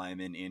 defensive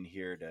linemen in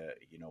here to,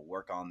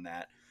 work on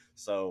that.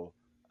 So,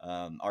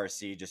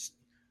 RC, just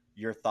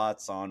your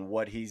thoughts on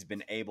what he's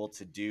been able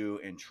to do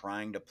in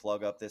trying to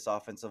plug up this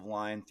offensive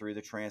line through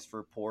the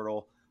transfer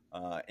portal,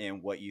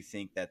 and what you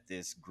think that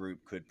this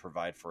group could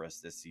provide for us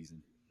this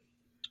season.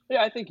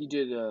 Yeah, I think he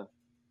did a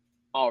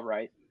all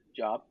right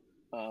job.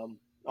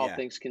 All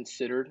things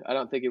considered. I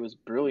don't think it was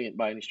brilliant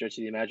by any stretch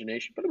of the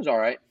imagination, but it was all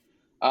right.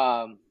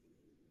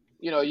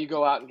 You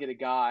go out and get a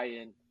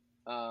guy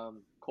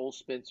and Cole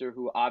Spencer,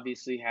 who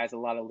obviously has a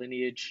lot of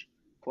lineage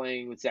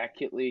playing with Zach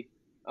Kitley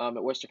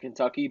at Western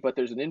Kentucky, but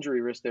there's an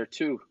injury risk there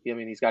too. I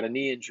mean, he's got a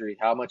knee injury.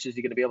 How much is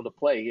he going to be able to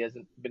play? He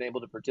hasn't been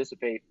able to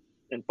participate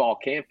in fall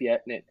camp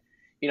yet. And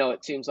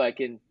it seems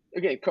like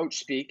coach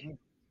speak,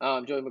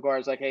 Joey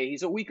McGuire's like, hey,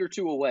 he's a week or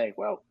two away.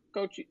 Well,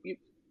 coach,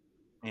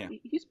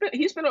 he's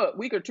been a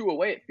week or two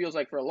away. It feels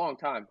like for a long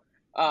time.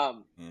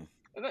 And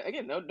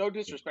again, no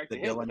disrespect to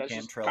him. Dylan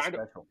Cantrell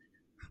special.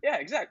 Yeah,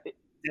 exactly.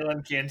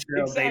 Dylan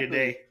Cantrell day to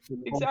day.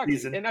 Exactly,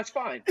 and that's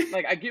fine.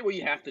 Like, I get what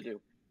you have to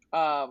do.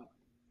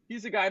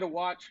 He's a guy to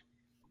watch.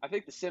 I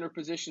think the center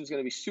position is going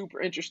to be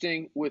super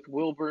interesting with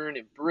Wilburn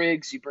and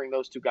Briggs. You bring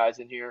those two guys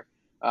in here.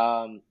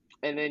 And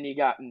then you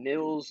got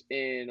Mills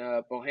and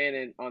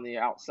Bohannon on the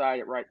outside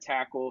at right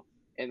tackle.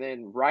 And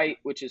then Wright,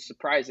 which is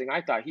surprising.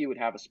 I thought he would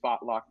have a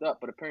spot locked up,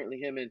 but apparently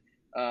him and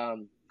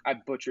I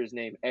butcher his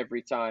name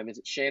every time. Is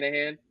it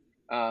Shanahan?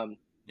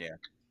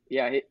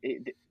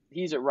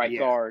 He's at right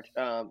guard.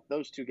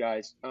 Those two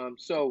guys.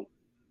 So,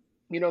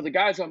 the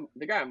guy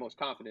I'm most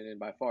confident in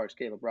by far is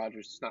Caleb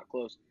Rogers. It's not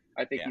close.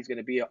 I think he's going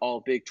to be an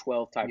all Big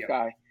 12 type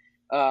guy.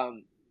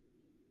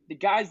 The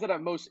guys that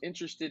I'm most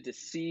interested to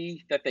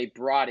see that they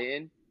brought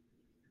in,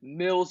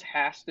 Mills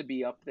has to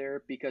be up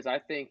there because I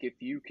think if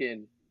you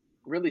can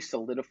really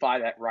solidify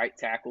that right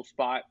tackle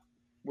spot,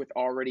 with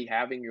already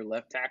having your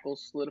left tackle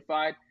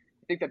solidified.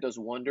 I think that does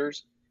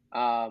wonders.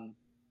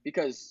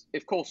 Because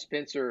if Cole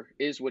Spencer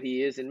is what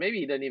he is, and maybe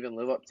he doesn't even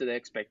live up to the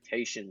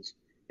expectations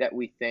that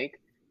we think,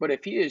 but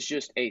if he is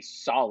just a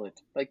solid,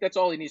 like that's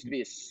all he needs to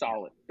be, is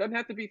solid. Doesn't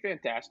have to be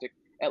fantastic.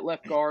 At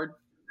left guard,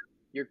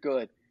 you're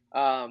good.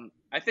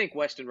 I think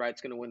Weston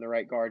Wright's going to win the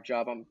right guard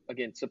job. I'm,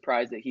 again,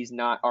 surprised that he's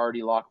not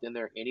already locked in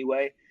there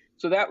anyway.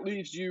 So that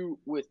leaves you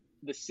with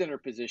the center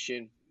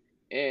position.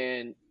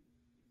 And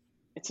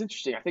it's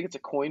interesting. I think it's a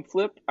coin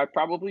flip. I'd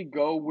probably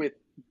go with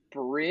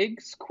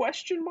Briggs, ?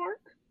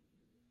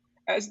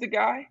 As the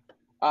guy.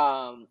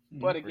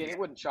 But again, it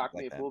wouldn't shock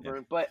me if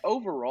Wilburn. But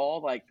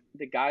overall, like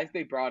the guys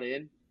they brought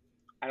in,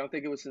 I don't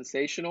think it was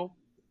sensational.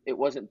 It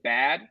wasn't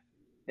bad.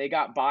 They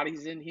got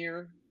bodies in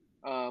here,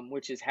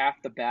 which is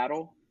half the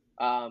battle.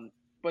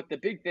 But the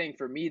big thing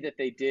for me that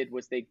they did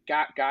was they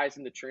got guys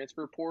in the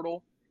transfer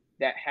portal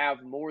that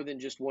have more than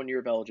just 1 year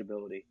of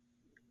eligibility,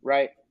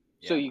 right?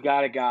 Yeah. So you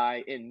got a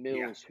guy in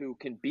Mills who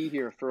can be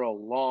here for a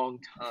long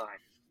time,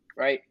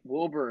 right?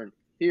 Wilburn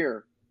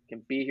here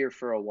can be here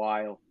for a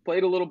while.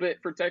 Played a little bit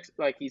for Texas,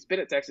 like he's been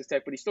at Texas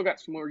Tech, but he's still got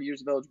some more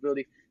years of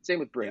eligibility. Same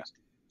with Briggs.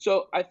 Yeah.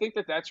 So I think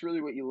that that's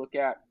really what you look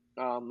at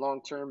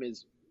long term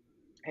is,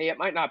 hey, it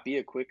might not be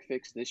a quick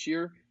fix this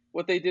year,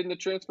 what they did in the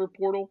transfer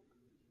portal,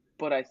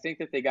 but I think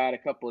that they got a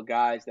couple of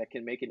guys that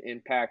can make an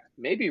impact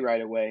maybe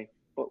right away,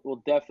 but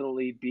will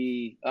definitely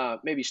be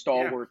maybe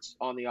stalwarts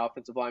on the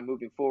offensive line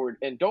moving forward.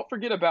 And don't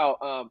forget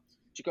about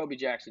Jacoby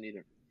Jackson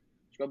either.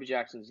 Jacoby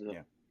Jackson's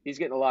he's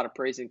getting a lot of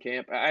praise in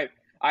camp.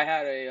 I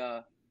had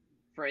a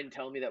friend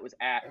tell me that was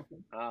at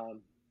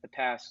the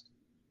past,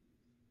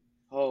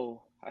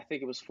 I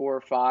think it was 4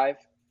 or 5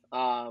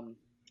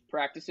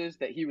 practices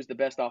that he was the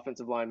best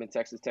offensive lineman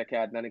Texas Tech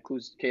had, and that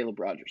includes Caleb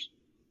Rogers.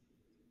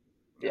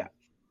 Yeah.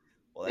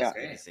 Well, that's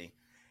good to see.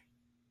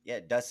 Yeah,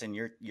 Dustin,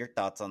 your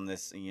thoughts on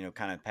this,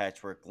 kind of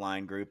patchwork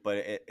line group, but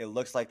it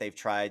looks like they've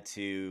tried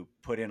to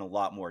put in a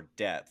lot more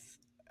depth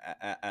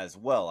as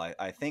well.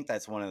 I think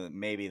that's one of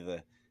maybe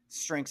the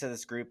strengths of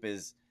this group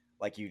is,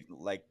 like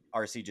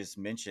RC just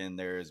mentioned,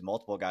 there's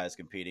multiple guys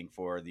competing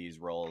for these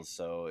roles.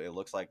 So it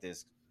looks like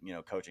this,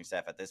 coaching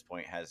staff at this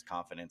point has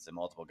confidence in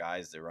multiple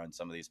guys to run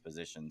some of these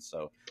positions.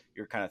 So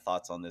your kind of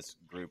thoughts on this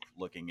group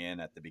looking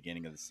in at the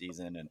beginning of the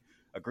season, and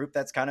a group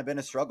that's kind of been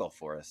a struggle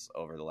for us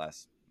over the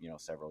last,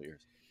 several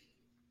years.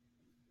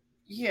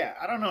 Yeah,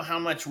 I don't know how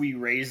much we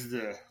raised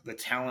the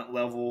talent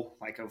level,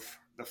 like of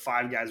the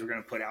 5 guys we're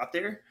going to put out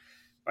there.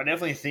 But I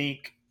definitely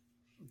think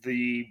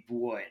the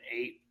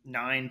 8,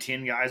 9,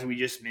 10 guys we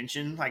just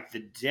mentioned, like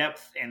the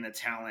depth and the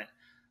talent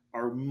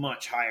are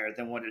much higher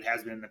than what it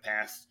has been in the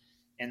past.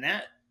 And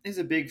that is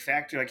a big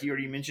factor. Like you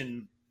already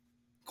mentioned,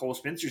 Cole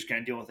Spencer's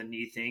kind of dealing with a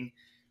knee thing.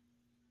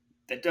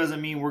 That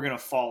doesn't mean we're going to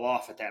fall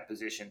off at that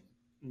position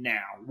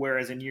now.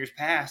 Whereas in years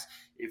past,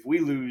 if we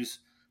lose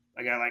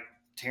a guy like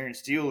Terrence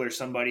Steele or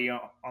somebody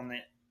on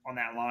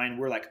that line,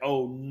 we're like,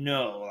 oh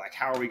no, like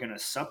how are we going to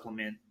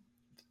supplement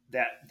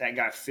that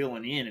guy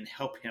filling in and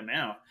help him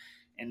out?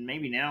 And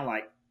maybe now,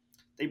 like,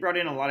 they brought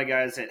in a lot of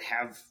guys that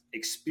have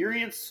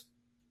experience,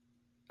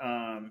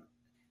 and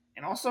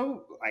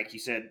also, like you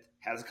said,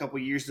 has a couple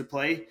years to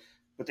play,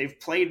 but they've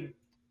played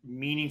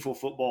meaningful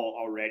football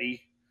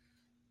already.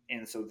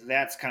 And so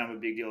that's kind of a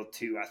big deal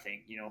too, I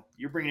think.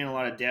 You're bringing in a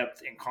lot of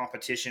depth and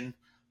competition,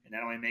 and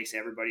that only makes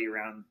everybody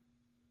around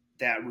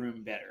that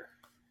room better.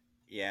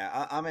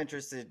 Yeah, I'm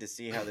interested to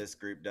see how this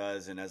group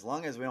does. And as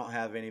long as we don't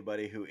have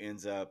anybody who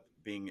ends up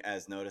being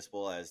as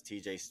noticeable as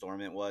TJ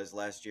Storment was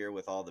last year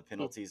with all the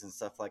penalties and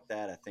stuff like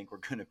that, I think we're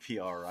going to be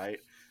all right.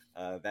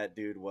 That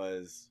dude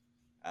was,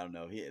 I don't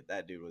know,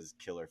 that dude was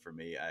killer for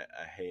me.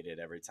 I hated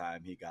every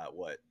time he got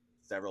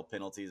several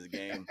penalties a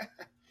game,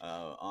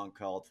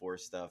 uncalled for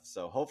stuff.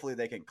 So hopefully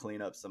they can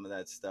clean up some of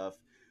that stuff.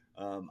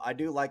 I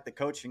do like the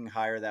coaching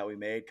hire that we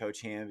made,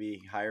 Coach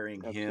Hamby,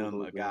 hiring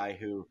him, a guy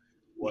who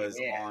was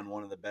on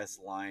one of the best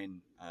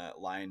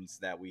lines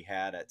that we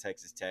had at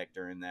Texas Tech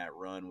during that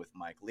run with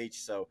Mike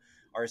Leach. So,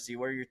 RC,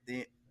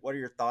 what are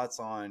your thoughts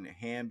on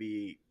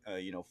Hamby,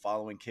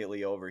 following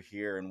Kittley over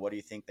here, and what do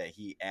you think that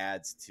he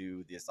adds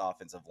to this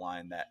offensive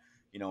line that,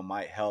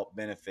 might help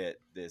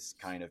benefit this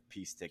kind of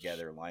piece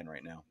together line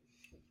right now?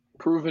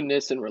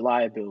 Provenness and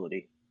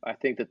reliability. I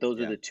think that those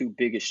are the 2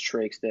 biggest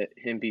traits that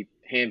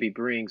Hamby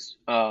brings.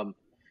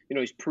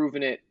 He's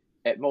proven it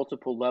at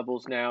multiple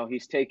levels now.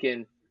 He's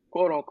taken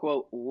quote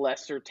unquote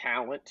lesser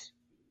talent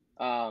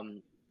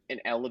and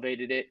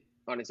elevated it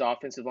on his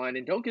offensive line.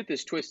 And don't get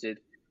this twisted.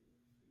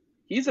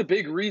 He's a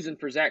big reason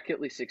for Zach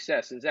Kittley's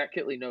success, and Zach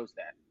Kittley knows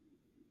that.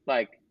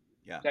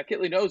 Zach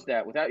Kittley knows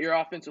that. Without your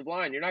offensive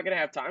line, you're not going to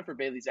have time for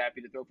Bailey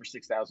Zappi to throw for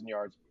 6,000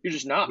 yards. You're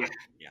just not.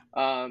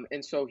 Yeah.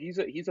 And so he's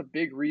a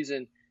big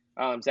reason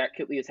Zach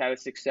Kittley has had a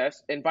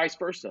success, and vice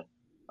versa.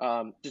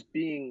 Just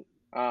being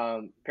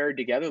paired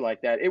together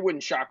like that, it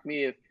wouldn't shock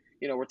me if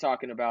we're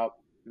talking about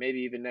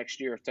maybe even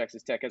next year if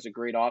Texas Tech has a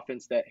great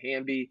offense that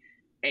Hamby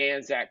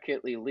and Zach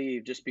Kittley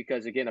leave just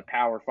because, again, a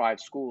Power 5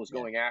 school is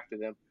going after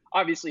them.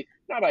 Obviously,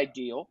 not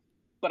ideal,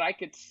 but I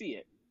could see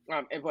it.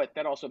 But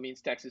that also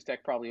means Texas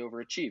Tech probably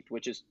overachieved,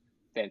 which is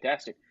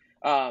fantastic.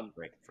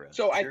 Great for us.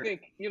 So I Sure.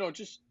 think,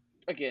 just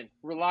again,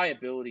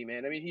 reliability,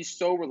 man. I mean, he's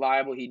so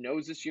reliable. He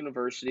knows this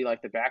university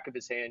like the back of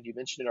his hand. You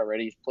mentioned it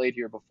already. He's played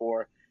here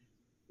before.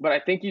 But I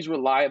think he's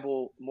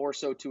reliable more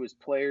so to his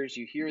players.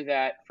 You hear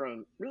that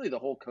from really the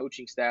whole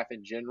coaching staff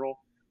in general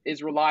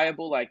is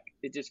reliable. Like,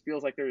 it just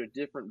feels like there's a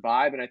different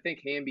vibe. And I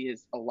think Hamby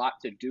has a lot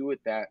to do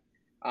with that.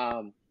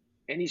 And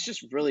he's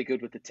just really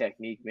good with the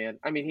technique, man.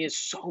 I mean, he is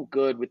so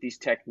good with these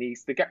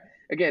techniques. The guy,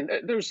 again,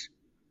 there's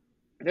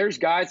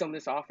guys on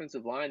this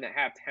offensive line that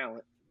have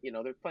talent.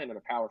 They're playing at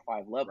a Power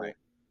 5 level.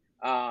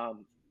 Right.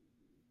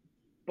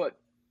 But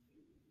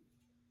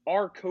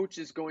our coach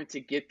is going to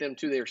get them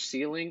to their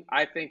ceiling.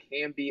 I think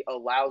Hamby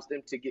allows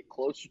them to get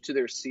closer to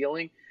their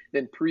ceiling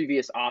than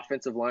previous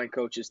offensive line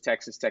coaches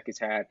Texas Tech has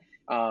had,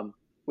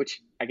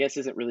 which I guess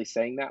isn't really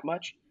saying that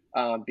much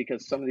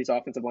because some of these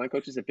offensive line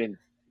coaches have been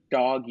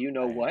dog,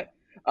 what.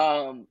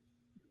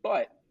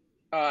 But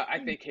I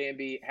think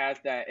Hamby has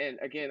that. And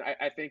again,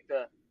 I think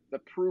the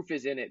proof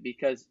is in it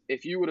because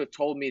if you would have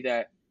told me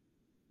that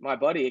my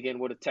buddy, again,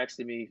 would have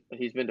texted me,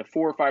 he's been to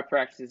 4 or 5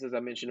 practices, as I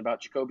mentioned, about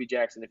Jacoby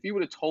Jackson. If you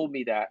would have told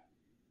me that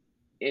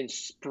in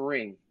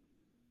spring,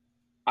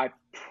 I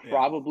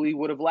probably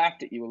would have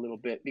laughed at you a little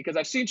bit because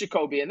I've seen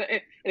Jacoby. And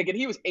again,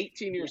 he was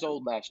 18 years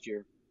old last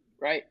year,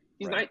 right?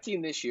 He's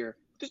 19 this year.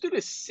 This dude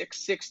is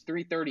 6'6",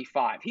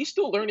 335. He's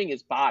still learning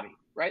his body,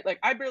 right? Like,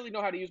 I barely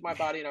know how to use my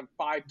body, and I'm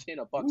 5'10",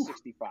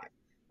 $165,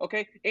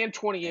 okay? And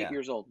 28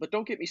 years old. But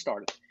don't get me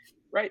started,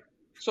 right?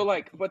 So,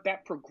 but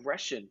that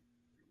progression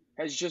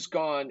has just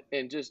gone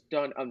and just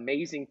done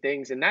amazing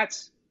things. And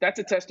that's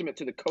a testament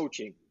to the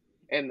coaching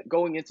and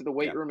going into the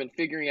weight room and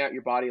figuring out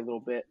your body a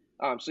little bit.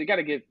 So you got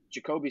to give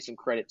Jacoby some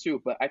credit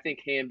too. But I think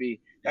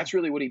Hamby, that's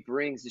really what he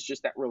brings is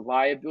just that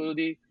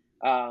reliability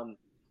and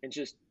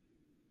just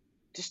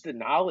the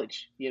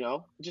knowledge,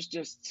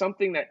 just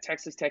something that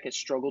Texas Tech has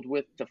struggled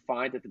with to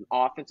find as an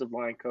offensive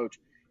line coach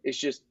is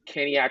just,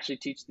 can he actually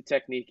teach the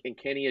technique and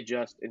can he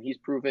adjust? And he's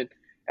proven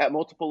at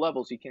multiple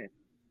levels he can.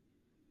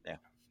 Yeah.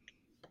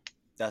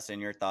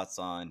 Dustin, your thoughts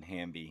on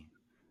Hamby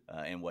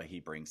and what he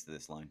brings to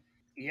this line?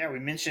 Yeah, we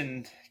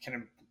mentioned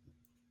kind of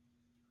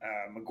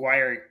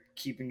McGuire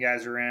keeping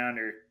guys around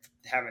or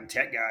having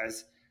Tech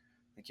guys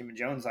like Kim and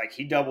Jones. Like,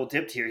 he double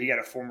dipped here. He got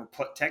a former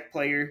Tech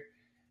player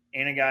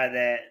and a guy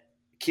that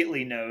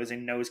Kitley knows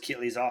and knows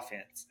Kitley's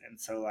offense. And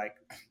so,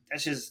 that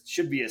just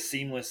should be a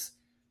seamless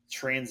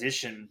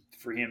transition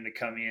for him to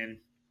come in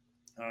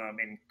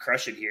and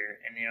crush it here.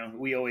 And,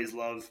 we always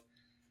love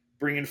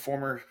bringing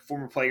former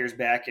players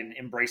back and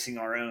embracing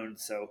our own.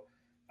 So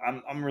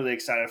I'm really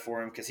excited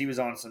for him because he was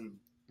on some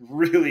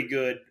really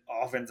good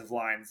offensive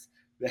lines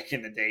back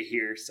in the day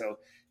here. So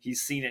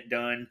he's seen it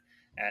done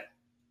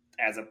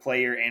as a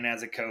player and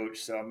as a coach.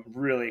 So I'm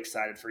really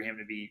excited for him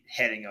to be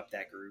heading up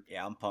that group.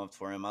 Yeah, I'm pumped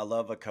for him. I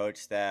love a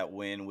coach that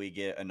when we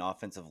get an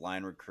offensive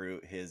line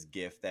recruit, his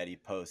gift that he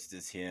posts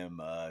is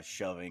him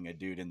shoving a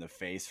dude in the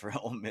face for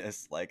Ole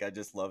Miss. I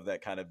just love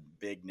that kind of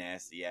big,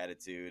 nasty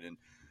attitude. And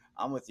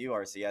I'm with you,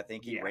 RC. I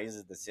think he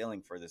raises the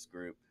ceiling for this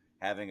group,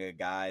 having a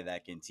guy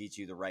that can teach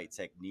you the right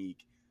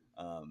technique.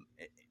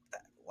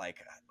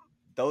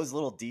 Those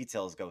little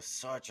details go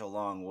such a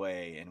long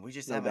way, and we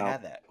just haven't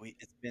had that.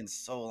 It's been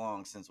so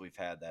long since we've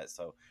had that.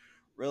 So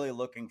really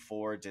looking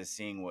forward to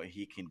seeing what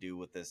he can do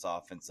with this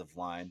offensive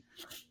line.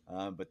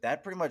 But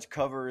that pretty much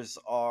covers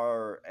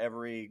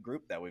every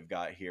group that we've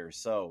got here.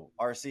 So,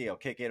 RC, I'll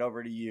kick it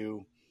over to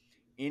you.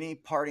 Any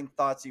parting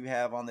thoughts you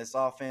have on this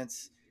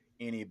offense?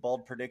 Any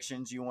bold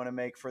predictions you want to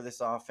make for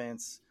this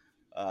offense?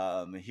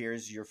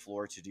 Here's your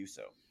floor to do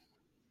so.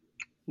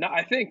 No,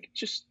 I think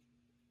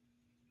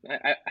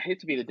I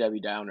hate to be the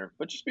Debbie Downer,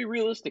 but just be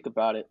realistic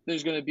about it.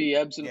 There's going to be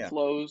ebbs and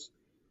flows.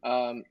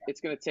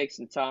 It's going to take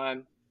some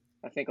time.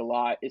 I think a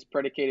lot is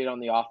predicated on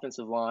the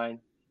offensive line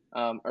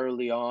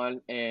early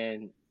on.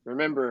 And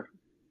remember,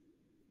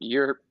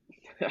 this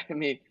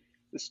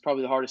is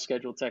probably the hardest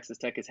schedule Texas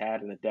Tech has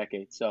had in a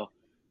decade. So,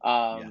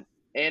 and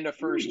a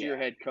first-year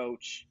head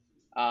coach.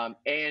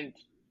 And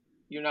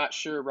you're not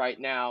sure right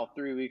now,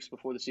 3 weeks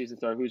before the season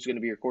starts, who's going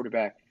to be your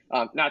quarterback.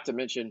 Not to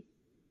mention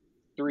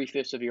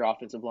 3/5 of your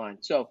offensive line.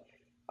 So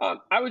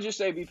I would just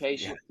say be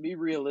patient, be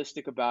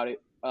realistic about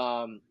it.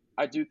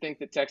 I do think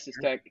that Texas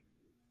Tech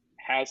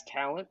has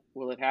talent.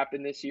 Will it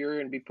happen this year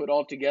and be put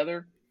all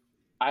together?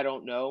 I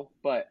don't know,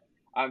 but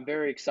I'm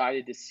very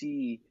excited to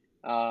see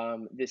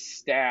this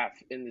staff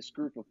and this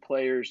group of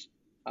players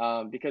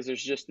because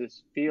there's just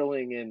this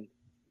feeling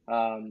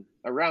and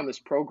around this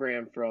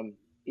program from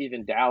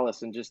even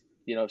Dallas and just,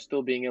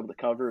 still being able to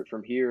cover it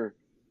from here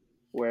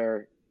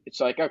where it's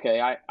like,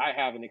 okay, I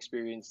haven't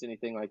experienced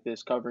anything like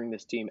this covering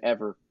this team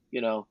ever,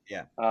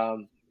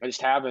 I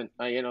just haven't.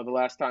 The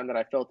last time that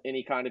I felt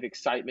any kind of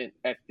excitement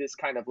at this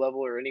kind of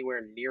level or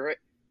anywhere near it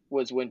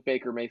was when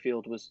Baker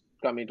Mayfield was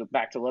coming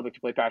back to Lubbock to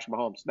play Patrick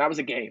Mahomes. That was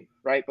a game,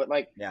 right? But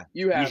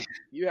you have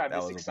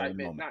this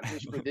excitement not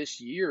just for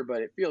this year,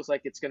 but it feels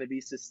like it's going to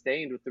be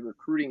sustained with the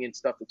recruiting and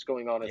stuff that's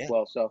going on as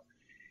well. So,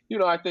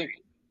 I think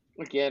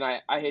again,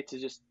 I hate to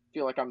just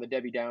feel like I'm the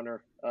Debbie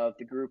Downer of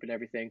the group and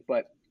everything,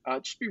 but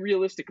just be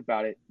realistic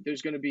about it.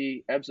 There's going to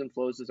be ebbs and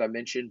flows, as I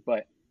mentioned,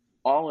 but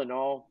all in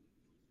all,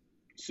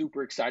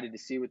 super excited to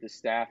see what the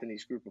staff and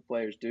these group of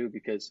players do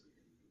because,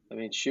 I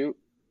mean, shoot,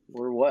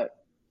 we're what?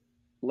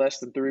 Less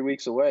than 3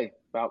 weeks away,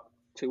 about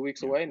 2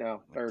 weeks away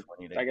now, or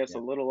I guess a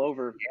little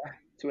over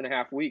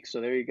 2.5 weeks.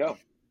 So there you go.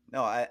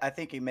 No, I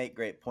think you make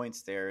great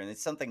points there, and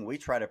it's something we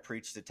try to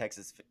preach to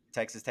Texas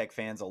Tech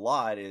fans a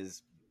lot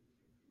is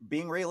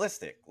being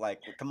realistic. Like,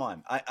 come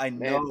on. I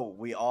know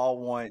we all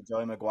want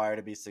Joey McGuire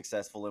to be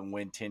successful and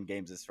win 10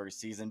 games this first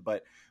season,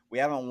 but we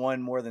haven't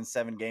won more than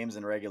 7 games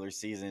in regular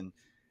season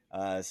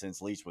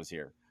since Leach was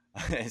here.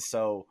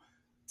 So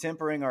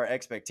tempering our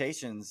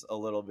expectations a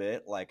little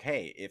bit, like,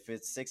 hey, if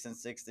it's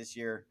 6-6 this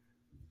year,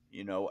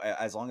 you know,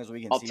 as long as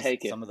we can see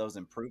some of those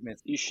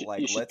improvements,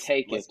 let's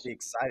be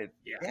excited.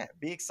 Yeah,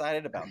 be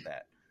excited about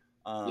that.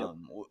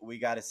 We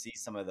got to see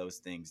some of those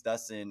things.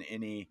 Dustin,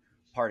 any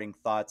parting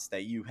thoughts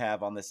that you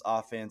have on this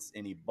offense?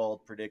 Any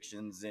bold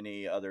predictions?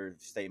 Any other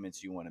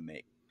statements you want to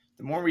make?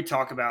 The more we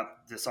talk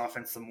about this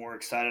offense, the more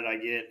excited I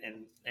get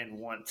and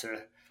want to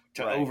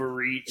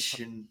overreach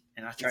and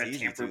I try to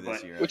tamper,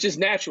 which is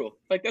natural.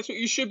 Like that's what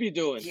you should be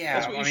doing. Yeah,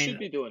 that's what you should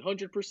be doing.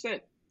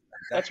 100%.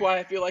 That's why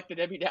I feel like the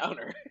Debbie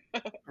Downer.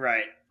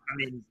 Right. I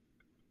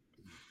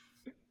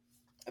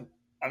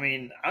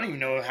mean, I don't even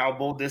know how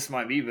bold this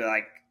might be, but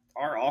like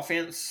our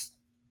offense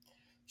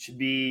should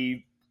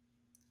be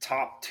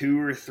top 2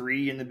 or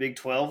 3 in the Big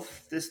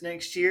 12 this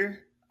next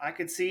year. I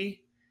could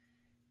see,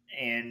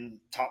 and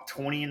top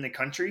 20 in the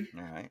country.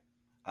 All right,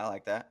 I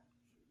like that.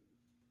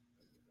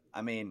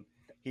 I mean,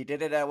 he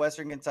did it at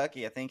Western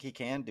Kentucky. I think he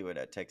can do it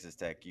at Texas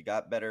Tech. You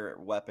got better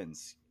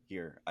weapons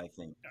here, I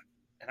think.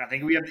 And I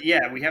think we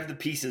have the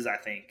pieces, I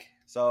think.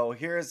 So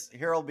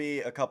here'll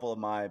be a couple of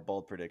my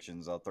bold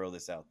predictions. I'll throw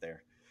this out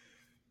there.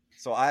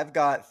 So I've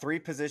got 3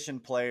 position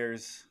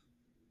players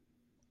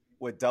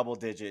with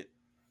double-digit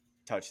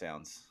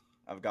touchdowns.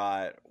 I've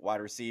got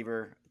wide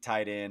receiver,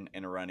 tight end,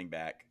 and a running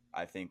back.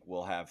 I think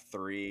we'll have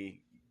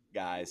 3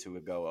 guys who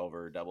would go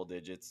over double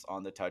digits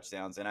on the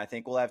touchdowns. And I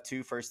think we'll have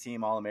 2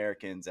 first-team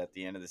All-Americans at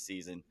the end of the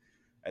season.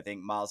 I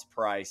think Miles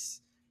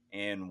Price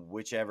and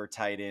whichever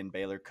tight end,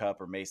 Baylor Cupp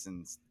or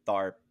Mason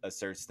Tharp,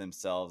 asserts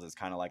themselves as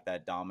kind of like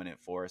that dominant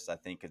force, I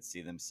think could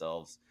see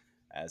themselves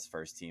as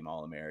first-team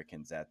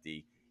All-Americans at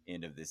the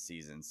end of this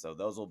season. So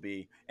those will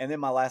be – and then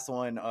my last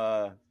one,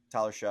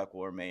 Tyler Shuck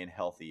will remain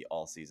healthy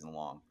all season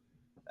long.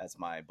 That's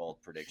my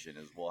bold prediction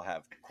is we'll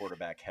have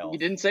quarterback health. You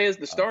didn't say as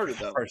the starter,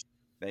 though.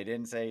 They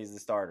didn't say he's the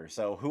starter.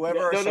 So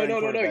whoever is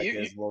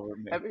will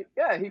remain. I mean,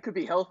 yeah, he could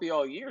be healthy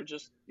all year,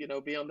 just,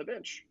 be on the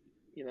bench.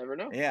 You never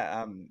know.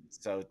 Yeah,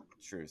 so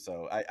true.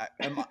 So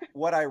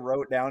what I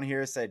wrote down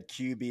here said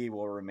QB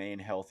will remain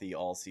healthy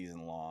all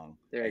season long.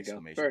 There you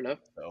go. Fair enough.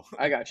 So.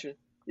 I got you.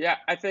 Yeah,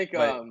 I think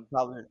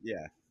probably,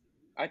 yeah.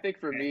 I think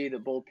for me the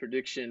bold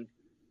prediction,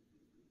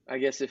 I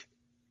guess if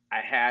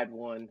I had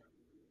one,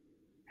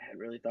 I hadn't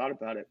really thought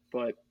about it,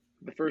 but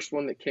the first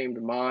one that came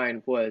to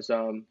mind was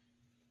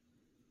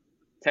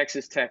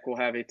Texas Tech will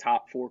have a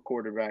top 4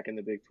 quarterback in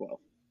the Big 12.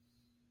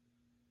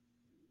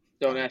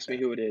 Don't ask me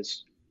who it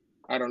is.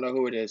 I don't know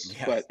who it is,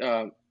 but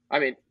I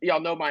mean, y'all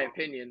know my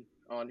opinion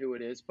on who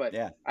it is, but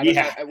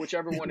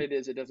whichever one it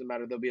is, it doesn't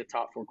matter. There'll be a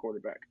top 4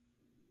 quarterback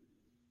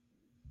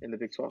in the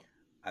Big 12.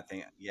 I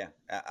think,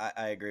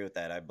 I agree with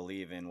that. I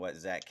believe in what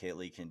Zach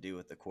Kittley can do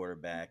with the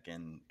quarterback,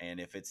 and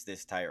if it's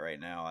this tight right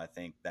now, I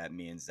think that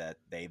means that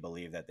they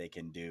believe that they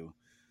can do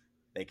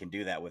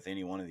that with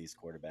any one of these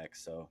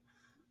quarterbacks. So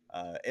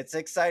it's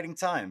exciting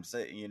times.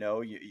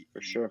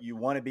 For sure. You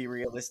want to be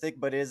realistic,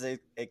 but it is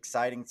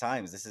exciting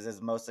times. This is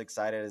as most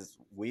excited as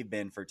we've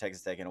been for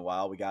Texas Tech in a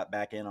while. We got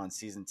back in on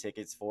season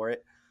tickets for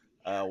it.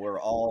 We're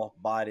all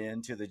bought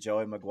into the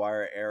Joey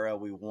McGuire era.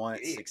 We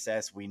want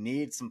success. We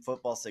need some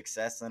football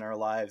success in our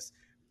lives.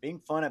 Being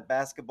good at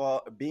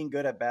basketball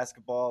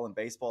and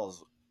baseball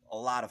is a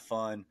lot of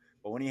fun.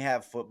 But when you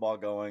have football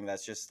going,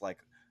 that's just like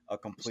a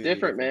completely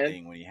different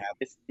thing. When you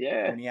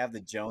have the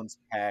Jones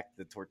pack,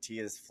 the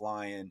tortillas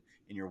flying,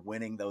 and you're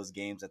winning those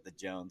games at the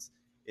Jones,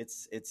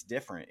 it's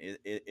different.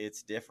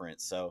 It's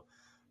different. So,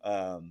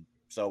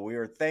 so we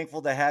are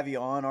thankful to have you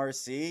on,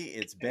 RC.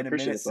 It's been a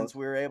minute since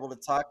we were able to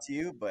talk to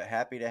you, but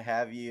happy to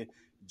have you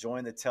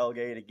join the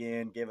tailgate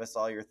again. Give us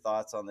all your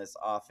thoughts on this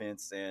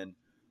offense, and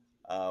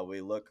we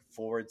look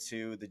forward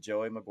to the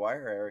Joey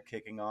McGuire era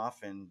kicking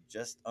off in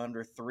just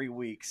under 3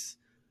 weeks.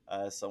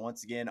 So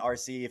once again,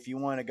 RC, if you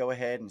want to go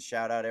ahead and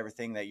shout out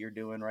everything that you're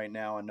doing right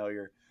now, I know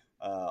you're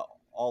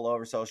all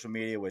over social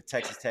media with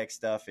Texas Tech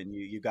stuff, and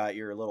you got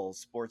your little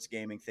sports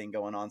gaming thing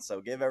going on. So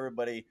give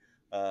everybody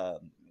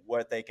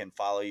what they can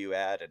follow you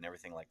at and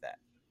everything like that.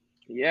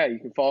 Yeah, you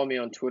can follow me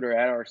on Twitter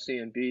at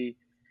RCNB323.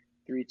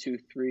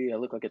 I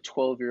look like a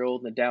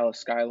 12-year-old in the Dallas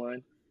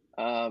skyline.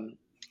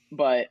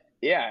 But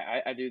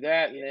yeah, I do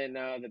that. And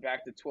then the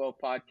Back to 12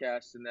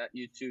 podcast and that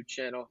YouTube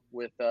channel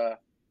with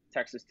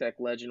Texas Tech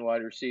legend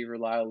wide receiver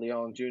Lyle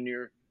Leong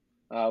Jr.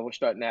 We're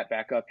starting that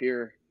back up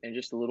here in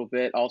just a little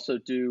bit. Also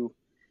do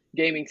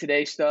Gaming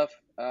Today stuff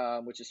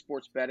which is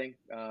sports betting.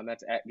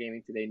 That's at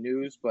Gaming Today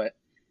News. But,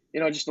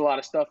 just a lot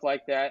of stuff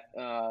like that.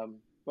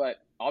 But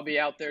I'll be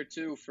out there,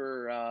 too,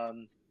 for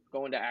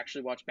going to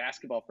actually watch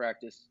basketball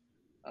practice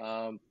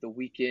the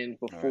weekend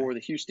before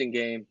the Houston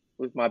game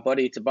with my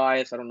buddy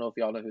Tobias. I don't know if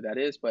y'all know who that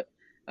is, but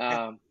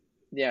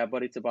yeah,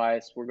 buddy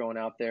Tobias. We're going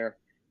out there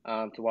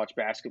to watch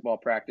basketball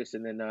practice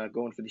and then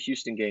going for the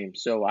Houston game.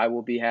 So I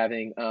will be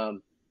having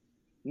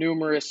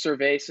numerous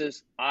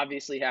cervezas.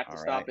 Obviously, have to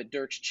stop at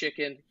Dirk's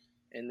Chicken,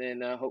 and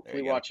then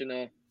hopefully watching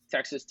a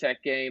Texas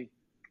Tech game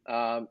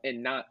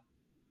and not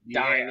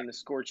dying in the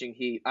scorching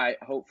heat. I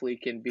hopefully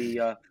can be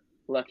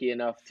lucky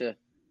enough to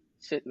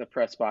sit in the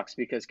press box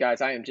because,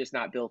 guys, I am just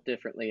not built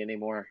differently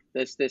anymore.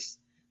 This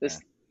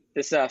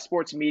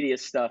sports media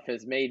stuff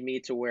has made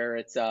me to where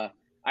it's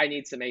I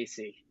need some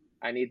AC.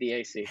 I need the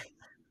AC.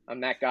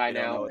 I'm that guy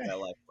now. Know what that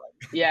like.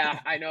 Yeah,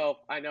 I know.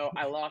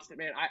 I lost it,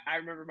 man. I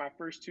remember my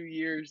first 2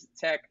 years at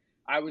Tech.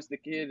 I was the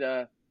kid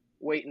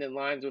waiting in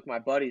lines with my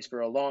buddies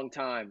for a long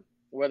time,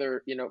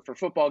 whether, for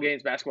football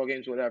games, basketball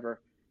games, whatever.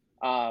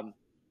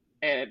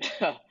 And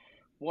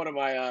one of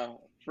my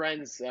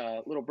friends'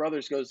 little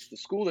brothers goes to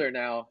school there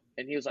now,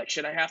 and he was like,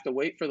 should I have to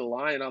wait for the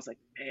line? And I was like,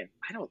 man,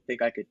 I don't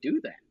think I could do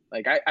that.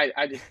 Like,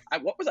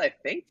 what was I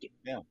thinking?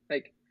 Yeah.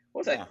 Like,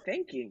 what was I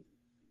thinking?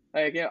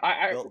 Like,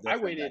 I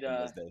waited.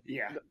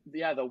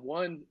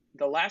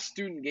 The last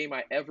student game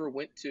I ever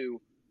went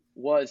to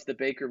was the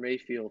Baker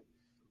Mayfield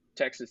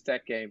Texas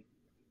Tech game.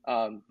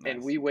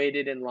 And we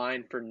waited in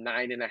line for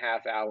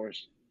 9.5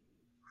 hours.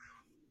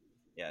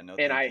 Yeah, no.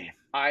 And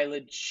I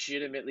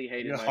legitimately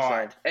hated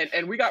myself.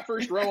 And we got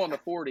first row on the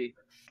 40,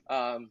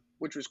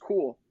 which was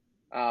cool.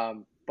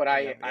 But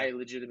I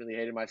legitimately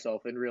hated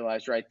myself and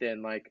realized right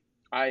then, like,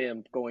 I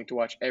am going to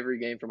watch every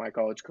game for my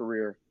college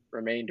career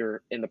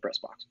remainder in the press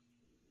box.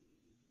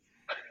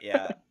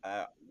 Yeah.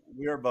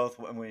 We were both,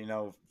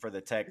 for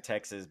the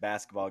Texas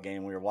basketball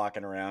game, we were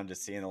walking around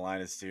just seeing the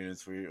line of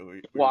students. We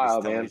wow,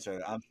 just telling man. each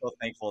other, I'm so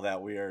thankful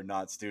that we are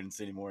not students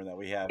anymore and that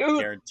we have a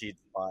guaranteed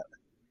spot.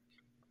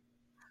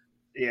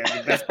 Yeah,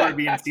 the best part of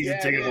being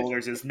season ticket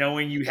holders is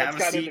knowing you have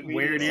a seat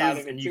where it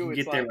is and you can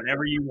get there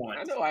whenever you want.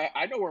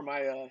 I know where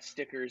my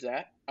sticker's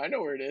at. I know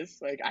where it is.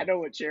 Like, I know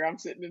what chair I'm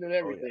sitting in and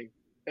everything.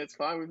 It's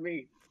fine with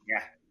me.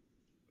 Yeah.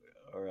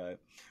 All right.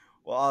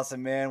 Well,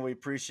 awesome, man. We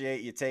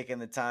appreciate you taking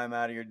the time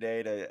out of your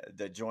day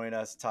to join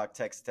us, talk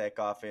Texas Tech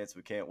offense.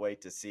 We can't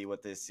wait to see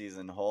what this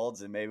season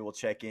holds, and maybe we'll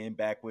check in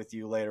back with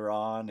you later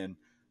on, and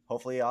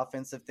hopefully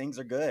offensive things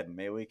are good.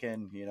 Maybe we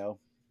can,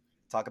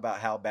 talk about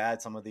how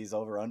bad some of these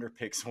over-under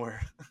picks were.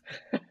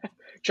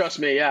 Trust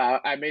me, yeah,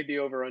 I made the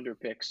over-under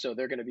picks, so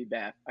they're going to be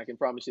bad. I can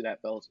promise you that,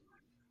 fellas.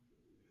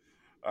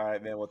 All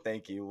right, man. Well,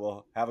 thank you.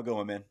 Well, have a good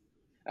one, man.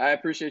 I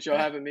appreciate y'all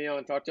having me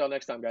on. Talk to y'all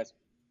next time, guys.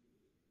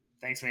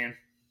 Thanks, man.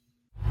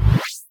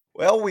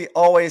 Well, we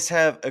always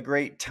have a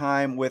great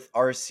time with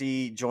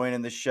RC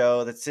joining the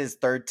show. That's his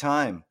third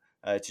time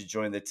to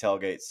join the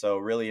tailgate. So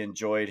really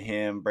enjoyed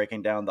him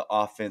breaking down the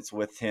offense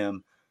with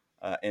him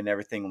and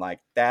everything like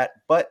that.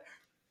 But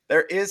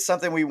there is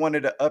something we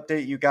wanted to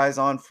update you guys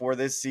on for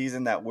this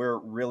season that we're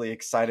really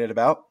excited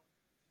about.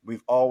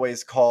 We've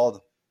always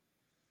called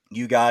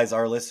you guys,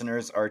 our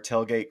listeners, our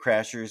tailgate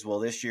crashers. Well,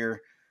 this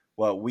year,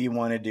 what we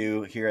want to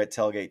do here at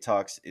Tailgate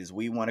Talks is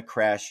we want to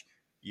crash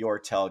your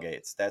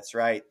tailgates. That's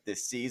right.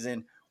 This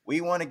season,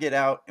 we want to get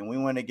out and we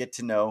want to get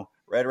to know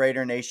Red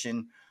Raider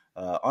Nation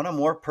on a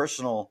more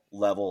personal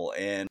level.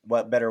 And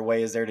what better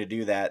way is there to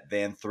do that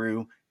than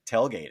through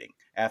tailgating?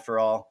 After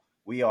all,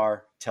 we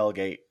are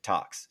Tailgate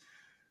Talks.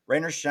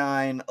 Rain or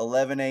shine,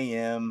 11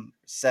 a.m.,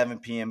 7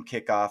 p.m.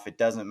 kickoff. It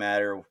doesn't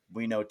matter.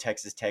 We know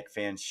Texas Tech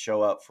fans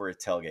show up for a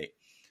tailgate.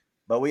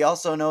 But we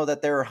also know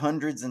that there are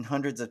hundreds and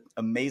hundreds of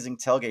amazing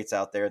tailgates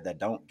out there that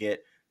don't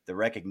get the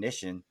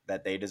recognition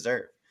that they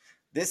deserve.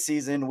 This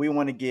season, we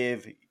want to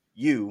give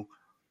you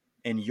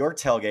and your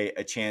tailgate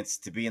a chance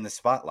to be in the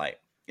spotlight.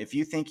 If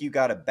you think you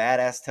got a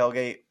badass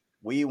tailgate,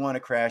 we want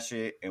to crash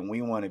it, and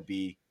we want to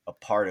be a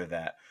part of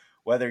that.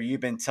 Whether you've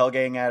been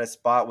tailgating at a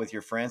spot with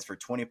your friends for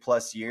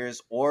 20-plus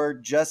years, or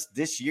just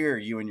this year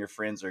you and your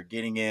friends are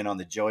getting in on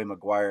the Joey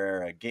McGuire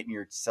era, getting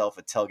yourself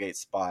a tailgate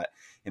spot,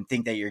 and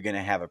think that you're going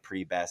to have a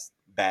pretty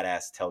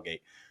badass tailgate,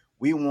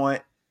 we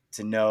want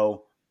to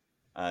know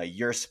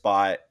your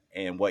spot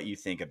and what you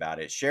think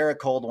about it. Share a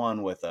cold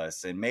one with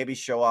us and maybe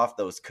show off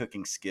those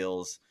cooking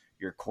skills,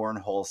 your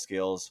cornhole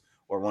skills,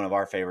 or one of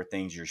our favorite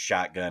things, your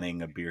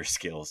shotgunning of beer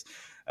skills.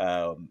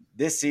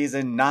 This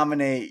season,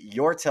 nominate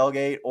your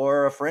tailgate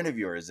or a friend of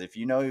yours. If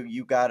you know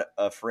you got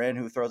a friend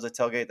who throws a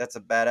tailgate that's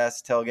a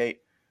badass tailgate,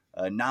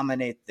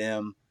 nominate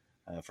them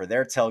for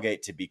their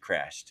tailgate to be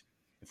crashed.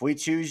 If we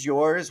choose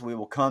yours, we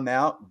will come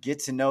out, get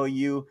to know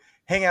you,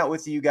 hang out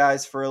with you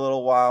guys for a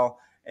little while,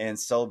 and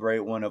celebrate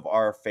one of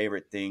our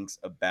favorite things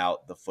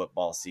about the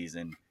football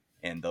season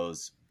and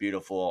those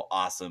beautiful,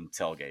 awesome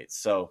tailgates.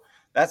 So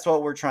that's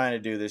what we're trying to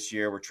do this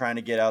year. We're trying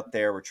to get out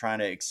there. We're trying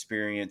to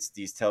experience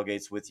these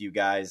tailgates with you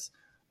guys.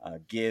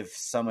 give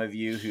some of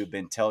you who've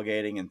been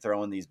tailgating and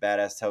throwing these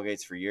badass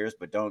tailgates for years,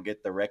 but don't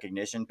get the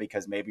recognition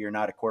because maybe you're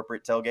not a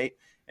corporate tailgate.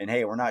 And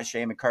hey, we're not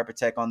shaming Carpet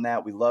Tech on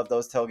that. We love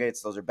those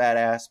tailgates. Those are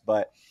badass.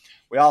 But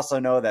we also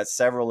know that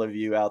several of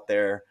you out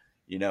there,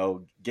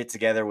 get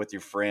together with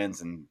your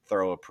friends and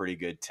throw a pretty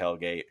good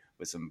tailgate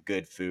with some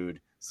good food,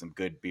 some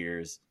good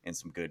beers, and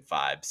some good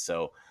vibes.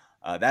 So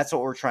that's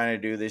what we're trying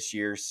to do this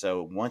year.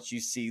 So once you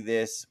see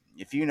this,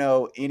 if you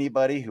know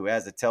anybody who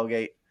has a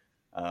tailgate,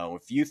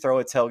 if you throw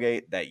a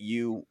tailgate that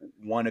you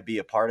want to be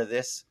a part of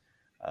this,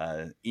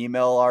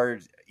 email our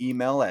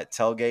email at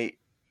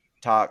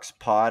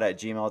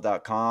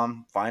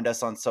tailgatetalkspod@gmail.com. Find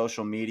us on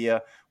social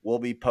media. We'll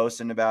be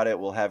posting about it.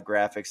 We'll have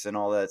graphics and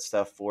all that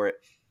stuff for it.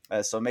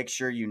 So make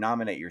sure you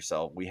nominate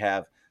yourself. We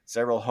have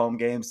several home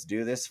games to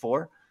do this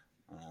for.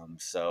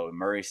 So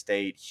Murray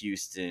State,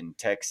 Houston,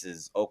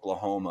 Texas,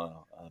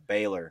 Oklahoma,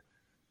 Baylor,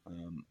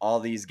 all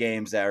these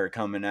games that are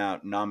coming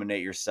out.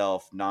 Nominate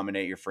yourself,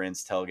 nominate your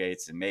friends'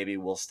 tailgates, and maybe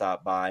we'll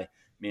stop by.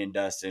 Me and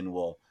Dustin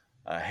will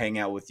hang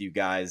out with you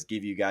guys,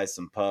 give you guys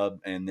some pub,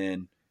 and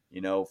then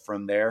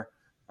from there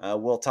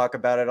we'll talk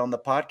about it on the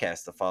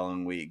podcast the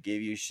following week.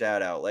 Give you a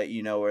shout out, let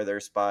you know where their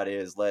spot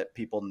is, let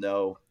people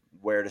know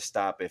where to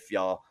stop if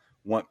y'all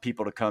want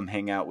people to come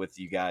hang out with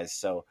you guys.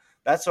 So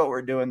that's what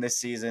we're doing this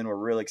season. We're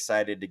really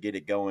excited to get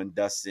it going.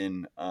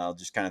 Dustin, I'll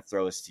just kind of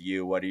throw this to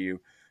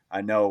you. I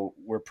know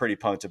we're pretty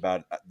pumped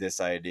about this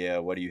idea.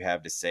 What do you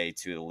have to say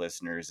to the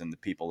listeners and the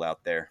people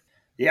out there?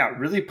 Yeah,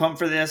 really pumped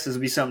for this. This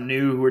will be something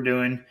new we're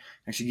doing,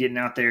 actually getting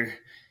out there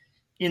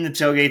in the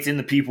tailgates, in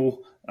the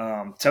people.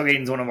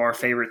 Tailgating is one of our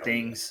favorite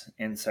things.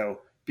 And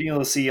so being able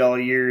to see all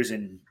years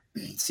and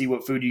see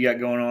what food you got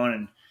going on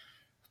and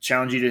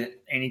challenge you to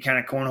any kind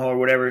of cornhole or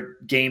whatever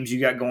games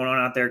you got going on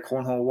out there,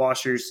 cornhole,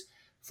 washers,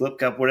 flip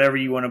cup, whatever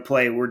you want to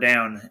play, we're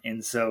down.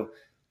 And so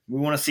we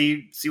want to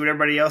see what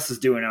everybody else is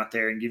doing out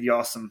there and give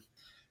y'all some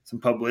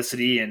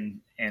publicity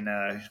and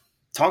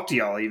talk to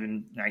y'all,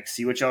 even like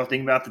see what y'all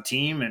think about the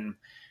team and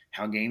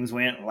how games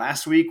went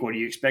last week. What do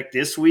you expect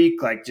this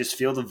week? Like just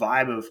feel the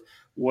vibe of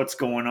what's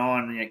going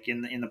on like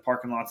in the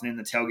parking lots and in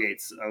the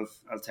tailgates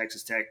of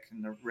Texas Tech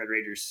and the Red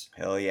Raiders.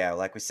 Hell yeah.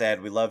 Like we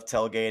said, we love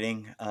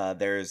tailgating.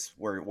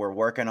 We're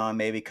working on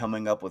maybe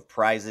coming up with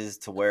prizes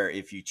to where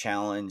if you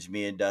challenge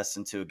me and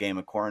Dustin to a game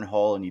of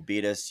cornhole and you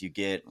beat us, you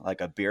get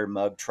like a beer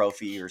mug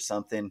trophy or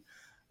something.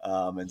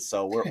 And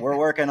so we're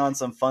working on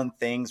some fun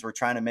things. We're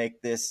trying to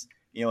make this,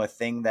 a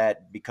thing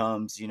that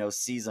becomes,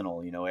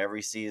 seasonal.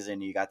 Every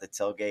season you got the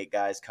tailgate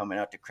guys coming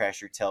out to crash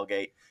your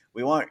tailgate.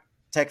 We want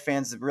Tech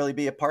fans to really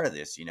be a part of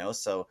this,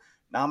 so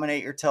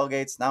nominate your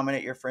tailgates,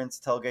 nominate your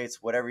friends' tailgates,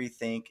 whatever you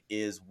think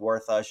is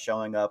worth us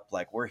showing up.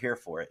 Like we're here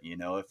for it,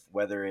 if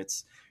whether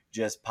it's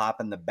just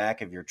popping the back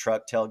of your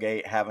truck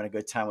tailgate, having a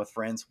good time with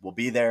friends, we'll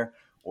be there.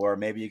 Or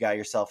maybe you got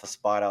yourself a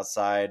spot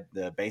outside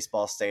the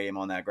baseball stadium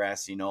on that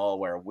grassy knoll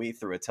where we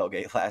threw a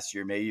tailgate last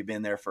year. Maybe you've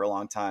been there for a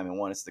long time and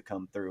want us to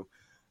come through.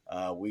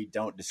 We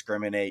don't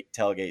discriminate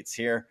tailgates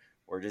here.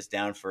 We're just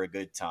down for a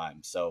good time.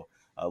 So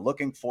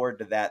looking forward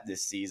to that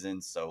this season.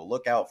 So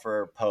look out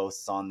for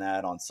posts on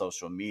that on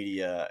social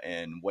media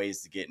and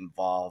ways to get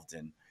involved.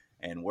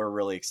 And we're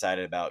really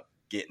excited about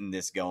getting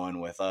this going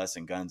with us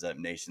and Guns Up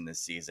Nation this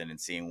season and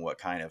seeing what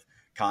kind of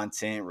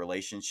content,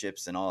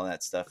 relationships, and all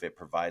that stuff it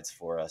provides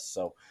for us.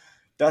 So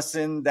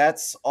Dustin,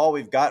 that's all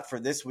we've got for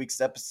this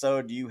week's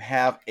episode. Do you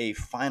have a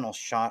final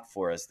shot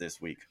for us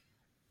this week?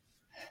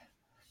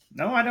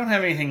 No, I don't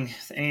have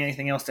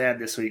anything else to add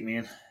this week,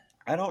 man.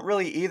 I don't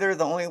really either.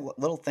 The only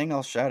little thing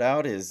I'll shout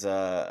out is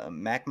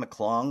Mac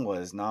McClung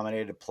was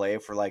nominated to play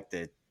for like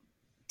the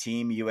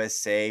Team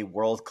USA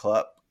World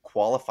Cup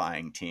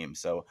qualifying team.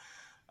 So,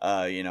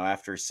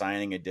 after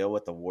signing a deal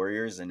with the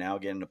Warriors and now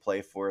getting to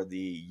play for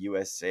the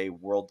USA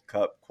World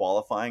Cup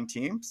qualifying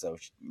team. So,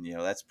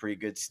 that's pretty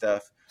good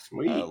stuff.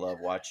 Sweet. I love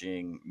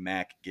watching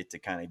Mac get to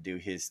kind of do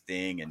his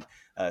thing, and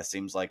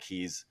seems like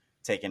he's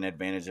taking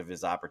advantage of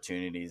his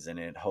opportunities, and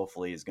it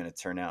hopefully is going to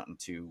turn out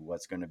into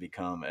what's going to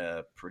become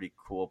a pretty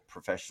cool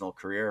professional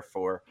career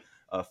for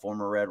a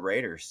former Red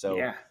Raider. So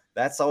yeah,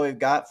 that's all we've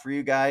got for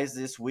you guys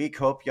this week.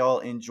 Hope y'all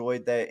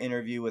enjoyed that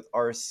interview with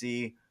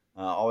RC.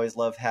 Always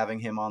love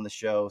having him on the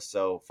show.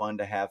 So fun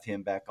to have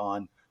him back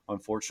on.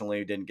 Unfortunately,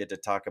 we didn't get to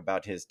talk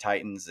about his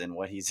Titans and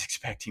what he's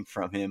expecting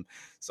from him.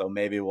 So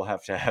maybe we'll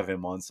have to have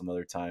him on some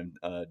other time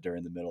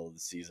during the middle of the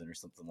season or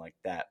something like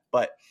that.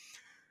 But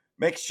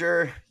make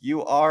sure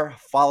you are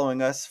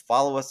following us.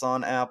 Follow us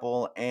on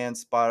Apple and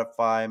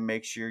Spotify.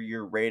 Make sure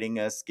you're rating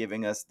us,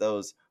 giving us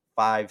those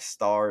 5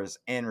 stars,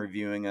 and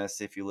reviewing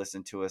us if you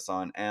listen to us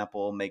on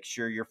Apple. Make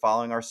sure you're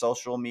following our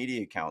social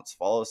media accounts.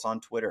 Follow us on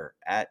Twitter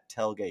at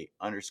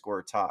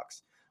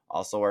tailgate_talks.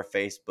 Also our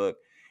Facebook,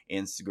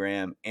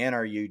 Instagram, and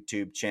our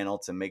YouTube channel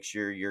to make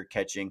sure you're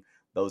catching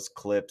those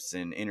clips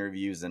and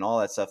interviews and all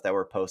that stuff that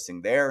we're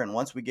posting there. And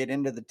once we get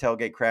into the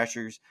Tailgate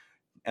Crashers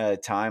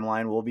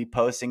timeline, we'll be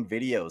posting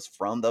videos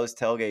from those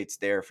tailgates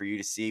there for you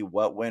to see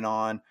what went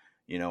on,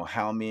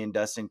 how me and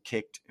Dustin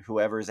kicked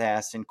whoever's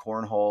ass in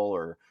cornhole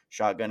or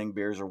shotgunning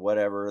beers or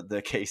whatever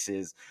the case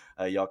is.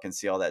 Y'all can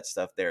see all that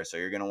stuff there. So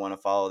you're going to want to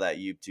follow that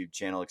YouTube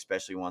channel,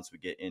 especially once we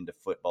get into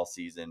football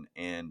season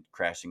and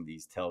crashing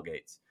these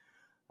tailgates.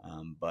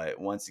 But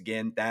once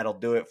again, that'll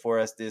do it for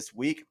us this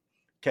week.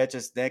 Catch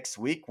us next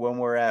week when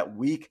we're at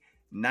week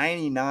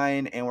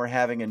 99 and we're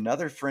having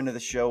another friend of the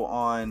show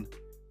on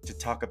to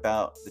talk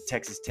about the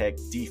Texas Tech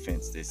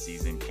defense this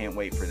season. Can't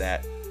wait for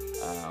that.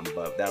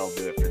 But that'll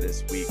do it for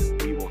this week.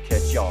 We will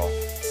catch y'all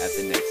at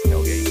the next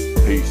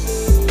tailgate. Peace.